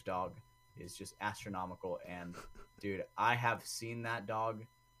Nellie Cedar's dog is just astronomical. And dude, I have seen that dog.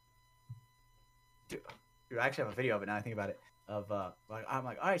 Dude, I actually have a video of it now. I think about it. I'm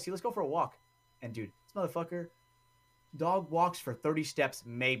like, all right, see, let's go for a walk. And dude, this motherfucker, dog walks for 30 steps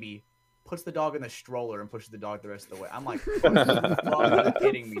maybe, puts the dog in the stroller and pushes the dog the rest of the way. I'm like, are you fucking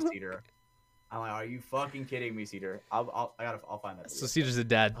kidding me, Cedar? I'm like, are you fucking kidding me, Cedar? I'll find that. So Cedar's a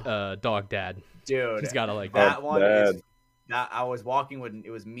dad, dog dad. Dude, he's gotta like that one. Is, that I was walking with.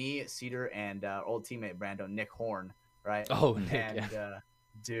 It was me, Cedar, and old teammate Brando, Nick Horn, right? Oh, Nick, and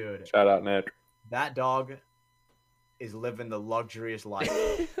dude, shout out Nick. That dog is living the luxurious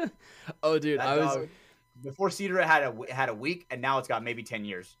life. Oh, dude, before Cedar had a week, and now it's got maybe 10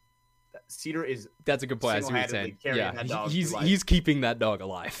 years. Cedar is. That's a good point. I see what you're saying. Yeah, that dog he's keeping that dog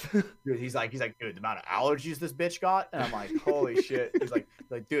alive. Dude, he's like, dude, the amount of allergies this bitch got, and I'm like, holy shit. He's like,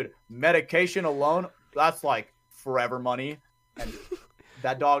 dude, medication alone, that's like forever money, and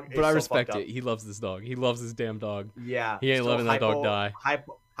that dog. But I respect it. He loves this dog. He loves this damn dog. Yeah, he ain't letting that dog die.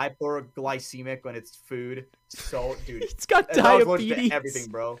 Hyperglycemic when it's food. So, dude, it's got diabetes. Everything,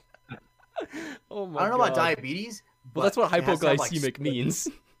 bro. Oh my! I don't know about diabetes. Well, that's what hypoglycemic means.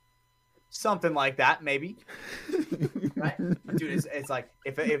 Something like that, maybe. Right? Dude, it's like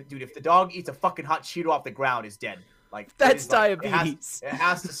if the dog eats a fucking hot Cheeto off the ground, it's dead. Like that's diabetes. It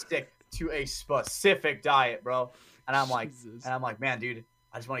has to stick to a specific diet, bro. And I'm like, man, dude,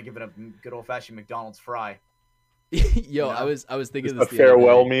 I just want to give it a good old fashioned McDonald's fry. Yo, you know? I was thinking just this. A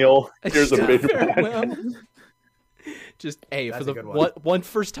farewell meal. Here's a big Just hey, that's for the one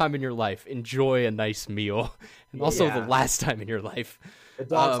first time in your life, enjoy a nice meal, and also the last time in your life. The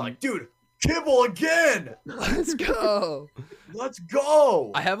dog's like, dude, kibble again. Let's go. Let's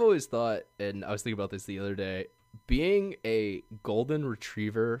go. I have always thought, and I was thinking about this the other day, being a golden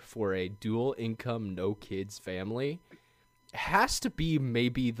retriever for a dual income, no kids family has to be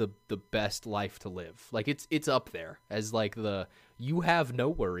maybe the best life to live. Like it's up there as like you have no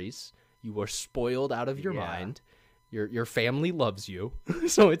worries. You are spoiled out of your mind. Your family loves you,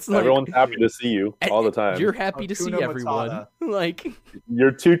 so it's like everyone's happy to see you all the time. You're happy to see everyone. Like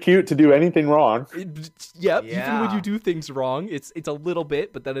you're too cute to do anything wrong. Yep. Even when you do things wrong, it's a little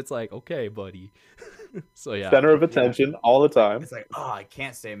bit, but then it's like, okay, buddy. So yeah, center of attention all the time. It's like, oh, I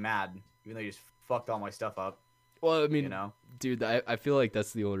can't stay mad, even though you just fucked all my stuff up. Well, I mean, dude, I feel like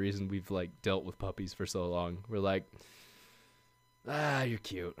that's the only reason we've like dealt with puppies for so long. We're like, you're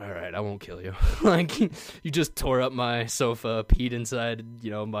cute. All right, I won't kill you. Like, you just tore up my sofa, peed inside,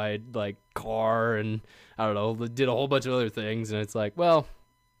 my like car, and I don't know, did a whole bunch of other things, and it's like, well,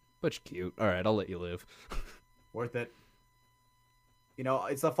 but you're cute. All right, I'll let you live. Worth it.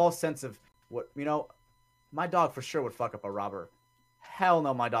 It's a false sense of what my dog for sure would fuck up a robber. Hell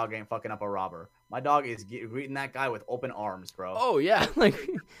no, my dog ain't fucking up a robber. My dog is greeting that guy with open arms, bro. Oh yeah, like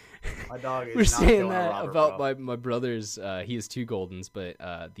my dog is. We're not saying that robber, about bro. my brother's. He has 2 Goldens, but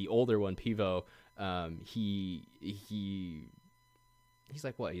the older one, Pivo, he's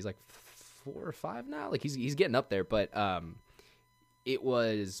like what? He's like 4 or 5 now. Like he's getting up there. But it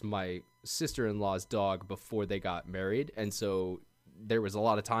was my sister-in-law's dog before they got married, and so there was a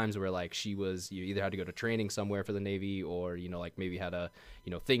lot of times where like you either had to go to training somewhere for the Navy or like maybe had a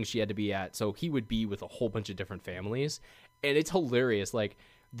thing she had to be at, so he would be with a whole bunch of different families, and it's hilarious. Like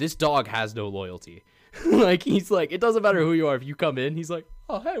this dog has no loyalty. Like he's like, it doesn't matter who you are, if you come in, he's like,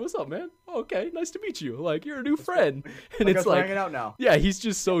 oh hey, what's up, man? Okay, nice to meet you, like you're a new friend. And it's like hanging out now. Yeah, he's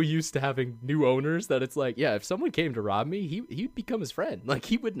just so used to having new owners that it's like, yeah, if someone came to rob me, he'd become his friend. Like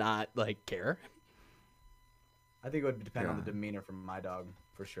he would not like care. I think it would depend on the demeanor from my dog,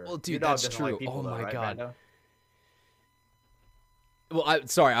 for sure. Well, dude, that's true. Like people, my right, god. Brando? Well,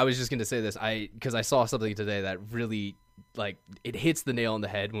 I was just gonna say this. Because I saw something today that really like it hits the nail on the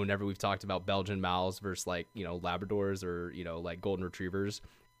head whenever we've talked about Belgian Mals versus like Labradors or like Golden Retrievers.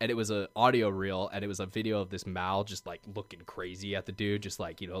 And it was an audio reel, and it was a video of this Mal just like looking crazy at the dude, just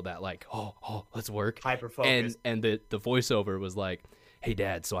like that like oh let's work, hyper focus. And the voiceover was like, hey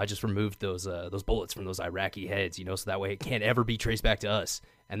dad, so I just removed those bullets from those Iraqi heads, so that way it can't ever be traced back to us.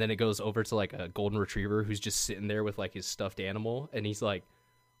 And then it goes over to like a Golden Retriever who's just sitting there with like his stuffed animal, and he's like,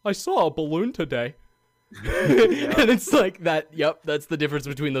 I saw a balloon today. And it's like that. Yep, that's the difference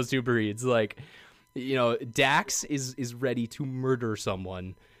between those two breeds. Like, you know, Dax is ready to murder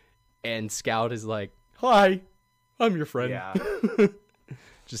someone, and Scout is like, "Hi, I'm your friend." Yeah.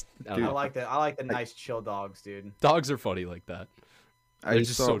 Just I I don't know. like that. I like the nice chill dogs, dude. Dogs are funny like that. They're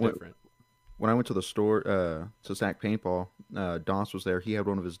just so different. When I went to the store to Sack Paintball, Doss was there. He had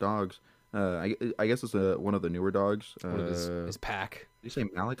one of his dogs. I guess it's one of the newer dogs. One of his pack. Did you say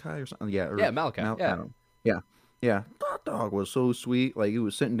Malachi or something? Yeah. Malachi. I don't know. Yeah. That dog was so sweet. Like, he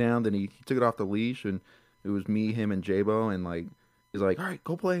was sitting down, then he took it off the leash, and it was me, him, and Jabo, and like he's like, "All right,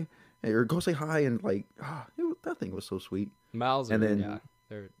 go play or go say hi," and like, that thing was so sweet. Miles, and then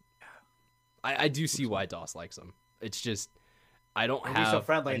they're. I do see why Doss likes them. It's just I don't He's have so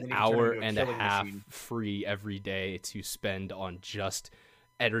friendly, and an then he can turn hour into a and a killing half machine. free every day to spend on just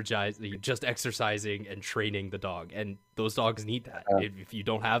exercising and training the dog, and those dogs need that. If you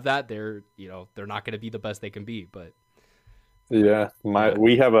don't have that, they're not going to be the best they can be. But yeah,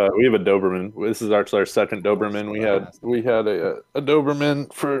 we have a Doberman. This is actually our second Doberman. We had a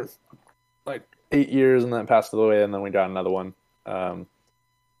Doberman for like 8 years, and then passed away, and then we got another one.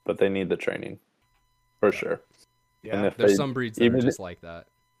 But they need the training for sure. Yeah. And if there's some breeds that are just like that.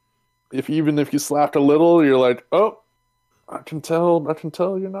 Even if you slapped a little, you're like, oh, I can tell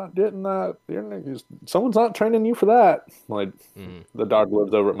you're not getting that. Someone's not training you for that. Like, the dog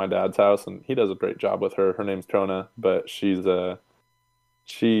lives over at my dad's house, and he does a great job with her. Her name's Kona, but she's got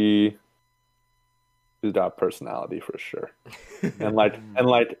personality for sure, and like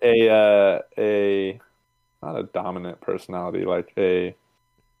a not a dominant personality, like a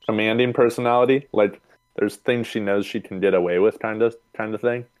commanding personality. Like, there's things she knows she can get away with, kind of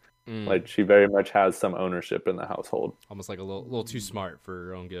thing. Like, she very much has some ownership in the household. Almost like a little too smart for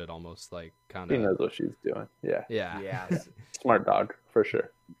her own good. Almost like kind of. She knows what she's doing. Yeah. Yeah. Smart dog for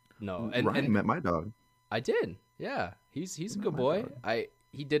sure. No, Ryan met my dog. I did. Yeah, he's a good boy.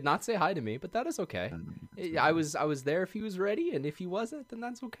 He did not say hi to me, but that is okay. I was there if he was ready, and if he wasn't, then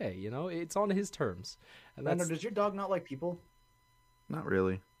that's okay. You know, it's on his terms. And Randall, does your dog not like people? Not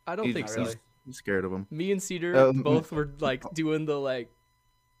really. I don't think so. Really. He's scared of him. Me and Cedar both were like doing the like,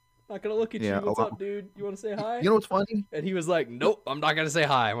 not gonna look at Yeah, you. What's up, dude? You want to say hi? You know what's funny? And he was like, "Nope, I'm not gonna say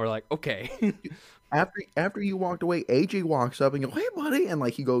hi." And we're like, "Okay." After you walked away, AJ walks up and goes, "Hey, buddy," and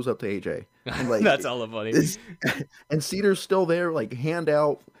like he goes up to AJ. And, like, That's hella funny. And Cedar's still there, like hand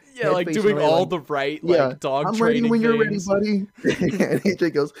out. Yeah, like head facing doing away, all like, the right dog I'm training ready when you're things. ready, buddy. And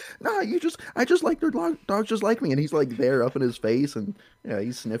AJ goes, "Nah, I just like their dogs just like me." And he's like there up in his face, and yeah,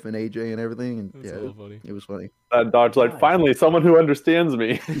 he's sniffing AJ and everything. And That's hella funny. it was funny. That dog's like, finally, someone who understands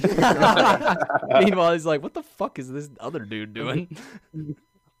me. Meanwhile, he's like, "What the fuck is this other dude doing?"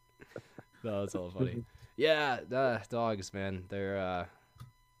 No, that's all funny. Yeah, dogs, man. They're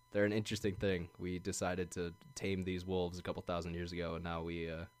an interesting thing. We decided to tame these wolves a couple thousand years ago, and now we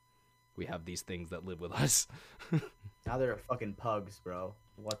have these things that live with us. Now they're fucking pugs, bro.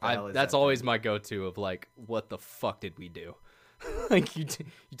 What the hell is That's that always thing? my go-to of like, what the fuck did we do? Like you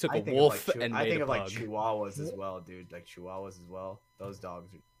took I a think wolf of like, and I made think a of like pug. chihuahuas as well, dude. Like chihuahuas as well. Those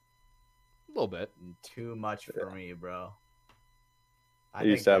dogs are A little bit. too much for me, bro. I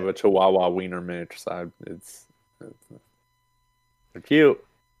used to have a Chihuahua wiener mix. They're cute.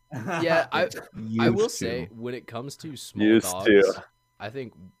 Yeah, I will say when it comes to small Used dogs, to. I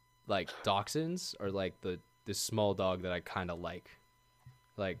think like dachshunds are like this small dog that I kind of like.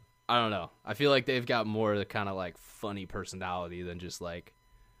 Like, I don't know. I feel like they've got more of the kind of like funny personality than just like,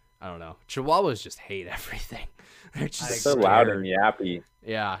 I don't know. Chihuahuas just hate everything. They're just So loud and yappy.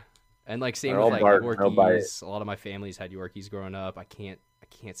 Yeah. And like same They're with all like bark, no bite. Yorkies. A lot of my family's had Yorkies growing up. I can't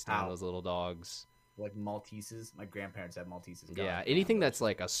stand Ow. those little dogs. like Malteses. My grandparents had Malteses. God Yeah, damn, anything those that's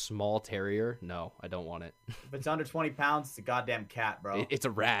like a small terrier, no, I don't want it. If it's under 20 pounds, it's a goddamn cat, bro. It's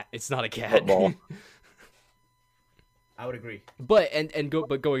a rat. It's not a cat. Football. I would agree. But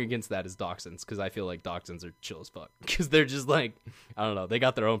going against that is dachshunds, because I feel like dachshunds are chill as fuck, because they're just like, I don't know, they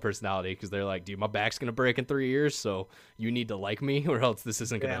got their own personality, because they're like, dude, my back's gonna break in 3 years, so you need to like me, or else this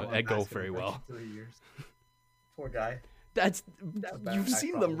isn't gonna well, go that's very gonna break well. in 3 years. Poor guy. That's bad you've back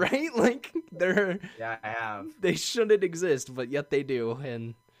seen them, problem. right? Like Yeah, I have. they shouldn't exist, but yet they do,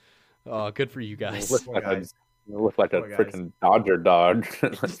 and oh, good for you guys. Poor guys. You look like a Poor guys. freaking Dodger dog.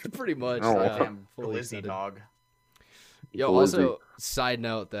 Pretty much. Oh. Yeah, Damn fully glizzy excited. dog. Yo, Glizzy. also, side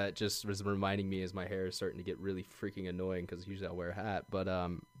note that just was reminding me as my hair is starting to get really freaking annoying because usually I wear a hat. But,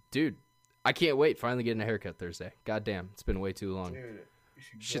 dude, I can't wait. Finally getting a haircut Thursday. God damn, it's been way too long. Dude, you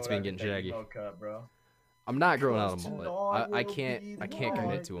should Shit's go been out getting and take shaggy. a cut, bro. I'm not growing out a Trust mullet. tonight I will can't. be I the can't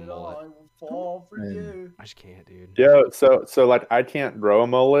commit night to a that mullet. I will fall for Man. you. I just can't, dude. Yeah, so like I can't grow a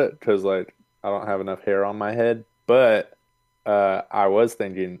mullet because like I don't have enough hair on my head, but I was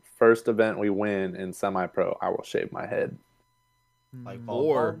thinking first event we win in semi-pro, I will shave my head. Like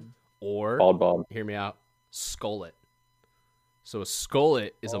Or Bald. hear me out, skullet. So a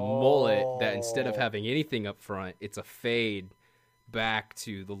skullet is a mullet that instead of having anything up front, it's a fade back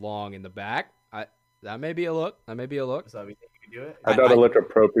to the long in the back. That may be a look. So you think you can do it? I thought it looked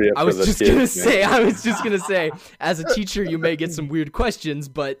appropriate I for was the just kids. I was just gonna say, as a teacher, you may get some weird questions,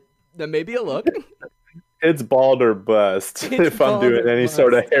 but that may be a look. It's bald or bust if I'm bald doing or any bust.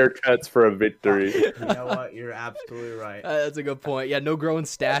 sort of haircuts for a victory. You know what? You're absolutely right. That's a good point. Yeah, no growing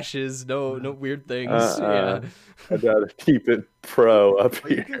stashes, no weird things. Uh-uh. Yeah. I gotta keep it pro up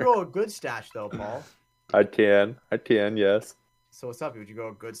But you here. can grow a good stash though, Paul. I can, yes. So what's up? Would you grow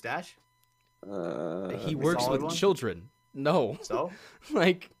a good stash? He works solid with one? children. No, So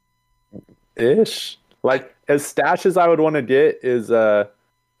like Ish. Like as stashes I would want to get is who's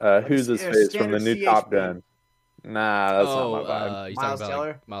a his face from the standard new Top CHP. Gun. Nah, that's not my vibe. you Miles talking about Teller?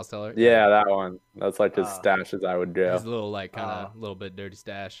 like, Miles Teller? Yeah, that one. That's like as Oh. stashes I would go. His little like kind of little bit dirty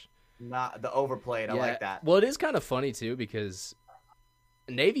stash. not the overplayed. I like that. Well, it is kind of funny too because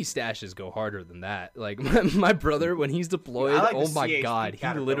Navy stashes go harder than that. Like my brother when he's deployed, I like the oh my CHP god, he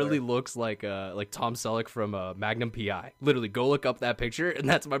Caterpillar. literally looks like Tom Selleck from Magnum PI. Literally, go look up that picture, and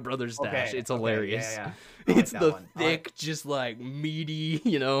that's my brother's stash. Okay, It's okay, hilarious. yeah. I like It's that the one. thick, just like meaty,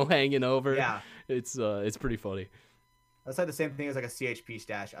 hanging over. Yeah. It's pretty funny. That's like the same thing as like a CHP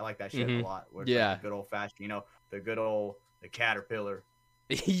stash. I like that shit Mhm. a lot. Where it's Yeah. like the good old fashioned, the Caterpillar.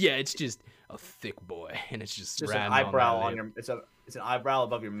 Yeah, it's just a thick boy, and it's just Just an ratting eyebrow that on lip. your. It's an eyebrow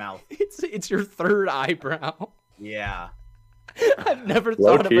above your mouth. It's your third eyebrow. Yeah. I've never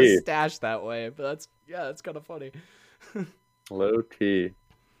Low thought of key. a stash that way, but that's kind of funny. Low key.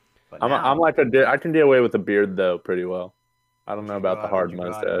 But I'm like I can get away with a beard though pretty well. I don't know Would you about go the out- hard would you go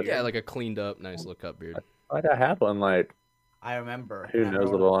out mustache. and Yeah, like a cleaned up, nice look up beard. Like I had one like I remember. Who and I knows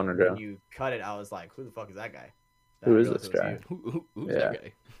remember a little longer when ago. you cut it, I was like, "Who the fuck is that guy?" Who I is realized this it was guy? you. Who's Yeah. that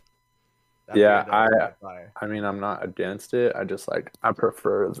guy? That Yeah, beard, though, was quite fire. I mean I'm not against it. I just I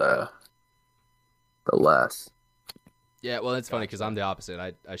prefer the less. Yeah, well, it's funny because I'm the opposite.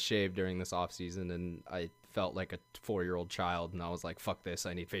 I shaved during this off season, and I felt like a 4-year-old child, and I was like, "Fuck this!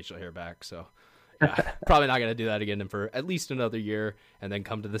 I need facial hair back." So, yeah, probably not gonna do that again for at least another year, and then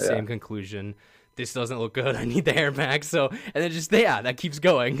come to the same conclusion. This doesn't look good. I need the hair back. So, and then that keeps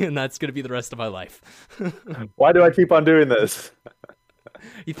going, and that's gonna be the rest of my life. Why do I keep on doing this?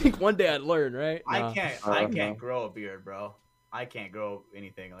 You think one day I'd learn, right? I No. can't. I I don't can't know. grow a beard, bro. I can't grow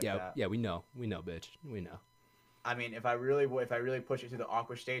anything like Yeah, that. yeah, we know, bitch, we know. I mean, if I really push it to the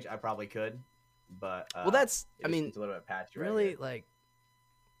awkward stage, I probably could. But Well, that's. it I just mean, needs a little bit patchy. right really, here. like,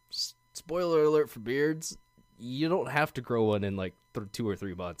 spoiler alert for beards, you don't have to grow one in like 2 or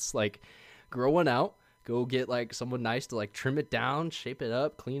 3 months. Like, grow one out, go get like someone nice to like trim it down, shape it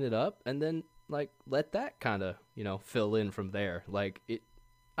up, clean it up, and then like let that kind of fill in from there. Like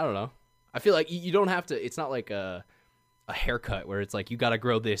I don't know. I feel like you don't have to. It's not like a haircut where it's like you got to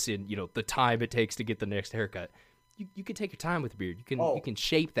grow this in the time it takes to get the next haircut. You can take your time with the beard. You can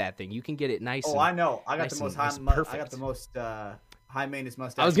shape that thing. You can get it nice. Oh, and, I know. I got nice the most and- nice and I got perfect. the most high maintenance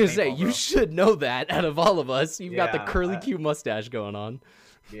mustache. I was gonna say paintball, you bro. should know that out of all of us. You've got the Yeah, curly Q mustache going on.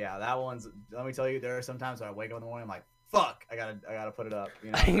 Yeah, that one's. Let me tell you, there are sometimes when I wake up in the morning, I'm like, "Fuck, I gotta put it up."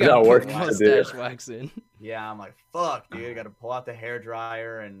 You know? You got gotta work put to do. mustache wax in. Yeah, I'm like, "Fuck, dude, I gotta pull out the hair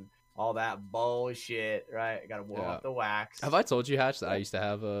dryer and all that bullshit, right? I gotta blow Yeah. off the wax." Have I told you, Hatch, that I used to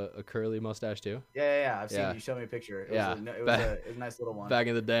have a curly mustache too? Yeah. I've seen Yeah. you show me a picture. It Yeah. was it was Back- a nice little one. Back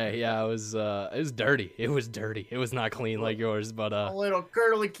in the day, yeah, it was dirty. It was dirty. It was not clean like yours, but a little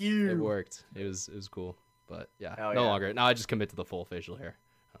curly it Q. worked. It was cool. But yeah, Hell no yeah. longer. Now I just commit to the full facial hair.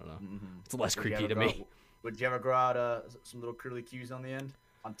 I don't know. Mhm. It's less Would you creepy ever to grow- me. Would you ever grow out some little curly Qs on the end,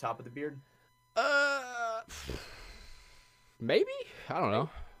 on top of the beard? Maybe, I don't know.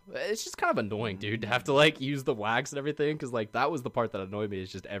 It's just kind of annoying, dude, to have to like use the wax and everything, because like that was the part that annoyed me.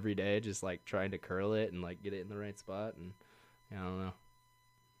 Is just every day, just like trying to curl it and like get it in the right spot, and I don't know.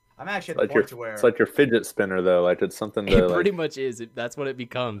 I'm actually at the point to where It's like your fidget spinner though. Like it's something to It pretty like. much is. That's what it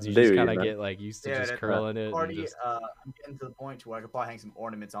becomes. You Do just you, kind of man? get like used to Yeah, just that's curling it. And party, just... I'm getting to the point to where I could probably hang some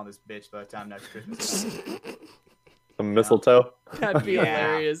ornaments on this bitch by the time next Christmas. Some mistletoe. That'd be Yeah,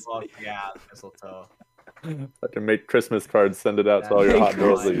 hilarious. fuck yeah, mistletoe. I can make Christmas cards, send it out to all your Hey, hot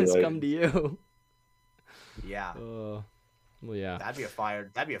girls. that you Christmas like. come to you. Yeah, Well, yeah. that'd be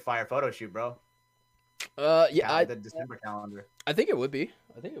a fire photo shoot, bro. Yeah. The December calendar. I think it would be.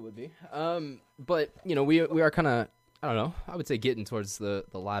 But we are kind of I don't know. I would say getting towards the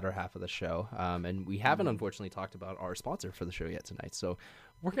latter half of the show. And we haven't, unfortunately, talked about our sponsor for the show yet tonight. So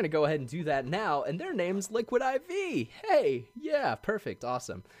we're going to go ahead and do that now. And their name's Liquid IV. Hey, yeah, perfect.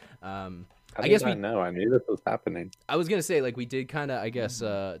 Awesome. I guess I know. I knew this was happening. I was going to say, like, we did kind of, I guess,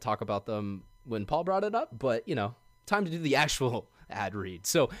 talk about them when Paul brought it up. But, you know, time to do the actual ad read.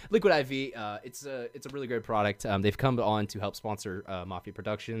 So Liquid IV, it's a really great product. They've come on to help sponsor Mafia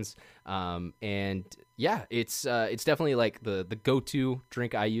Productions, and yeah, it's definitely like the go-to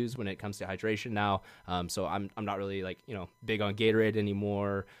drink I use when it comes to hydration now. So I'm not really like, you know, big on Gatorade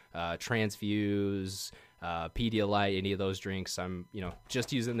anymore, Transfuse, Pedialyte, any of those drinks. I'm, you know,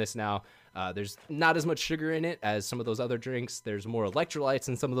 just using this now. There's not as much sugar in it as some of those other drinks. There's more electrolytes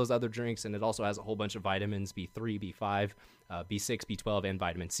in some of those other drinks, and it also has a whole bunch of vitamins, B3, B5, B6, B12, and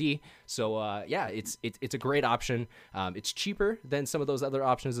vitamin C. So yeah, it's a great option. It's cheaper than some of those other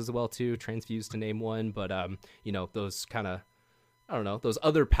options as well too. Transfuse to name one, but you know, those kind of, I don't know, those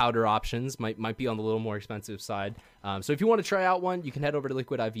other powder options might be on the little more expensive side. So if you want to try out one, you can head over to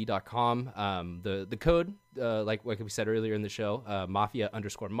liquidiv.com. The code, like we said earlier in the show,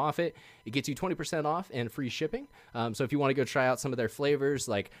 Mafia_Moffat, it gets you 20% off and free shipping. So if you want to go try out some of their flavors,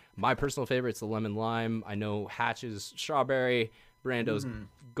 like my personal favorite, it's the lemon lime. I know Hatch's strawberry, Brando's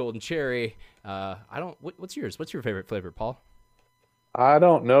golden cherry. What's yours? What's your favorite flavor, Paul? I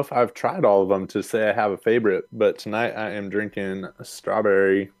don't know if I've tried all of them to say I have a favorite, but tonight I am drinking a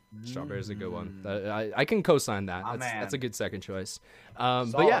strawberry. Strawberry is a good one. I can co-sign that. That's a good second choice. But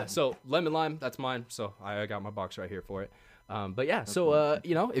Solid. yeah, so lemon lime, that's mine. So I got my box right here for it. But yeah, so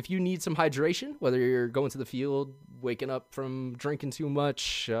you know, if you need some hydration, whether you're going to the field, waking up from drinking too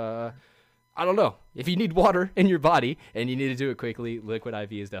much, I don't know. If you need water in your body and you need to do it quickly, Liquid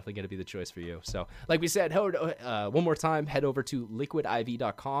IV is definitely going to be the choice for you. So like we said, one more time, head over to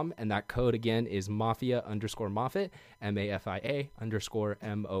liquidiv.com, and that code again is Mafia_Moffat,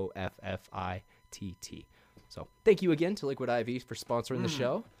 MAFIA_MOFFITT. So thank you again to Liquid IV for sponsoring the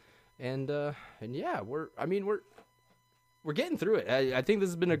show. And yeah, we're getting through it. I think this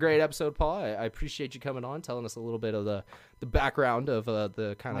has been a great episode, Paul. I appreciate you coming on, telling us a little bit of the background of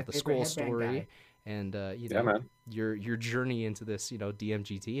the kind of the school story and you know, your journey into this, you know,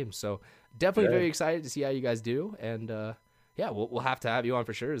 DMG team. So definitely very excited to see how you guys do. And yeah, we'll have to have you on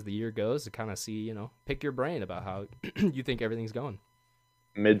for sure as the year goes to kind of see, you know, pick your brain about how you think everything's going.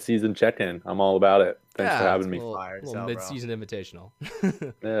 Mid-season check-in. I'm all about it. Thanks for having me. Little mid-season invitational.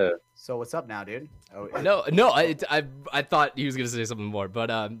 Yeah. So what's up now, dude? Oh, No, I thought he was gonna say something more,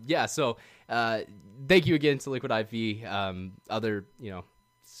 but yeah. So thank you again to Liquid IV. Other, you know,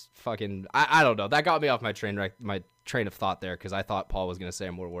 fucking, I don't know. That got me off my train of thought there because I thought Paul was gonna say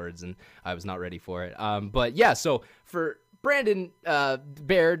more words and I was not ready for it. But yeah. So for Brandon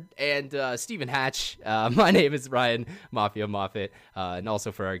Baird and Stephen Hatch, my name is Ryan Mafia Moffat, and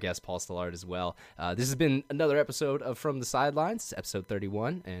also for our guest Paul Stallard as well. This has been another episode of From the Sidelines, episode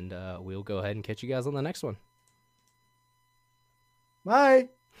 31, and we'll go ahead and catch you guys on the next one. Bye.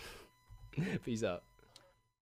 Peace out.